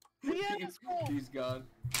 The inn is full. He's gone.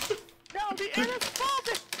 No, the inn is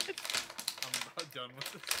full. I'm about done with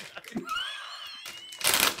this guy.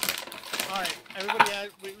 Alright, everybody had,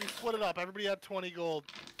 we split it up. Everybody had 20 gold.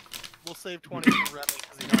 We'll save 20 for Remy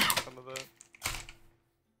because he got some of it.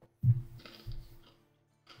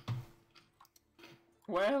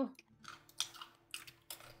 Well,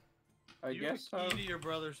 I You guess so. key to your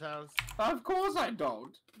brother's house. Of course I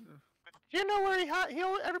don't. You know where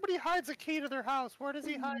everybody hides a key to their house. Where does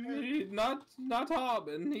he hide it? Not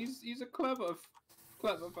Harbin. He's a clever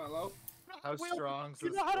fellow. How strong's do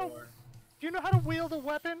you this know how to- door? Do you know how to wield a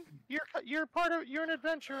weapon? You're an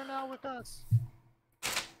adventurer now with us.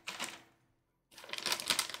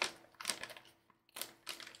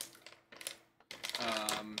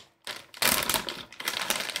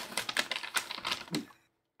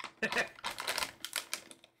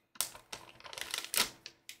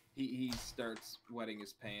 He starts wetting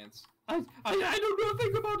his pants. I don't know a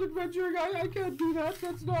thing about adventuring. I can't do that.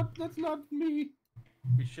 That's not me.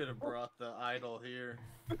 We should have brought the idol here.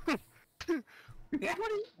 What are you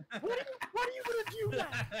gonna do now?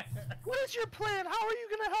 What is your plan? How are you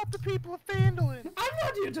gonna help the people of Phandalin? I'm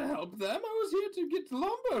not here to help them. I was here to get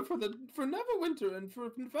lumber for Neverwinter and for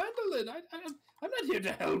Phandalin. I'm not here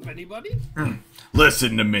to help anybody.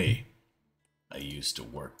 Listen to me. I used to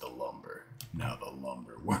work the lumber. Now the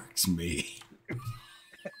lumber works me.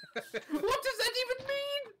 What does that even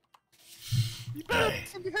mean? You better Hey.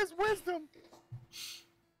 listen to his wisdom.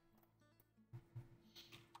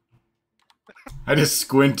 I just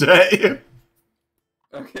squint at you.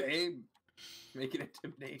 Okay, make an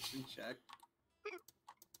intimidation check.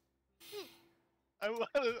 I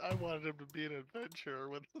wanted him to be an adventurer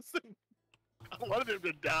with us. I wanted him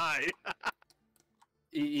to die.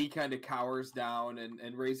 He kind of cowers down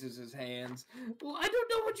and raises his hands. Well, I don't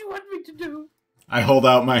know what you want me to do. I hold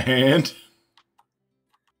out my hand.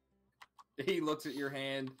 He looks at your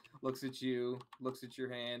hand, looks at you, looks at your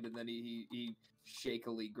hand, and then he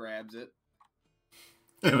shakily grabs it.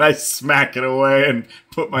 And I smack it away and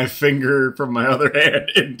put my finger from my other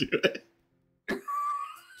hand into it.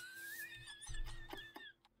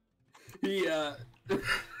 He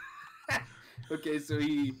okay, so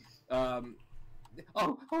he oh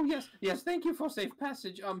yes, thank you for safe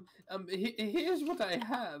passage. Here's what I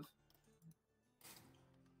have.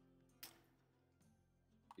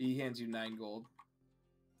 He hands you 9 gold.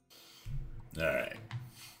 All right.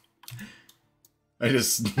 I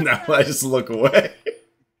just look away.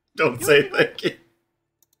 Don't say thank you.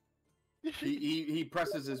 He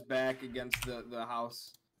presses his back against the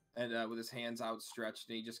house and with his hands outstretched,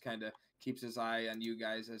 and he just kind of keeps his eye on you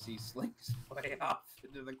guys as he slinks way off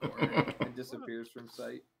into the corner and disappears from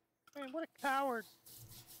sight. Man, what a coward.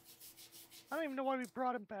 I don't even know why we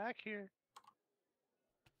brought him back here.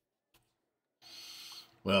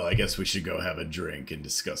 Well, I guess we should go have a drink and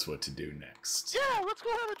discuss what to do next. Yeah, let's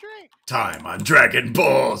go have a drink. Time on Dragon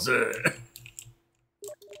Ball Z.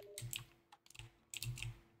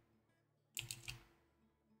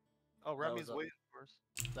 Oh, Remy's was a- waiting for us.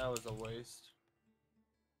 That was a waste.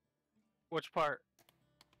 Which part?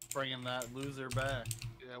 Bringing that loser back.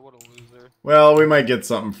 Yeah, what a loser. Well, we might get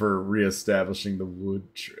something for reestablishing the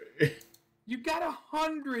wood trade. You got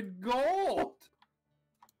 100 gold.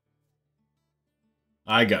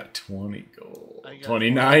 I got 20 gold. I got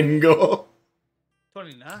 29 gold.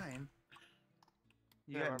 29?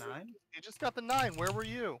 You Yeah, got 9? You just got the 9. Where were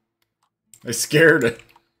you? I scared it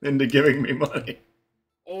into giving me money.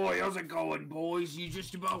 Oi, how's it going, boys? You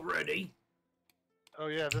just about ready? Oh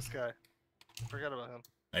yeah, this guy. I forgot about him.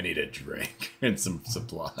 I need a drink and some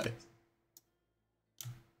supplies.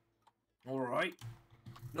 All right.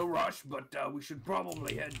 No rush, but we should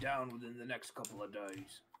probably head down within the next couple of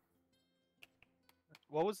days.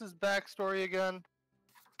 What was his backstory again?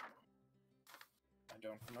 I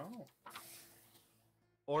don't know.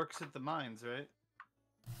 Orcs at the mines, right?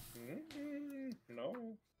 No.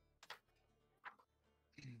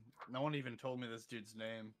 No one even told me this dude's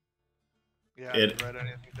name. Yeah, It- I didn't write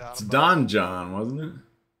anything down. It's about Don John, wasn't it?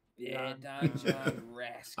 Yeah, Don John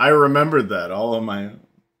Rask. I remembered that all on my own.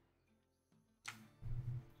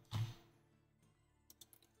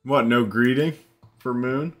 What, no greeting for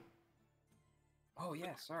Moon? Oh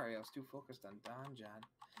yeah, sorry, I was too focused on Don John.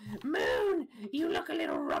 Moon, you look a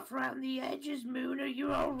little rough around the edges, Moon. Are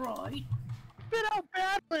you all right? Been out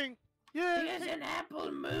battling. Yeah, Here's an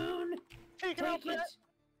apple, Moon. taking out Take it.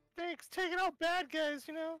 thanks, taking out bad guys.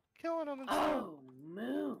 You know, killing them and stuff. Oh,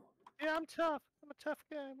 Moon. Yeah, I'm tough. I'm a tough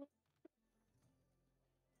guy.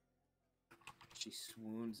 She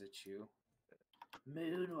swoons at you.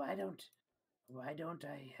 Moon, why don't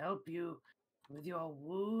I help you with your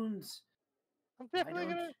wounds? I'm definitely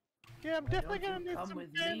don't- gonna. Yeah, I'm Why definitely don't gonna you need come some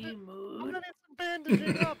with me, bandage. I'm Moon? gonna need some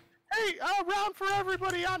bandaging up. Hey, I'll round for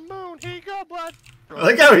everybody on Moon. Here you go, bud. I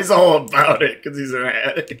like how he's all about it because he's an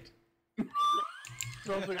addict. He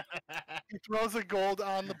throws a gold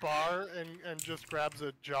on the bar and just grabs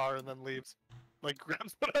a jar and then leaves. Like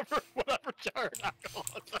grabs whatever jar of alcohol.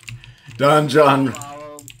 Don John.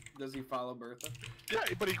 Does he follow Bertha? Yeah,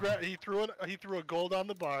 but he threw a gold on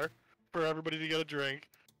the bar for everybody to get a drink,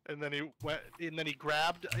 and then he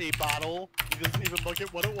grabbed a bottle. He doesn't even look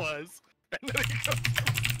at what it was, and then he goes upstairs.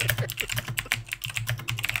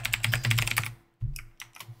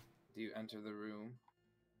 Do you enter the room?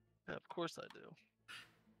 Yeah, of course I do.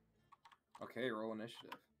 Okay, roll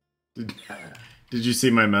initiative. Did you see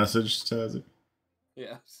my message, Tazgar?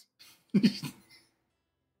 Yes.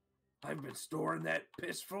 I've been storing that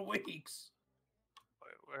piss for weeks.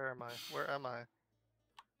 Wait, where am I?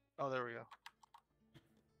 Oh, there we go.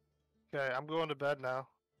 Okay, I'm going to bed now.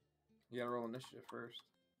 You gotta roll initiative first.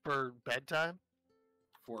 For bedtime?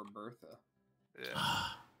 For Bertha. Yeah.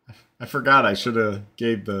 I forgot I should have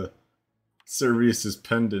gave the Servius's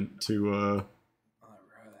pendant to Alright.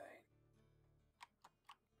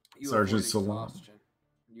 Sergeant avoid Salon. exhaustion.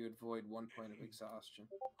 You avoid 1 point of exhaustion.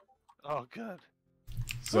 Oh, good.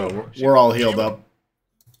 So we're all healed up.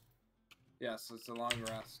 Yes, it's a long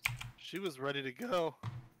rest. She was ready to go.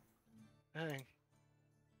 Dang.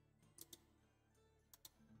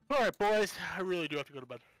 Alright, boys. I really do have to go to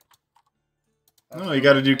bed. No, you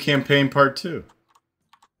got to do campaign part 2.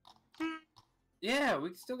 Yeah,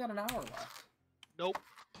 we still got an hour left. Nope.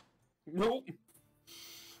 Nope.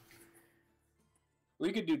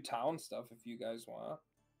 We could do town stuff if you guys want.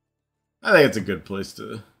 I think it's a good place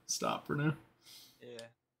to stop for now. Yeah.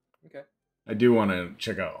 Okay. I do want to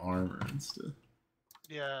check out armor and stuff.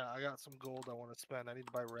 Yeah, I got some gold I want to spend. I need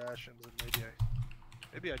to buy rations, and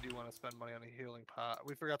maybe I do want to spend money on a healing pot.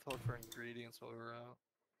 We forgot to look for ingredients while we were out.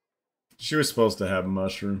 She was supposed to have a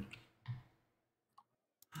mushroom.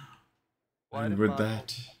 Why And did with my-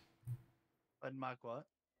 that, Red mark what?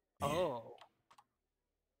 Oh.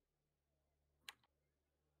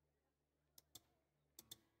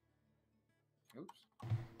 Oops.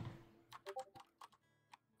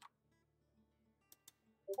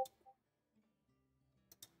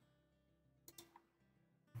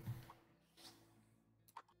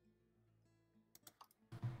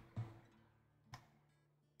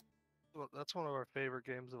 Well, that's one of our favorite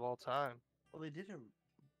games of all time. Well, they did a.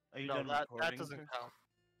 Are you No, done that recording? doesn't Chris? count.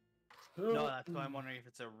 No, that's why I'm wondering if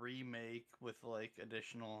it's a remake with like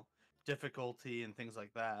additional difficulty and things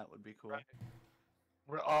like that would be cool.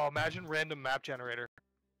 Right. Oh, imagine random map generator.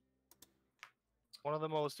 One of the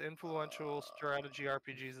most influential strategy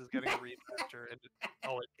RPGs is getting a remaster. And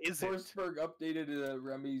oh, it isn't. Horseberg updated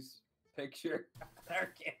Remy's picture on our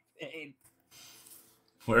campaign.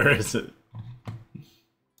 where is it?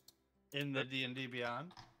 In the D&D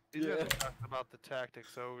Beyond. He's Yeah. gonna talk about the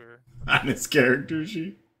tactics ogre. On his character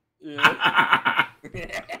sheet. Yeah.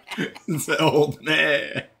 It's an old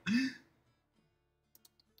man.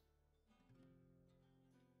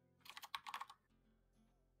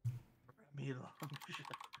 Remy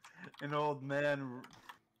Longshot. An old man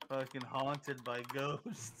fucking haunted by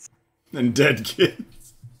ghosts. And dead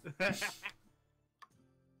kids.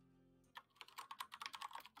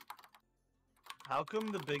 How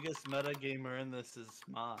come the biggest metagamer in this is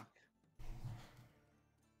Mock?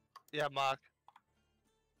 Yeah, Mock.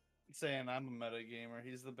 Saying I'm a metagamer,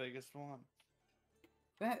 he's the biggest one.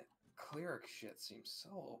 That cleric shit seems so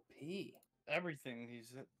OP. Everything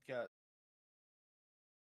he's got